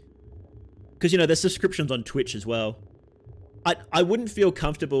 Cause you know, there's subscriptions on Twitch as well. I wouldn't feel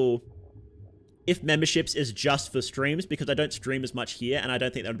comfortable if memberships is just for streams, because I don't stream as much here, and I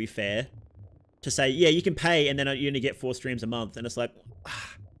don't think that would be fair to say, yeah, you can pay and then you only get 4 streams a month. And it's like,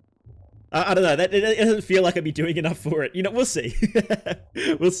 I don't know, it doesn't feel like I'd be doing enough for it. You know, we'll see.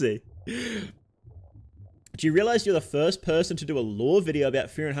 We'll see. Do you realize you're the first person to do a lore video about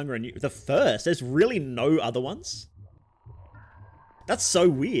Fear and Hunger? And the first? There's really no other ones? That's so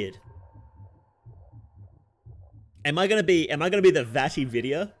weird. Am I gonna be the Vati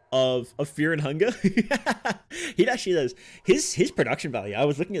video of Fear and Hunger? He actually does. His production value, I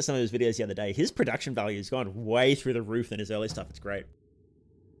was looking at some of his videos the other day, his production value has gone way through the roof than his early stuff. It's great.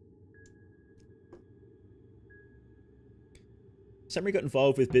 Samurai got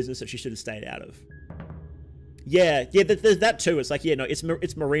involved with business that she should have stayed out of. Yeah, there's that too. It's like, yeah, no, it's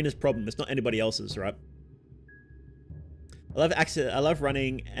Marina's problem. It's not anybody else's, right? I love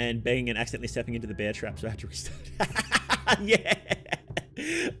running and banging and accidentally stepping into the bear trap, so I have to restart. Yeah.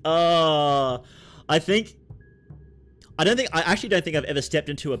 I actually don't think I've ever stepped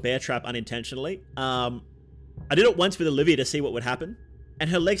into a bear trap unintentionally. I did it once with Olivia to see what would happen, and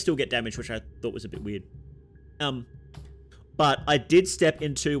her legs still get damaged, which I thought was a bit weird. But I did step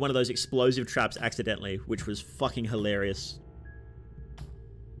into one of those explosive traps accidentally, which was fucking hilarious.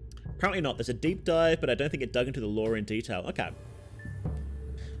 Apparently not. There's a deep dive, but I don't think it dug into the lore in detail. Okay.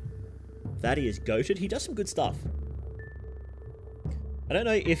 Vati is goated. He does some good stuff. I don't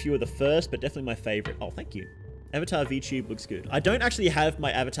know if you were the first, but definitely my favorite. Oh, thank you. Avatar VTube looks good. I don't actually have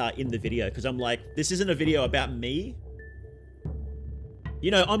my avatar in the video because I'm like, this isn't a video about me. You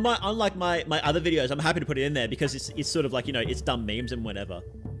know, unlike my other videos, I'm happy to put it in there because it's sort of like, you know, it's dumb memes and whatever.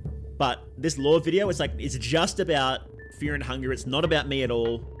 But this lore video, it's like, it's just about Fear and Hunger. It's not about me at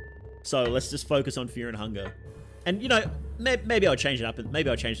all. So let's just focus on Fear and Hunger. And, you know, maybe I'll change it up, and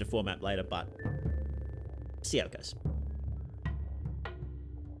maybe I'll change the format later, but see how it goes.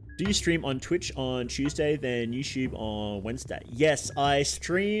 Do you stream on Twitch on Tuesday, then YouTube on Wednesday? Yes, I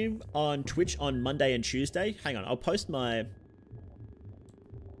stream on Twitch on Monday and Tuesday. Hang on, I'll post my...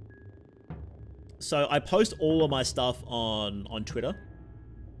 So I post all of my stuff on Twitter.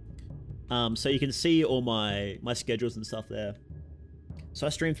 So you can see all my schedules and stuff there. So I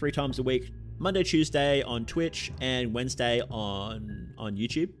stream 3 times a week, Monday, Tuesday on Twitch, and Wednesday on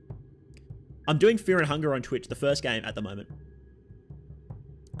YouTube. I'm doing Fear and Hunger on Twitch, the first game at the moment.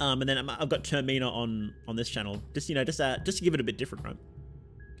 And then I've got Termina on this channel, just, you know, just to give it a bit different, right?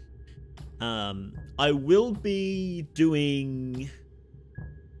 I will be doing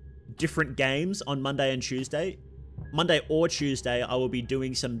different games on Monday and Tuesday. Monday or Tuesday, I will be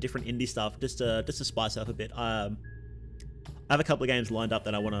doing some different indie stuff just to spice up a bit. I have a couple of games lined up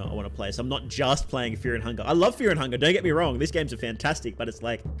that I want to play, so I'm not just playing Fear and Hunger. I love Fear and Hunger, don't get me wrong. These games are fantastic, but it's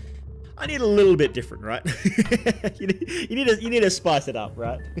like, I need a little bit different, right? you need to spice it up,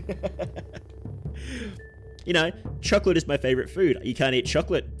 right? You know, chocolate is my favorite food. You can't eat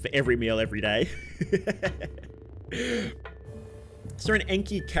chocolate for every meal every day. Saw an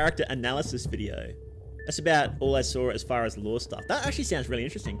Enki character analysis video. That's about all I saw as far as lore stuff. That actually sounds really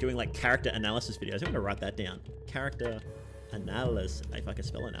interesting, doing like character analysis videos. I'm gonna write that down. Character analysis, if I can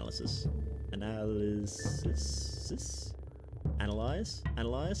spell analysis. Analysis. Analyze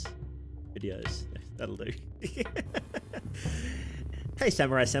videos. That'll do. Hey,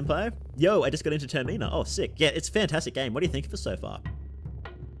 Samurai Senpai. Yo, I just got into Termina. Oh, sick. Yeah, it's a fantastic game. What do you think of it so far?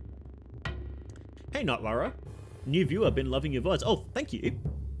 Hey, Not Lara. New viewer, been loving your VODs. Oh, thank you.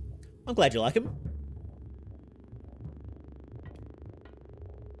 I'm glad you like them.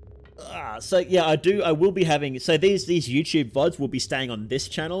 So yeah, I will be having, so these YouTube VODs will be staying on this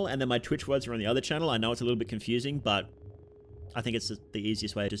channel, and then my Twitch VODs are on the other channel. I know it's a little bit confusing, but I think it's the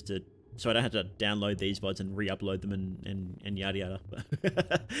easiest way just to, so I don't have to download these VODs and re-upload them and yada yada.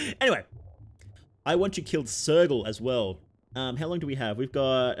 Anyway, I want you killed Sergal as well. How long do we have? We've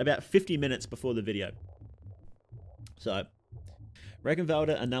got about 50 minutes before the video. So,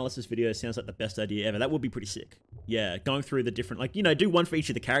 Regenwalder analysis video sounds like the best idea ever. That would be pretty sick. Yeah, going through the different, like, you know, do one for each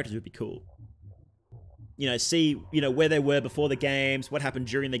of the characters would be cool. You know, see, you know, where they were before the games, what happened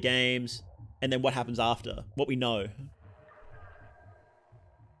during the games, and then what happens after, what we know.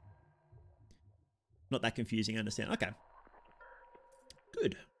 Not that confusing, I understand. Okay.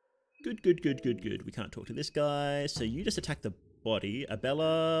 Good. Good. We can't talk to this guy, so you just attack the body.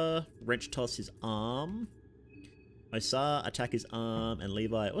 Abella, wrench toss his arm. Osar, attack his arm, and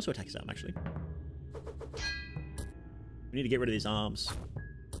Levi also attack his arm, actually. We need to get rid of these arms,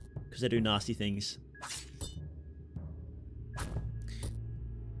 because they do nasty things.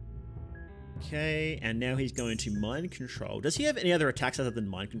 Okay, and now he's going to mind control. Does he have any other attacks other than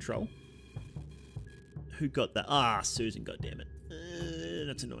mind control? Who got that? Ah, Susan, goddammit.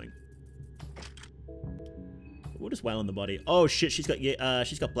 That's annoying. We'll just wail on the body. Oh shit, she's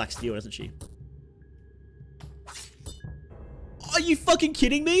got black steel, doesn't she? Are you fucking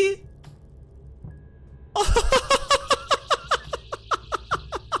kidding me?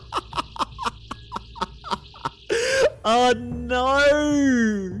 Oh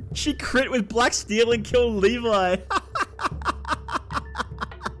no! She crit with black steel and killed Levi.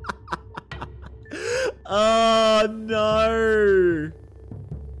 Oh no!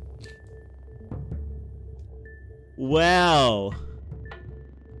 Wow.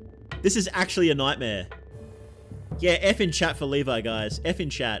 This is actually a nightmare. Yeah, F in chat for Levi, guys. F in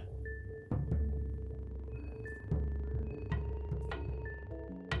chat.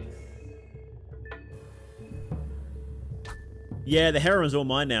 Yeah, the heroine's all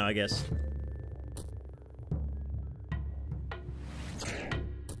mine now, I guess.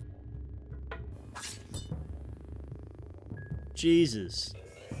 Jesus.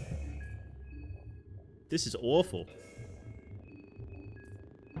 This is awful.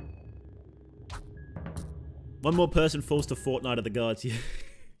 One more person falls to Fortnite of the Gods.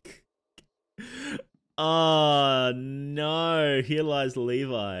 Oh, no. Here lies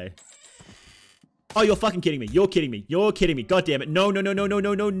Levi. Oh, you're fucking kidding me. You're kidding me. You're kidding me. God damn it. No, no, no, no, no,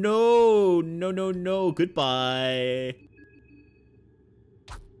 no, no, no. No, no, no. Goodbye.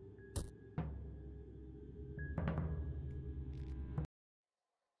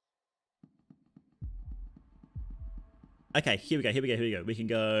 Okay, here we go. We can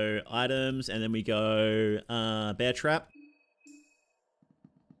go items, and then we go bear trap.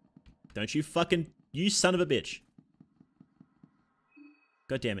 Don't you fucking, you son of a bitch.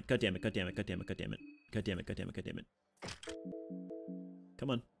 God damn it. Come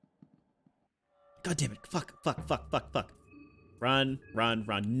on. God damn it. Fuck. Run.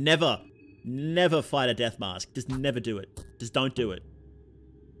 Never fight a death mask. Just never do it. Just don't do it.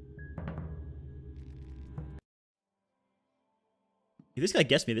 If this guy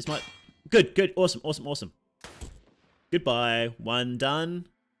gets me, this might... Good. Awesome. Goodbye. 1 done.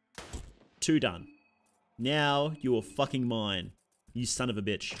 2 done. Now you are fucking mine. You son of a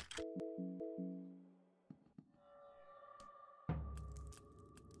bitch.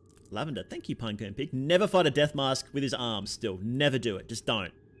 Lavender, thank you, Pinecone Pig. Never fight a death mask with his arms still. Never do it. Just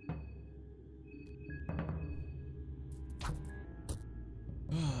don't.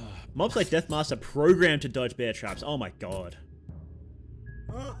 Mobs like death masks are programmed to dodge bear traps. Oh my god.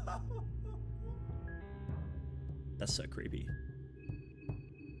 That's so creepy.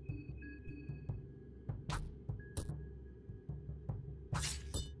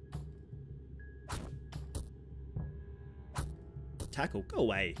 Tackle, go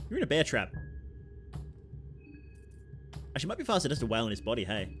away. You're in a bear trap. Actually, it might be faster just to wail on his body,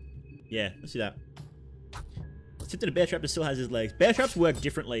 hey. Yeah, let's do that. Except that a bear trap still has his legs. Bear traps work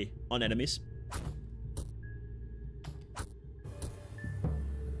differently on enemies.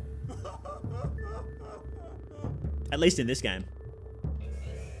 At least in this game.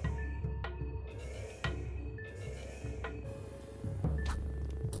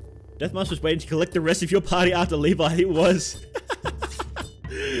 Deathmask was waiting to collect the rest of your party after Levi. It was.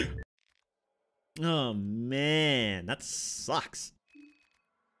 Oh man, that sucks.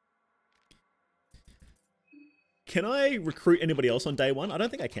 Can I recruit anybody else on day one? I don't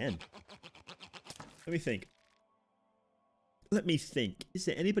think I can. Let me think. Let me think. Is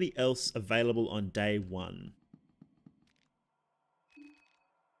there anybody else available on day one?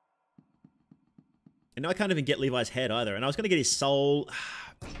 And now I can't even get Levi's head either. And I was going to get his soul.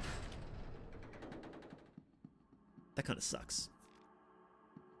 That kind of sucks.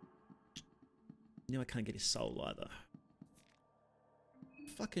 Now I can't get his soul either.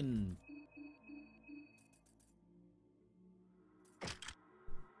 Fucking...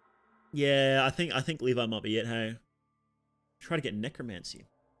 Yeah, I think Levi might be it, hey. Try to get necromancy.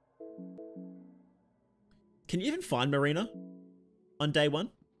 Can you even find Marina on day one?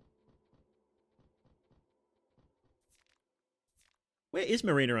 Where is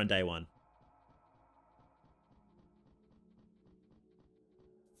Marina on day one?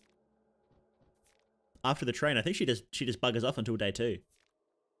 After the train, I think she just buggers off until day 2.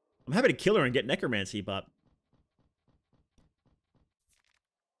 I'm happy to kill her and get necromancy, but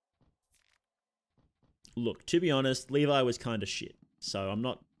look, to be honest, Levi was kind of shit. So I'm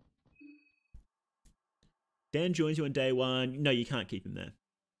not... Dan joins you on day 1. No, you can't keep him there.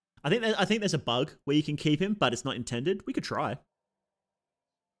 I think there's a bug where you can keep him, but it's not intended. We could try.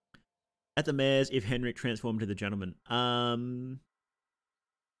 At the mayor's, if Henrik transformed to the gentleman.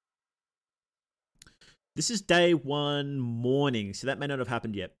 This is day 1 morning, so that may not have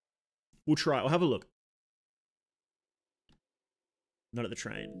happened yet. We'll try. We'll have a look. Not at the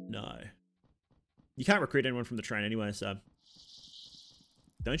train. No. You can't recruit anyone from the train anyway, so...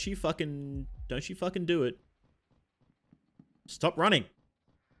 Don't you fucking do it. Stop running.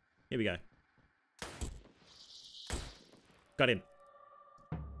 Here we go. Got him.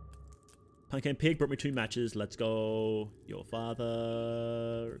 Pumpkin Pig brought me 2 matches. Let's go. Your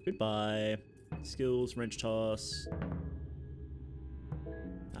father. Goodbye. Skills, wrench toss.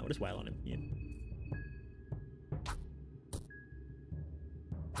 We'll just wail on him. Yeah.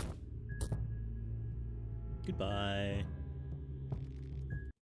 Goodbye.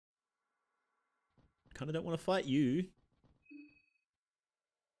 Kinda don't want to fight you.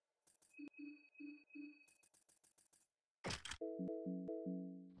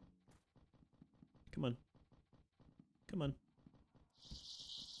 Come on. Come on.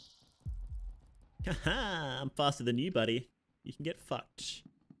 Haha, I'm faster than you, buddy. You can get fucked.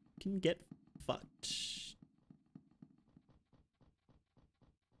 You can get fucked.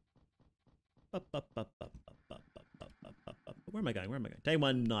 Where am I going? Where am I going? Day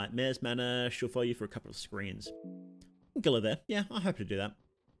 1 night. Mayor's Manor. She'll follow you for a couple of screens. Kill her there. Yeah, I'm happy to do that.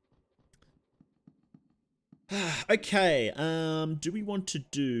 Okay. Do we want to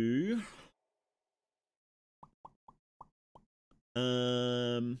do...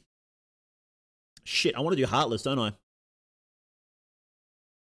 Shit, I want to do Heartless, don't I?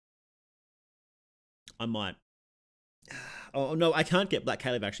 I might. Oh, no, I can't get Black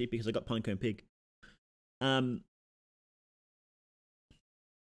Caleb, actually, because I got Pinecone Pig. I want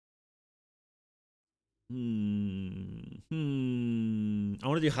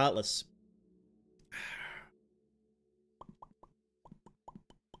to do Heartless.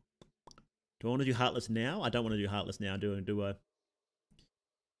 Do I want to do Heartless now? I don't want to do Heartless now, do I?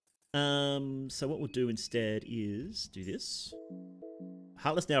 So what we'll do instead is do this.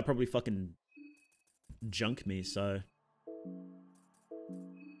 Heartless now probably fucking junk me, so...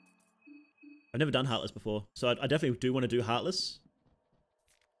 I've never done Heartless before, so I definitely do want to do Heartless.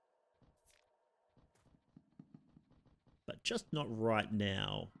 But just not right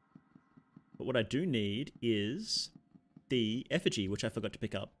now. But what I do need is the effigy, which I forgot to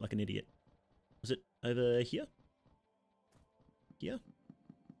pick up like an idiot. Was it over here? Here?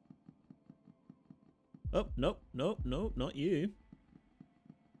 Oh, nope, nope, nope, not you.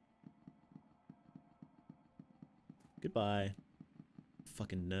 Goodbye.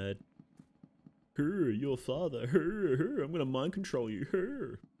 Fucking nerd. Her, your father. Her, I'm gonna mind control you.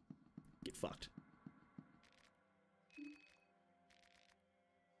 Her. Get fucked.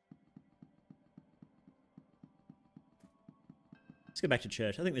 Let's go back to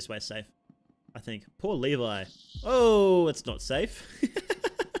church. I think this way's safe. I think. Poor Levi. Oh, it's not safe.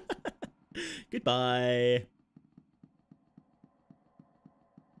 Goodbye.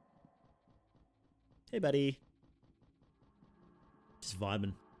 Hey, buddy. Just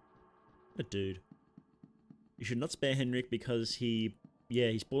vibing. What a dude. You should not spare Henrik because he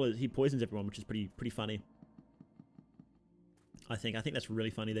poisons everyone, which is pretty funny. I think that's really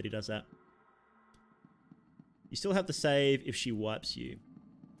funny that he does that. You still have to save if she wipes you.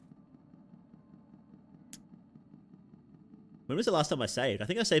 When was the last time I saved? I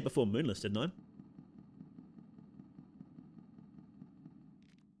think I saved before Moonless, didn't I?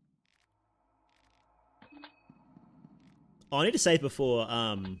 Oh, I need to save before,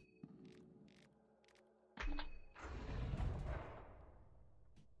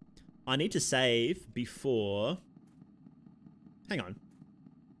 I need to save before... Hang on.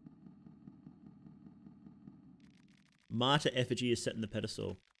 Martyr effigy is set in the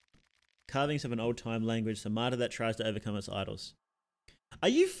pedestal. Carvings of an old-time language, the martyr that tries to overcome its idols. Are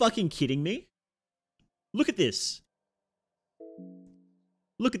you fucking kidding me? Look at this.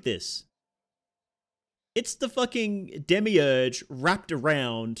 Look at this. It's the fucking demiurge wrapped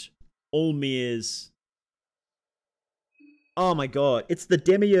around Olmir's... Oh my god. It's the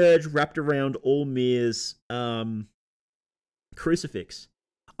demiurge wrapped around Olmir's crucifix.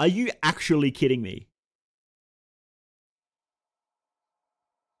 Are you actually kidding me?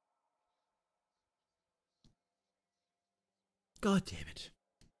 God damn it.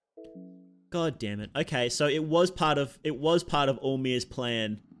 God damn it. Okay, so it was part of Olmir's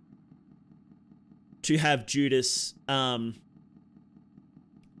plan to have Judas to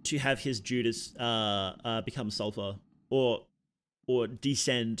have his Judas become sulfur or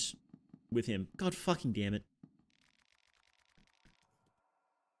descend with him. God fucking damn it.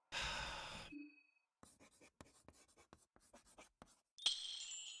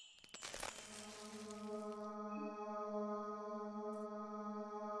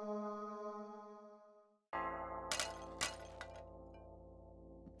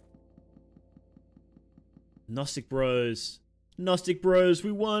 Gnostic bros. Gnostic bros,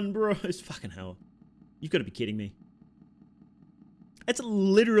 we won, bros. Fucking hell. You've got to be kidding me. It's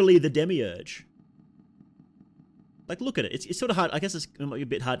literally the demiurge. Like, look at it. It's sort of hard. I guess it might be a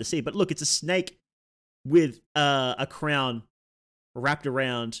bit hard to see, but look, it's a snake with a crown wrapped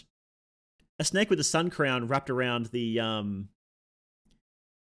around. A snake with a sun crown wrapped around the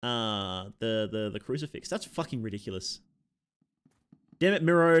crucifix. That's fucking ridiculous. Damn it,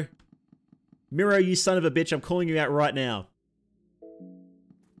 Miro. Miro, you son of a bitch, I'm calling you out right now.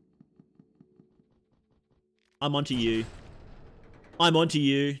 I'm onto you. I'm onto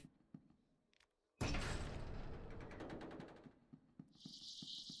you.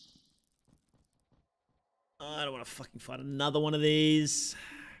 I don't want to fucking fight another one of these.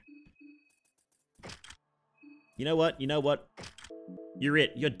 You know what? You know what? You're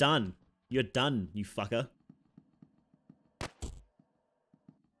it. You're done. You're done, you fucker.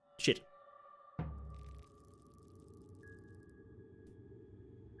 Shit.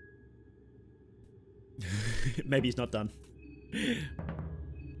 Maybe he's not done.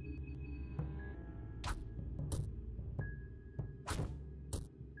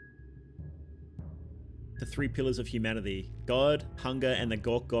 The three pillars of humanity: God, hunger, and the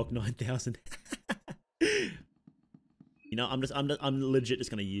Gawk Gawk 9000. You know, I'm legit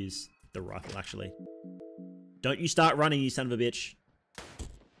just gonna use the rifle. Actually, don't you start running, you son of a bitch!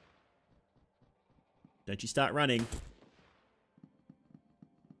 Don't you start running.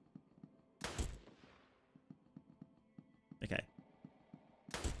 Okay.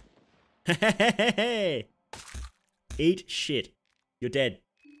 Hey! Eat shit. You're dead.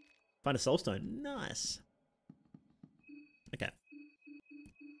 Find a soulstone. Nice. Okay.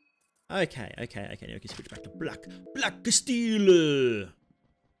 Okay. Now we can switch back to Black Steel.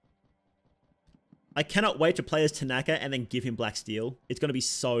 I cannot wait to play as Tanaka and then give him Black Steel. It's going to be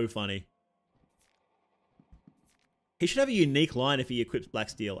so funny. He should have a unique line if he equips Black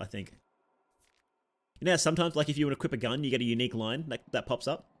Steel, I think. You know how sometimes, like, if you want to equip a gun, you get a unique line that pops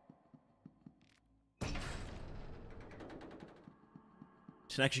up?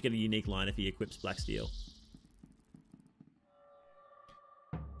 Should actually get a unique line if he equips Black Steel.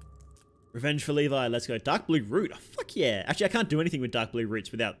 Revenge for Levi, let's go. Dark Blue Root, oh, fuck yeah. Actually, I can't do anything with Dark Blue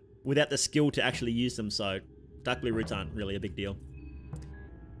Roots without the skill to actually use them, so Dark Blue Roots aren't really a big deal.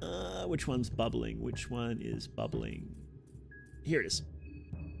 Which one's bubbling? Which one is bubbling? Here it is.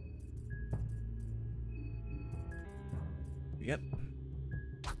 Yep.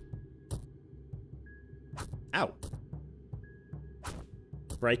 Ow.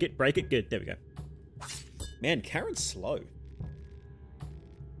 Break it, good. There we go. Man, Karen's slow.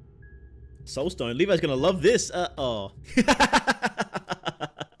 Soulstone. Levi's gonna love this. Oh.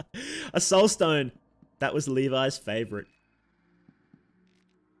 A Soulstone. That was Levi's favorite.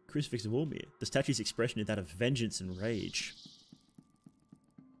 Crucifix of Olmir. The statue's expression is that of vengeance and rage.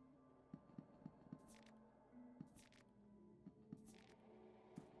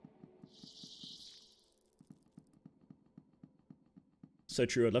 So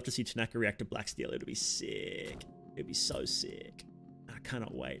true. I'd love to see Tanaka react to Black Steel. It'd be sick. It'd be so sick. I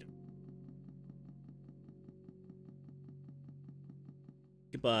cannot wait.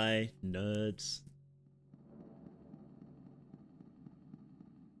 Goodbye, nerds.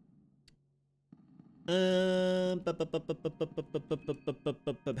 How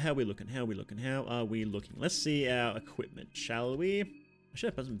are we looking? How are we looking? How are we looking? Let's see our equipment, shall we? I should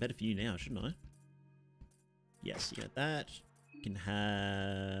have something better for you now, shouldn't I? Yes, you got that. You can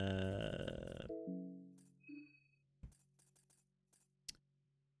have...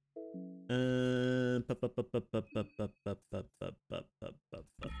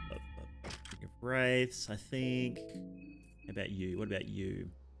 Wraiths, I think. How about you? What about you?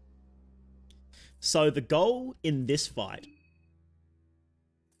 So the goal in this fight...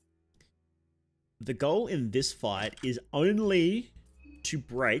 The goal in this fight is only to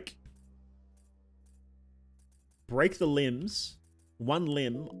break the limbs, one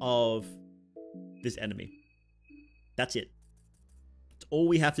limb of this enemy. That's it. That's all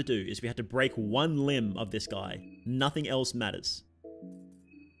we have to do is we have to break one limb of this guy. Nothing else matters.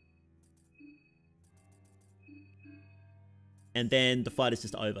 And then the fight is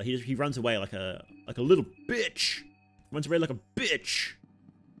just over. He runs away like a little bitch. Runs away like a bitch.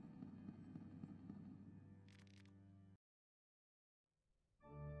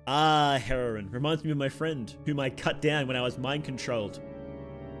 Ah, heroin. Reminds me of my friend, whom I cut down when I was mind-controlled.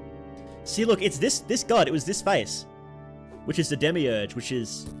 See, look, it's this god. It was this face. Which is the demiurge, which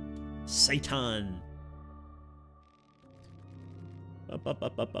is Satan.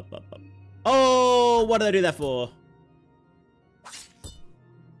 Oh, what did I do that for?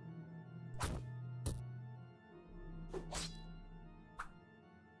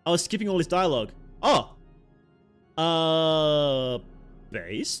 I was skipping all his dialogue. Oh!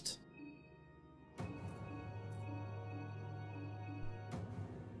 Based?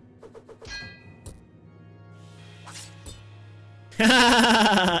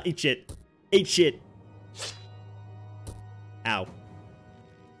 Eat shit. Eat shit. Ow.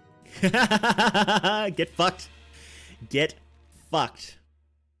 Get fucked. Get fucked.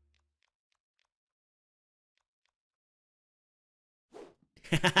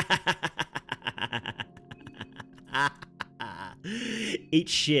 Eat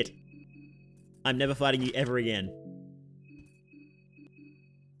shit. I'm never fighting you ever again.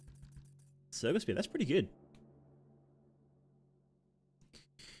 Circle Spear, that's pretty good.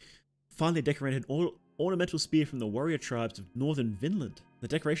 Finally decorated ornamental spear from the warrior tribes of northern Vinland. The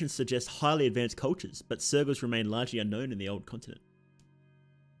decorations suggest highly advanced cultures, but Sergals remain largely unknown in the old continent.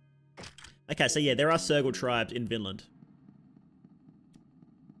 Okay, so yeah, there are Sergal tribes in Vinland.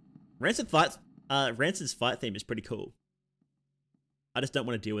 Rancid's fight theme is pretty cool. I just don't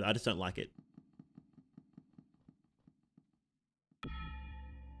want to deal with it. I just don't like it.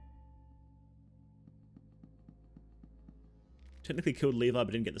 Technically killed Levi,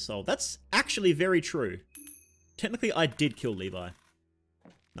 but didn't get the soul. That's actually very true. Technically, I did kill Levi.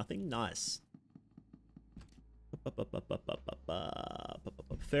 Nothing? Nice.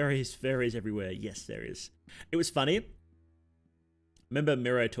 Fairies everywhere. Yes, there is. It was funny. Remember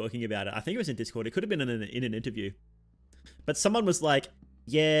Miro talking about it. I think it was in Discord. It could have been in an interview. But someone was like,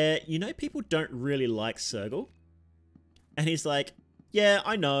 yeah, you know, people don't really like Sergal. And he's like, yeah,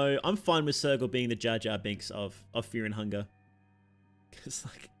 I know. I'm fine with Sergal being the Jar Jar Binks of Fear and Hunger. It's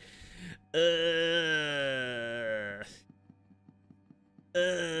like,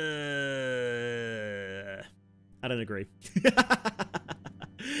 I don't agree.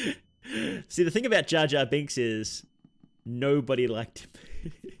 See, the thing about Jar Jar Binks is nobody liked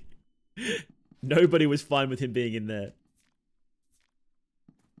him. Nobody was fine with him being in there.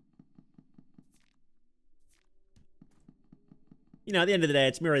 You know, at the end of the day,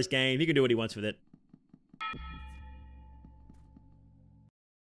 it's Miro's game. He can do what he wants with it.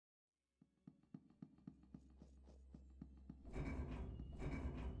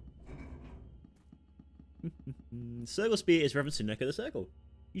 Circle Spear is referenced to Neko the Circle.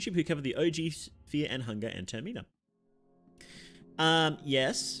 YouTube who covered the OG Fear and Hunger and Termina.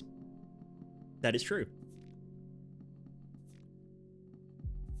 Yes. That is true.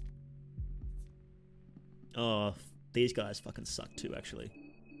 Oh, these guys fucking suck too, actually.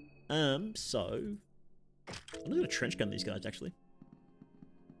 So... I'm gonna trench gun these guys, actually.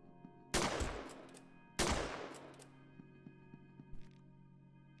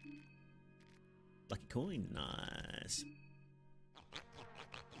 Lucky coin, nice.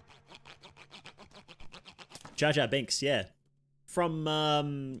 Jar Jar Binks, yeah. From,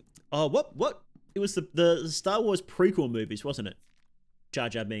 oh, what? It was the Star Wars prequel movies, wasn't it? Jar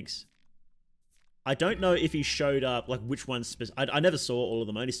Jar Binks. I don't know if he showed up, like, which ones... I never saw all of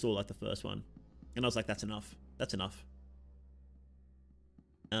them. I only saw, like, the first one. And I was like, that's enough. That's enough.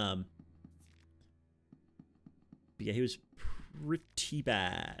 But yeah, he was pretty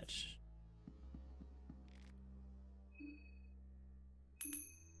bad.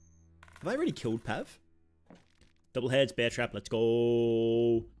 Have I already killed Pav? Double heads, bear trap, let's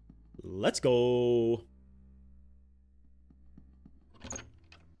go. Let's go.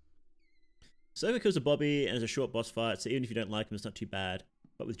 Servo kills a Bobby and is a short boss fight, so even if you don't like him, it's not too bad.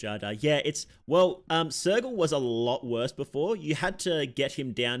 But with Jar Jar, yeah, it's... Well, Sergal was a lot worse before. You had to get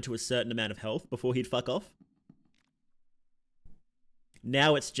him down to a certain amount of health before he'd fuck off.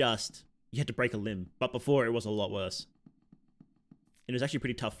 Now it's just... You had to break a limb. But before, it was a lot worse. And it was actually a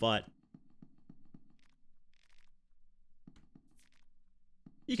pretty tough fight.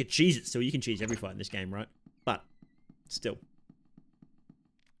 You could cheese it still. You can cheese every fight in this game, right? But, still.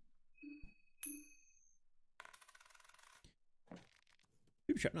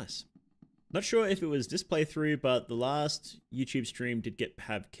 Super trap, nice. Not sure if it was this playthrough, but the last YouTube stream did get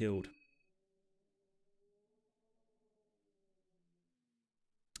Pav killed.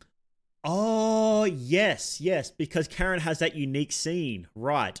 Oh, yes, yes, because Karen has that unique scene.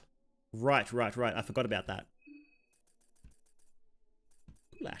 Right. I forgot about that.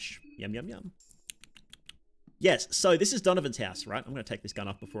 Goulash. Yum, yum, yum. Yes, so this is Donovan's house, right? I'm going to take this gun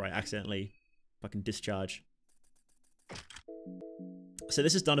off before I accidentally fucking discharge. So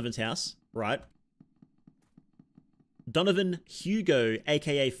this is Donovan's house, right? Donovan Hugo,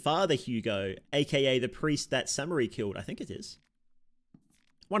 aka Father Hugo, aka the priest that Samari killed. I think it is.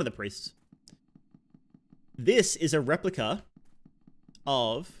 One of the priests. This is a replica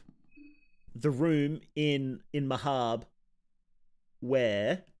of the room in Mahab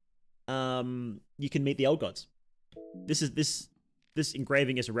where you can meet the old gods. This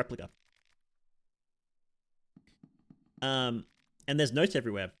engraving is a replica. And there's notes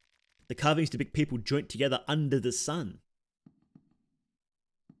everywhere. The carvings depict people joined together under the sun.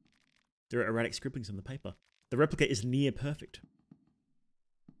 There are erratic scribblings on the paper. The replica is near perfect.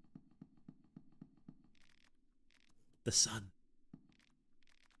 The sun.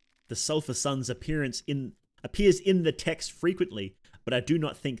 The sulfur sun's appears in the text frequently, but I do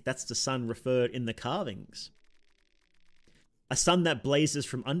not think that's the sun referred in the carvings. A sun that blazes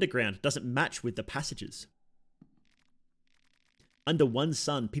from underground doesn't match with the passages. Under one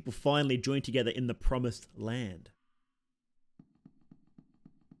sun, people finally join together in the promised land.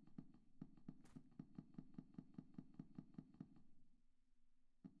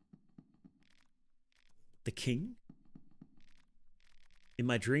 The king? In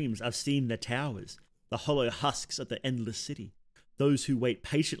my dreams, I've seen the towers, the hollow husks of the endless city, those who wait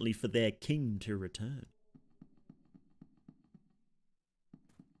patiently for their king to return.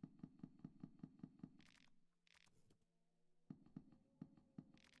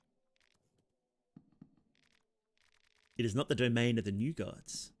 It is not the domain of the new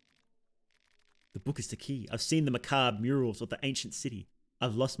gods. The book is the key. I've seen the macabre murals of the ancient city.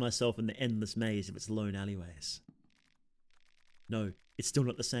 I've lost myself in the endless maze of its lone alleyways. No, it's still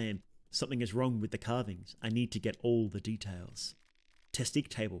not the same. Something is wrong with the carvings. I need to get all the details. Testique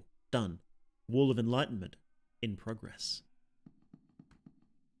table, done. Wall of enlightenment, in progress.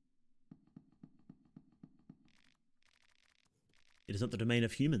 It is not the domain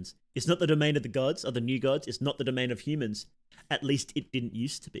of humans. It's not the domain of the gods, of the new gods. It's not the domain of humans. At least it didn't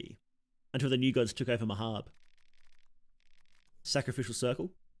used to be. Until the new gods took over Mahab. Sacrificial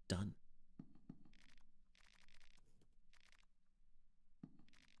circle, done.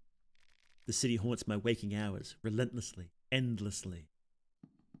 The city haunts my waking hours, relentlessly, endlessly.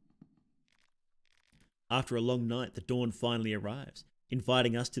 After a long night, the dawn finally arrives,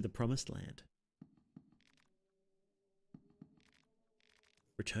 inviting us to the promised land.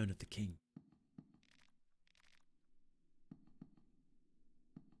 Return of the King.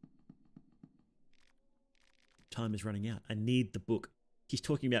 Time is running out. I need the book. He's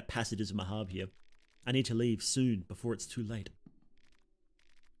talking about passages of Mahab here. I need to leave soon before it's too late.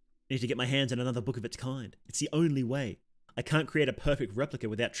 I need to get my hands on another book of its kind. It's the only way. I can't create a perfect replica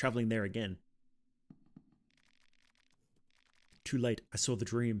without traveling there again. Too late. I saw the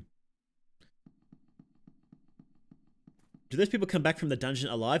dream. Do those people come back from the dungeon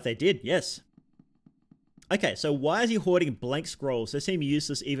alive? They did, yes. Okay, so why is he hoarding blank scrolls? They seem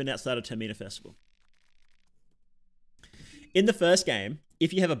useless even outside of Termina Festival. In the first game,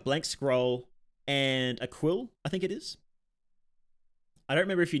 if you have a blank scroll and a quill, I think it is. I don't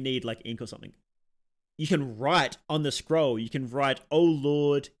remember if you need like ink or something. You can write on the scroll. You can write, "Oh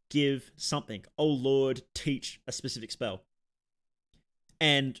Lord, give something. Oh Lord, teach a specific spell."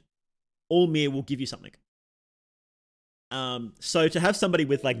 And Allmere will give you something. So to have somebody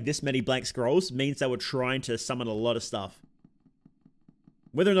with like this many blank scrolls means they were trying to summon a lot of stuff.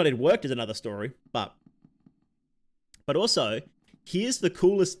 Whether or not it worked is another story, but also, here's the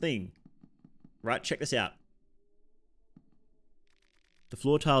coolest thing, right? Check this out. The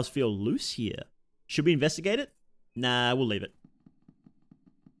floor tiles feel loose here. Should we investigate it? Nah, we'll leave it.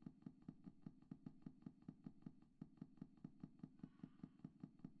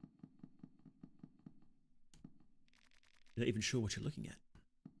 Not even sure what you're looking at.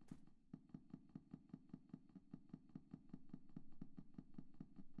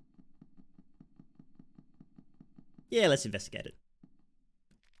 Yeah, let's investigate it.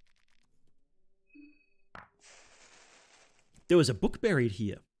 There was a book buried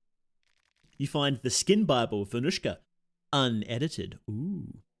here. You find the Skin Bible, Venushka, unedited.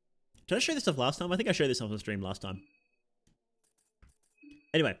 Ooh. Did I show this stuff last time? I think I showed this stuff on the stream last time.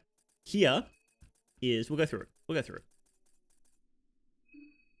 Anyway, here is... We'll go through it. We'll go through it.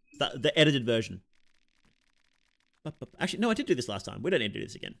 The edited version. Actually, no, I did do this last time. We don't need to do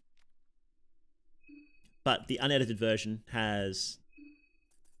this again. But the unedited version has...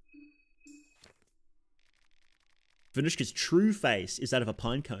 Venushka's true face is that of a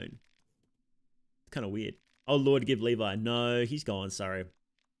pine cone. Kind of weird. Oh, Lord, give Levi. No, he's gone. Sorry.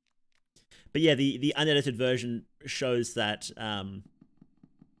 But yeah, the unedited version shows that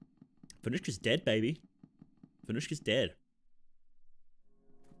Venushka's dead, baby. Venushka's dead.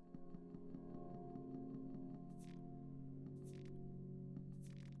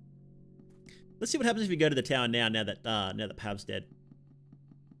 Let's see what happens if we go to the tower now that Pav's dead.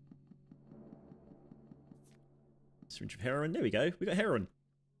 Syringe of heroin. There we go. We got heroin.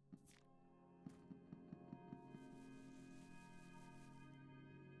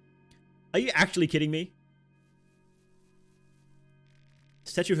 Are you actually kidding me?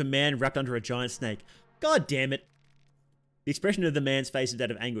 Statue of a man wrapped under a giant snake. God damn it. The expression of the man's face is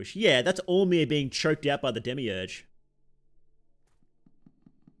that of anguish. Yeah, that's all me being choked out by the demiurge.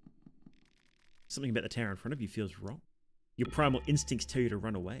 Something about the tower in front of you feels wrong. Your primal instincts tell you to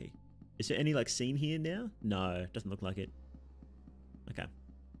run away. Is there any, like, scene here now? No, doesn't look like it. Okay.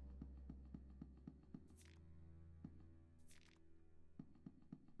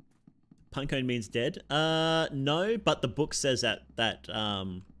 Pinecone means dead? No, but the book says that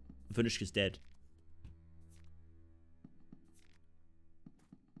Venushka's dead.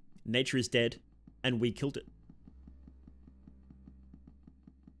 Nature is dead, and we killed it.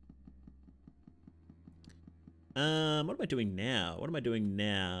 What am I doing now? What am I doing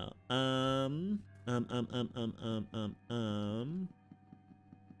now?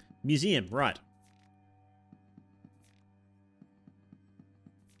 Museum, right.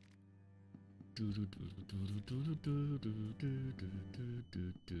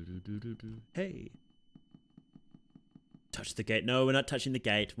 Hey. Touch the gate. No, we're not touching the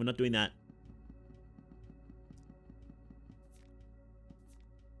gate. We're not doing that.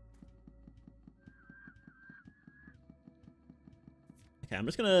 Okay, I'm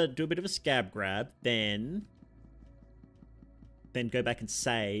just gonna do a bit of a scab grab, then go back and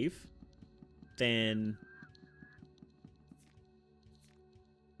save, then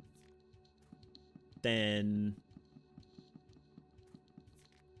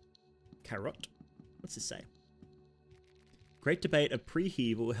carrot. What's this say? Great debate of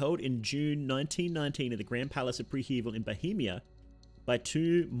Preheval held in June 1919 at the Grand Palace of Preheval in Bohemia by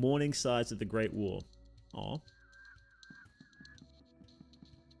two mourning sides of the Great War. Aw.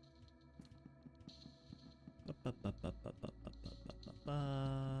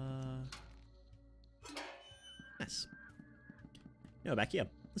 Nice. Now we're back here.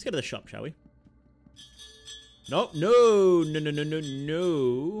 Let's go to the shop, shall we? No, no, no, no, no, no,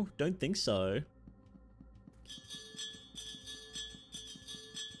 no. Don't think so.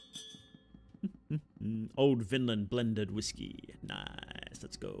 Old Vinland blended whiskey. Nice.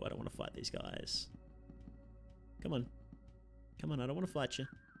 Let's go. I don't want to fight these guys. Come on. Come on, I don't want to fight you.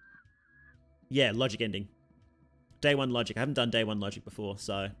 Yeah, logic ending. Day one logic. I haven't done day one logic before,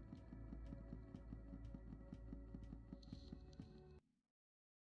 so...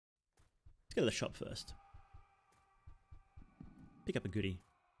 Let's go to the shop first. Pick up a goodie.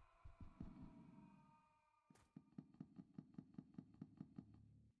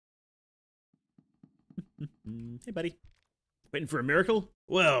 Hey, buddy. Waiting for a miracle?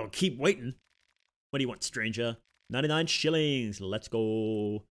 Well, keep waiting. What do you want, stranger? 99 shillings. Let's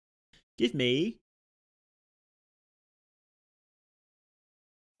go. Give me...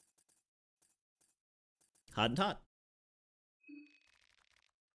 Hardened heart.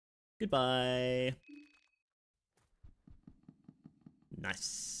 Goodbye.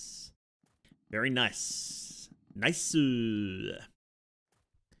 Nice. Very nice. Nice.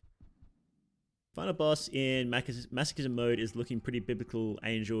 Final boss in Masochism mode is looking pretty biblical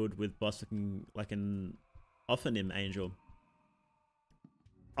angeled, with boss looking like an Ophanim angel.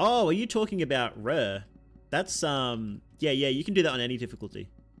 Oh, are you talking about Rur? That's, yeah, you can do that on any difficulty.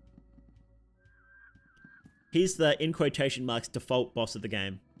 He's the, in quotation marks, default boss of the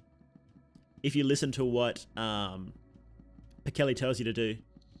game. If you listen to what, Pekeli tells you to do,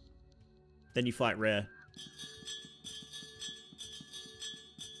 then you fight Rare.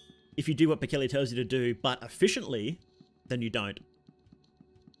 If you do what Pekeli tells you to do, but efficiently, then you don't.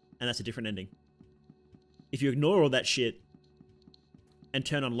 And that's a different ending. If you ignore all that shit and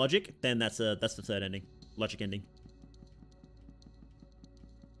turn on logic, then that's the third ending. Logic ending.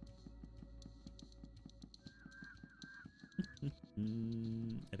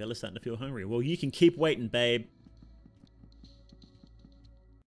 Bella's starting to feel hungry. Well, you can keep waiting, babe.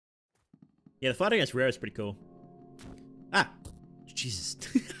 Yeah, the fight against Rare is pretty cool. Ah! Jesus.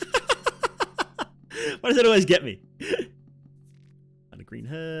 Why does that always get me? And a green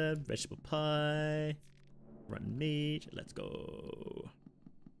herb, vegetable pie, rotten meat. Let's go.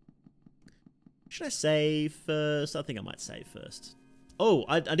 Should I save first? I think I might save first. Oh,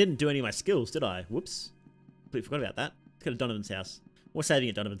 I didn't do any of my skills, did I? Whoops. Completely forgot about that. Let's go to Donovan's house. We're saving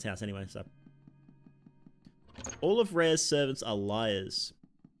at Donovan's house anyway, so. All of Rare's servants are liars.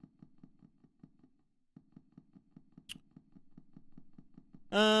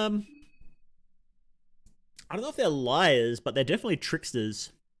 I don't know if they're liars, but they're definitely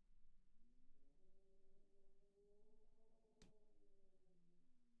tricksters.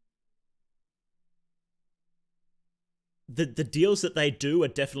 The deals that they do are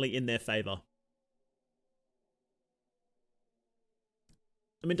definitely in their favor.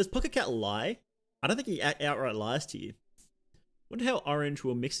 I mean, does Pocket Cat lie? I don't think he outright lies to you. Wonder how Orange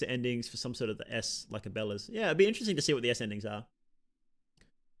will mix the endings for some sort of the S like a Bella's. Yeah, it'd be interesting to see what the S endings are.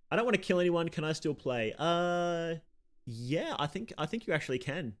 I don't want to kill anyone. Can I still play? Yeah, I think you actually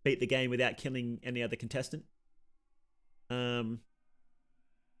can beat the game without killing any other contestant. Let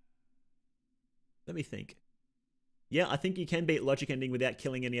me think. Yeah, I think you can beat Logic Ending without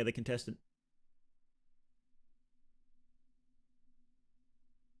killing any other contestant.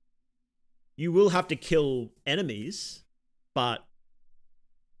 You will have to kill enemies, but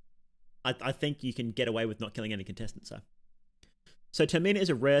I think you can get away with not killing any contestants. So Termina is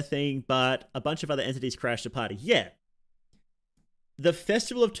a Rare thing, but a bunch of other entities crash the party. Yeah. The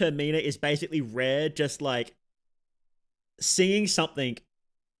Festival of Termina is basically Rare just like seeing something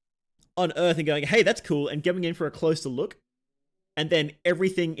on Earth and going, hey, that's cool, and going in for a closer look. And then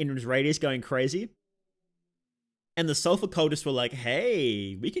everything in his radius going crazy. And the Sulfur Cultists were like,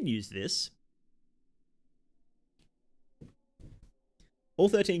 hey, we can use this. All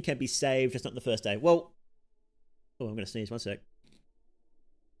 13 can be saved, just not the first day. Well, oh, I'm going to sneeze, one sec.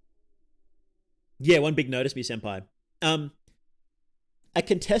 Yeah, one big notice me, senpai. A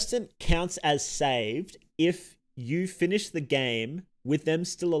contestant counts as saved if you finish the game with them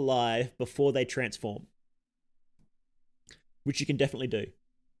still alive before they transform. Which you can definitely do.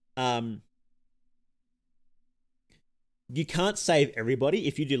 You can't save everybody.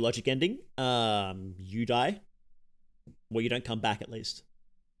 If you do Logic Ending, you die. Well, you don't come back, at least.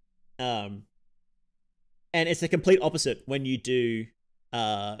 And it's the complete opposite when you do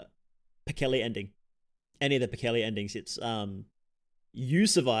Pekeli Ending. Any of the Pekeli endings, it's you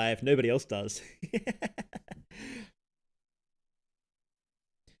survive, nobody else does.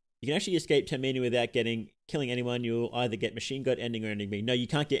 You can actually escape Termina without killing anyone. You'll either get Machine God Ending or Ending B. No, you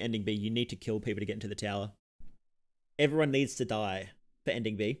can't get Ending B. You need to kill people to get into the tower. Everyone needs to die for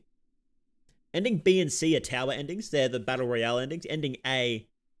Ending B. Ending B and C are tower endings. They're the Battle Royale endings. Ending A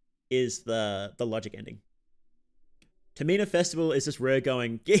is the Logic Ending. Termina Festival is just Rare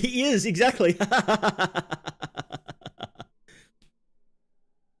going, yeah, he is, exactly.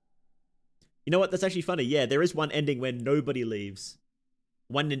 You know what? That's actually funny. Yeah, there is one ending where nobody leaves.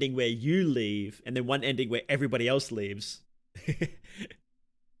 One ending where you leave, and then one ending where everybody else leaves.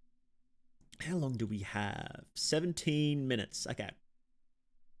 How long do we have? 17 minutes. Okay.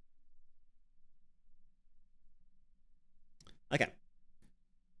 Okay.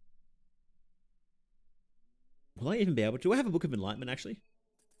 Will I even be able to? Do I have a Book of Enlightenment, actually?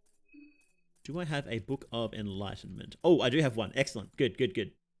 Do I have a Book of Enlightenment? Oh, I do have one. Excellent. Good, good,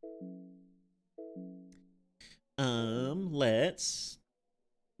 good. Let's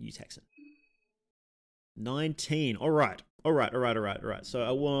use Hexen. 19. All right. All right, all right, all right, all right. So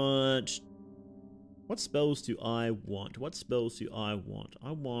I want... What spells do I want? What spells do I want?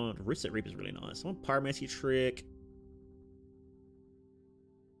 I want... Reset Reap is really nice. I want Pyromancy Trick.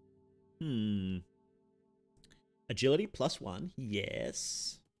 Agility +1.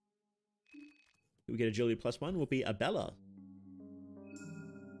 Yes. We get Agility +1 will be a Bella.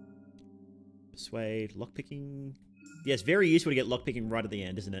 Persuade, lockpicking. Yes, very useful to get lockpicking right at the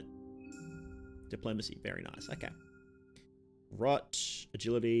end, isn't it? Diplomacy, very nice. Okay. Rot,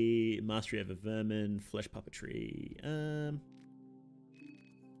 agility, mastery over vermin, flesh puppetry.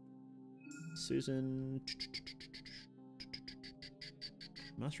 Susan.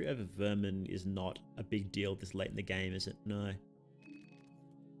 Mastery over vermin is not a big deal this late in the game, is it? No.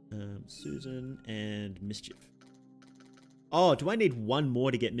 Susan and mischief. Oh, do I need one more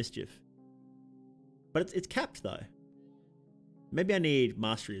to get mischief? But it's capped though. Maybe I need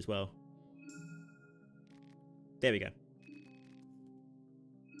mastery as well. There we go.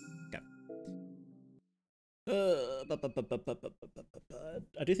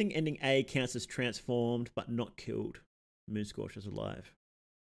 I do think ending A counts as transformed, but not killed. Moonscorch is alive.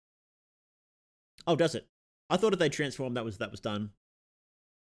 Oh, does it? I thought if they transformed, that was done.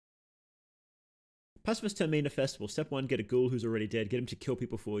 Pacifist Termina Festival. Step 1, get a ghoul who's already dead. Get him to kill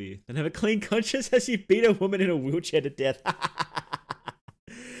people for you. Then have a clean conscience as you beat a woman in a wheelchair to death.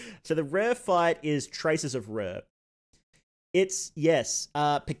 So the rare fight is Traces of Rare. It's, yes.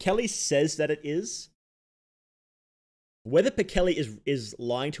 Pekeli says that it is. Whether Pekeli is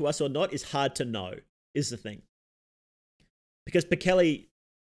lying to us or not is hard to know, is the thing. Because Pekeli,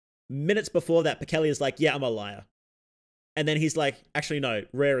 minutes before that, Pekeli is like, yeah, I'm a liar. And then he's like, actually, no,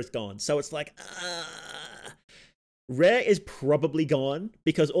 Rare is gone. So it's like, Rare is probably gone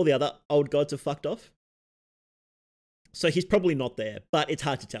because all the other old gods are fucked off. So he's probably not there, but it's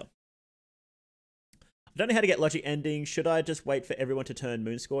hard to tell. I don't know how to get logic ending. Should I just wait for everyone to turn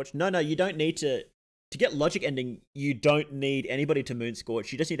Moonscorch? No, you don't need to. To get logic ending, you don't need anybody to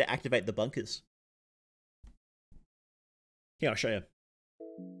Moonscorch. You just need to activate the bunkers. Here, I'll show you.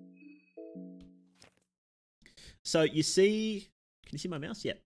 So you see, can you see my mouse?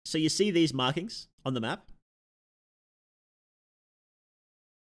 Yeah. So you see these markings on the map.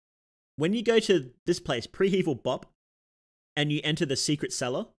 When you go to this place, Preheval Bop, and you enter the secret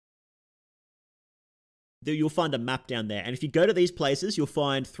cellar, you'll find a map down there. And if you go to these places, you'll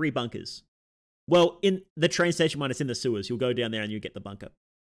find 3 bunkers. Well, in the train station one, it's in the sewers. You'll go down there and you get the bunker.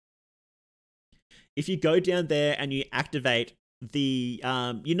 If you go down there and you activate the,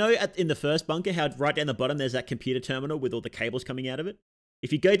 you know, in the first bunker, how right down the bottom, there's that computer terminal with all the cables coming out of it.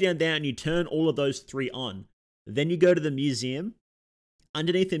 If you go down there and you turn all of those 3 on, then you go to the museum.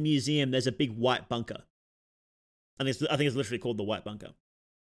 Underneath the museum, there's a big white bunker. I think it's literally called the white bunker.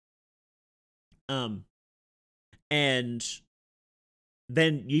 And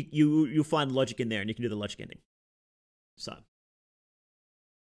then you'll find logic in there and you can do the logic ending. So.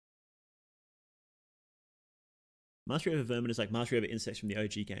 Mastery over vermin is like mastery over insects from the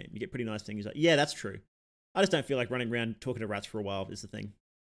OG game. You get pretty nice things. Like, yeah, that's true. I just don't feel like running around talking to rats for a while is the thing.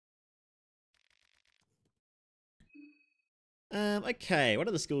 Okay, what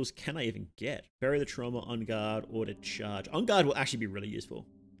other skills can I even get? Bury the trauma, on guard, order charge. On guard will actually be really useful.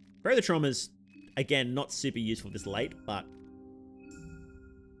 Bury the trauma is, again, not super useful this late, but...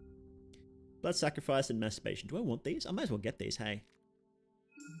 Blood sacrifice and masturbation. Do I want these? I might as well get these, hey.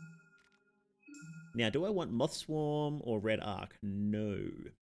 Now, do I want Moth Swarm or Red Arc? No.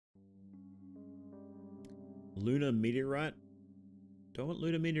 Lunar Meteorite? Do I want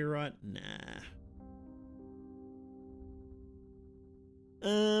Lunar Meteorite? Nah.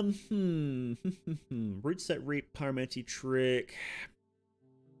 Root Set Reap, Pyromancy Trick.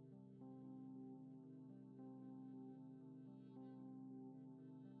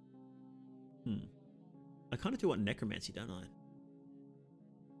 I kind of do want Necromancy, don't I?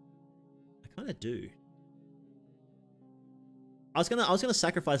 I kind of do. I was gonna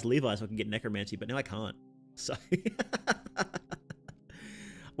sacrifice Levi so I can get Necromancy, but now I can't. So,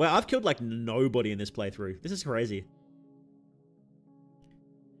 well, I've killed like nobody in this playthrough. This is crazy.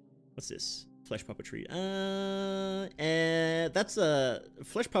 What's this? Flesh puppetry. That's a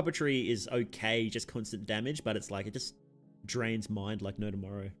flesh puppetry is okay, just constant damage, but it's like it just drains mind like no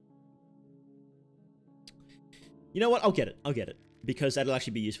tomorrow. You know what? I'll get it. I'll get it because that'll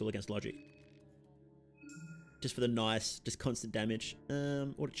actually be useful against logic. Just for the nice, just constant damage.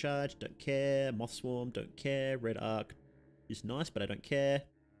 Auto charge, don't care. Moth Swarm, don't care. Red Arc is nice, but I don't care.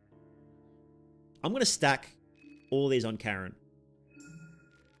 I'm gonna stack all these on Karen.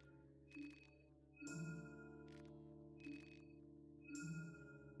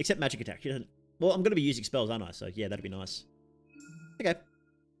 Except magic attack. She doesn't. Well, I'm gonna be using spells, aren't I? So yeah, that'd be nice. Okay.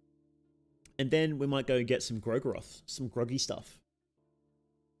 And then we might go and get some Grogroth, some groggy stuff.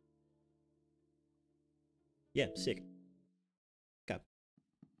 Yeah, sick. Okay.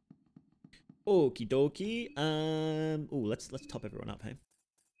 Okie dokie. Ooh, let's top everyone up, hey.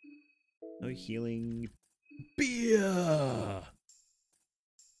 No healing. Beer.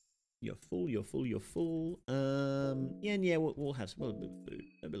 You're full. You're full. You're full. Yeah, we'll have a little bit of food.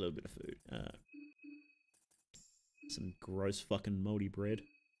 A little bit of food. Some gross fucking moldy bread.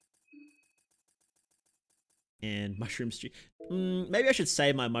 And mushroom stew. Maybe I should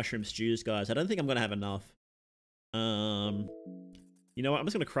save my mushroom stews, guys. I don't think I'm going to have enough. You know what? I'm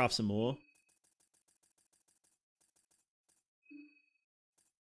just going to craft some more.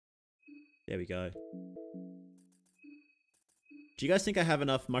 There we go. Do you guys think I have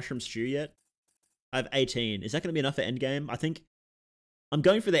enough mushroom stew yet? I have 18. Is that going to be enough for endgame? I think I'm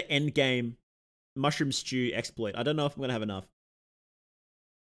going for the endgame mushroom stew exploit. I don't know if I'm going to have enough.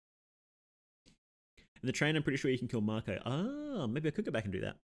 In the train, I'm pretty sure you can kill Marco. Ah, maybe I could go back and do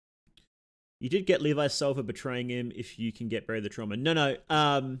that. You did get Levi's soul for betraying him if you can get Bury the Trauma. No.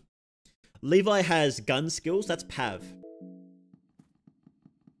 Levi has gun skills. That's Pav.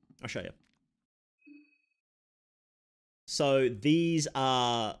 I'll show you. So these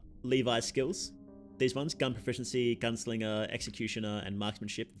are Levi's skills. These ones, gun proficiency, gunslinger, executioner, and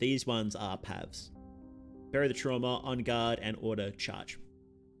marksmanship. These ones are Pavs. Bury the Trauma, on guard, and order charge.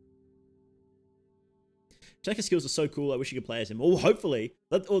 Jack's skills are so cool. I wish you could play as him. Well, hopefully,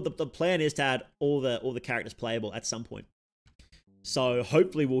 the plan is to add all the characters playable at some point. So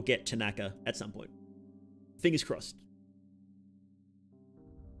hopefully we'll get Tanaka at some point. Fingers crossed.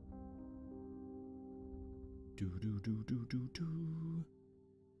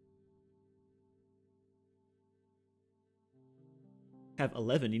 Have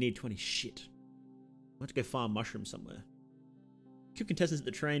 11. You need 20. Shit. I want to go farm mushrooms somewhere. Keep contestants at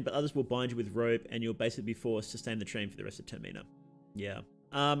the train, but others will bind you with rope, and you'll basically be forced to stay in the train for the rest of Termina. Yeah.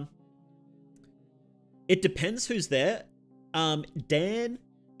 It depends who's there. Dan,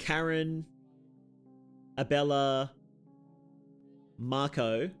 Karen, Abella,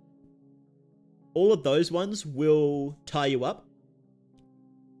 Marco. All of those ones will tie you up.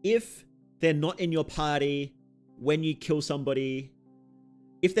 If they're not in your party when you kill somebody,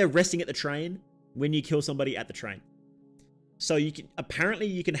 if they're resting at the train when you kill somebody at the train. So you can apparently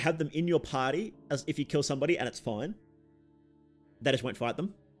you can have them in your party as if you kill somebody and it's fine. They just won't fight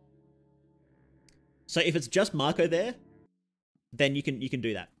them. So if it's just Marco there, then you can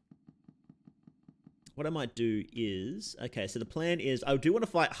do that. What I might do is, okay, so the plan is I do want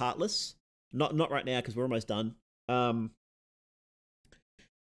to fight Heartless. Not right now because we're almost done. I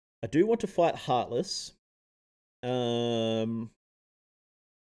do want to fight Heartless. And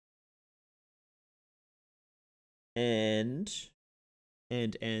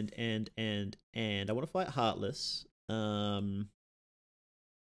I want to fight Heartless. And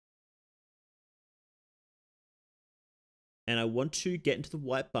I want to get into the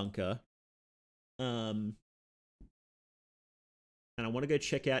white bunker. And I want to go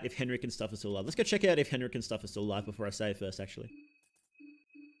check out if Henrik and stuff are still alive. Let's go check out if Henrik and stuff are still alive before I save first, actually.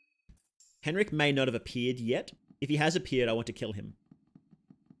 Henrik may not have appeared yet. If he has appeared, I want to kill him.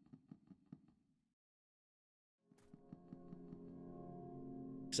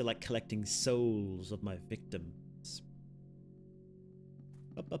 So like collecting souls of my victims.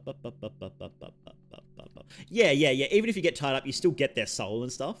 Yeah. Even if you get tied up, you still get their soul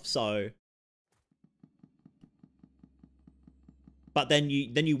and stuff. So, but then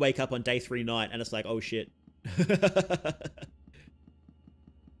you wake up on day 3 night and it's like, oh shit.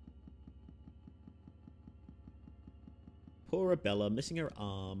 Poor Abella, missing her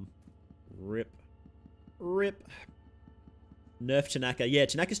arm. Rip. Nerf Tanaka. Yeah,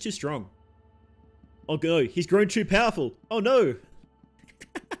 Tanaka's too strong. Oh no, he's grown too powerful. Oh no.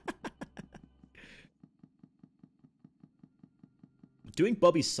 Doing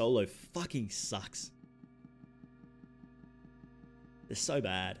Bobby solo fucking sucks. They're so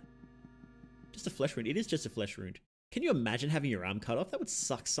bad. Just a flesh wound. It is just a flesh wound. Can you imagine having your arm cut off? That would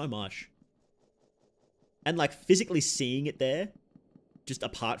suck so much. And like physically seeing it there, just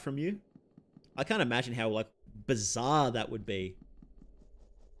apart from you. I can't imagine how like bizarre that would be.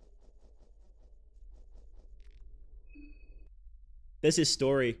 There's this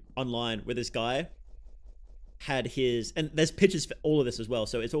story online where this guy had his, and there's pictures for all of this as well,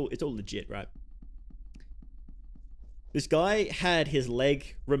 so it's all legit, right? This guy had his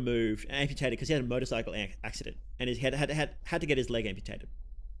leg removed and amputated because he had a motorcycle accident, and he had to get his leg amputated.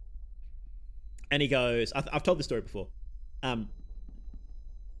 And he goes, I've told this story before. And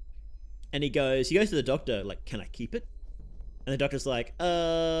he goes to the doctor, like, can I keep it? And the doctor's like,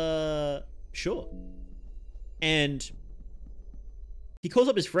 sure. And he calls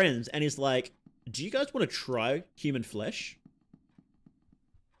up his friends and he's like, do you guys want to try human flesh?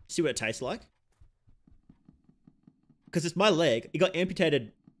 See what it tastes like? Because it's my leg. It got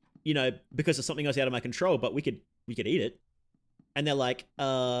amputated, you know, because of something else out of my control, but we could eat it. And they're like,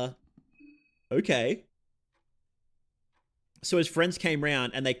 okay. So his friends came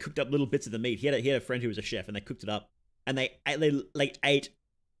round and they cooked up little bits of the meat. He had a friend who was a chef and they cooked it up and they like ate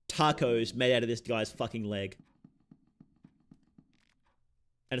tacos made out of this guy's fucking leg.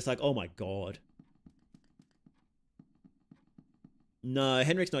 And it's like, oh my god. No,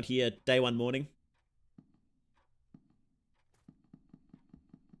 Henrik's not here. Day one morning.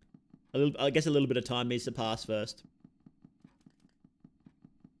 I guess a little bit of time needs to pass first.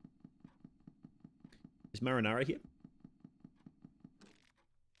 Is Marinara here?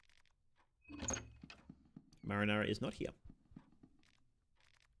 Marinara is not here.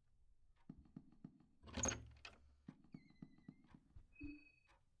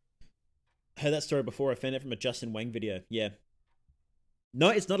 Heard that story before. I found it from a Justin Wang video. Yeah. No,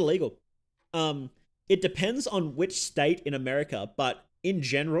 it's not illegal. It depends on which state in America, but in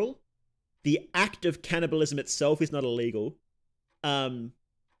general, the act of cannibalism itself is not illegal. The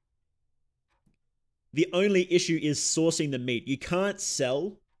only issue is sourcing the meat. You can't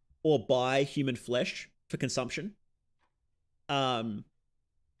sell or buy human flesh for consumption. And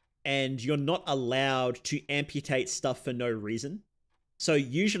you're not allowed to amputate stuff for no reason. So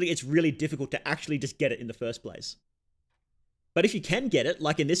usually it's really difficult to actually just get it in the first place. But if you can get it,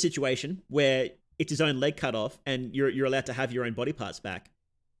 like in this situation where it's his own leg cut off and you're allowed to have your own body parts back,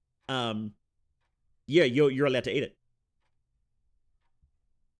 yeah, you're allowed to eat it.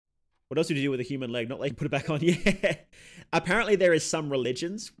 What else would you do with a human leg? Not like put it back on. Yeah. Apparently there is some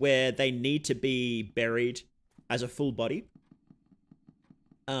religions where they need to be buried as a full body.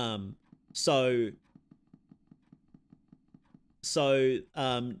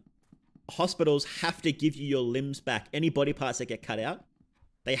 Hospitals have to give you your limbs back. Any body parts that get cut out,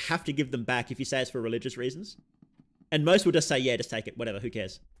 they have to give them back if you say it's for religious reasons. And most will just say, yeah, just take it, whatever, who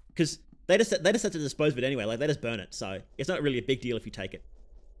cares? Because they just have to dispose of it anyway. Like, they just burn it. So it's not really a big deal if you take it.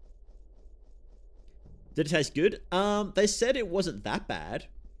 Did it taste good? They said it wasn't that bad,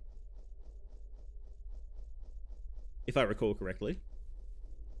 if I recall correctly.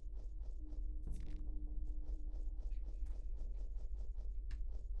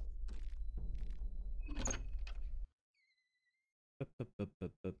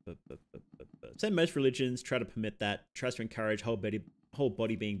 So most religions try to permit that, tries to encourage whole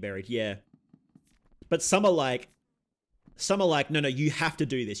body being buried. Yeah, but some are like, no, you have to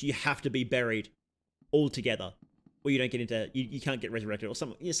do this. You have to be buried all together, or you don't get into, you can't get resurrected, or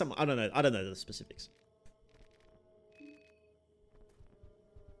some I don't know the specifics.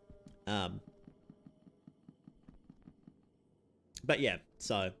 But yeah,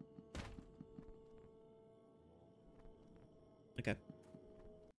 so okay.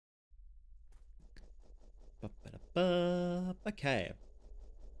 Okay.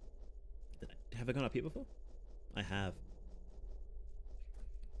 Have I gone up here before? I have.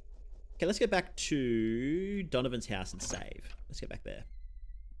 Okay, let's go back to Donovan's house and save. Let's go back there.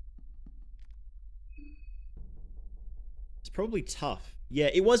 It's probably tough. Yeah,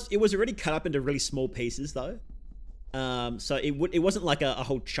 it was already cut up into really small pieces though. So it wasn't like a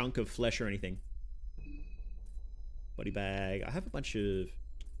whole chunk of flesh or anything. Body bag. I have a bunch of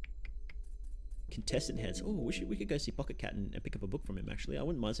contestant heads. Oh, we could go see Pocket Cat and pick up a book from him, actually. I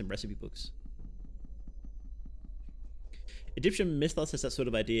wouldn't mind some recipe books. Egyptian mythos has that sort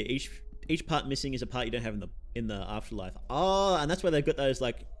of idea. Each part missing is a part you don't have in the afterlife. Oh, and that's why they've got those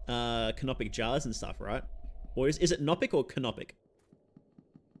like canopic jars and stuff, right? Or is it Nopic or Canopic?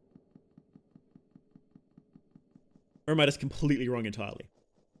 Or am I just completely wrong entirely?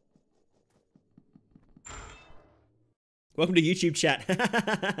 Welcome to YouTube chat.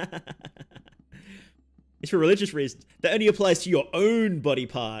 It's for religious reasons. That only applies to your own body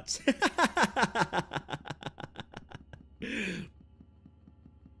parts.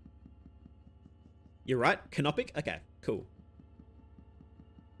 You're right? Canopic? Okay, cool.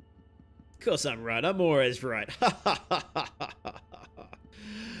 Of course I'm right. I'm always right.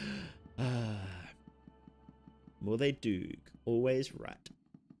 More they do. Always right.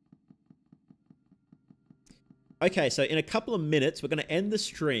 Okay, so in a couple of minutes, we're going to end the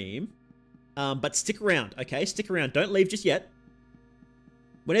stream. But stick around, okay? Stick around. Don't leave just yet.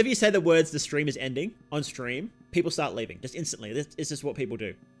 Whenever you say the words, the stream is ending on stream, people start leaving. Just instantly. This is just what people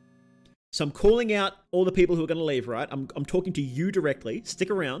do. So I'm calling out all the people who are going to leave, right? I'm talking to you directly. Stick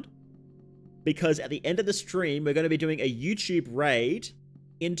around. Because at the end of the stream, we're going to be doing a YouTube raid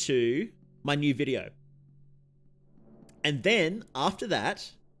into my new video. And then, after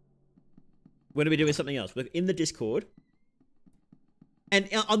that, we're going to be doing something else. We're in the Discord. And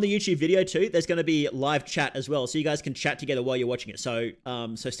on the YouTube video too, there's going to be live chat as well. So you guys can chat together while you're watching it. So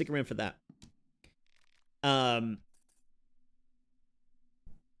so stick around for that.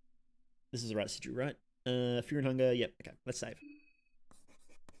 This is the right situation, right? Fear and hunger. Yep. Okay, let's save.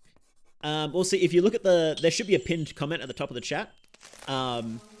 We'll see. If you look at there should be a pinned comment at the top of the chat.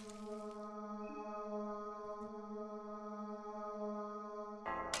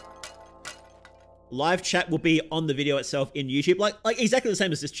 Live chat will be on the video itself in YouTube, like exactly the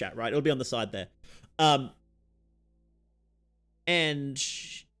same as this chat, right? It'll be on the side there. And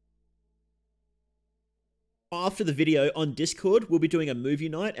after the video on Discord, we'll be doing a movie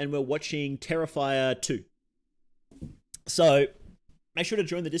night, and we're watching Terrifier 2. So make sure to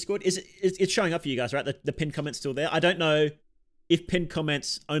join the Discord. It's showing up for you guys, right? The pinned comment's still there. I don't know if pinned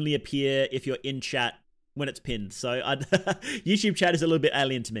comments only appear if you're in chat when it's pinned. So YouTube chat is a little bit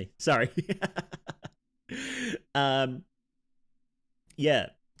alien to me. Sorry. Yeah.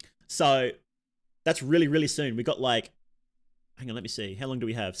 So that's really, really soon. We got like, hang on, let me see. How long do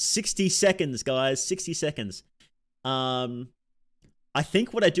we have? 60 seconds, guys. 60 seconds. I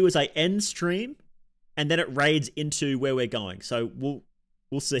think what I do is I end stream and then it raids into where we're going. So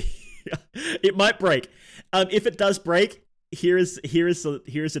we'll see. It might break. If it does break, here is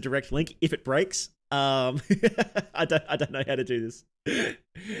a direct link. If it breaks, I don't know how to do this.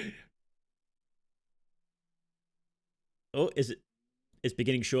 Oh, it's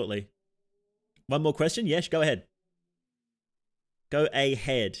beginning shortly. One more question? Yes, go ahead. Go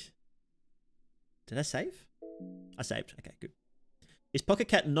ahead. Did I save? I saved. Okay, good. Is Pocket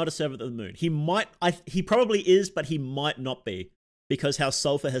Cat not a servant of the moon? He probably is, but he might not be, because how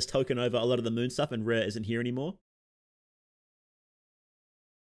Sulfur has taken over a lot of the moon stuff and Rare isn't here anymore.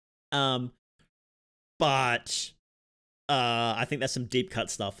 But I think that's some deep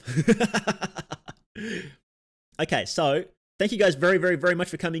cut stuff. Okay, so thank you guys very, very, very much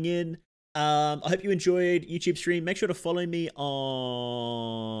for coming in. I hope you enjoyed YouTube stream. Make sure to follow me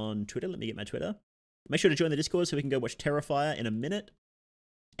on Twitter. Let me get my Twitter. Make sure to join the Discord so we can go watch Terrifier in a minute.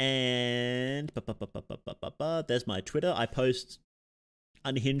 And there's my Twitter. I post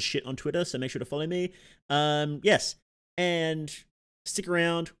unhinged shit on Twitter, so make sure to follow me. Yes, and stick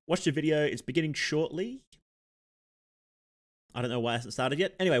around. Watch the video. It's beginning shortly. I don't know why it hasn't started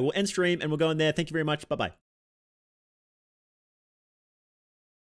yet. Anyway, we'll end stream and we'll go in there. Thank you very much. Bye-bye.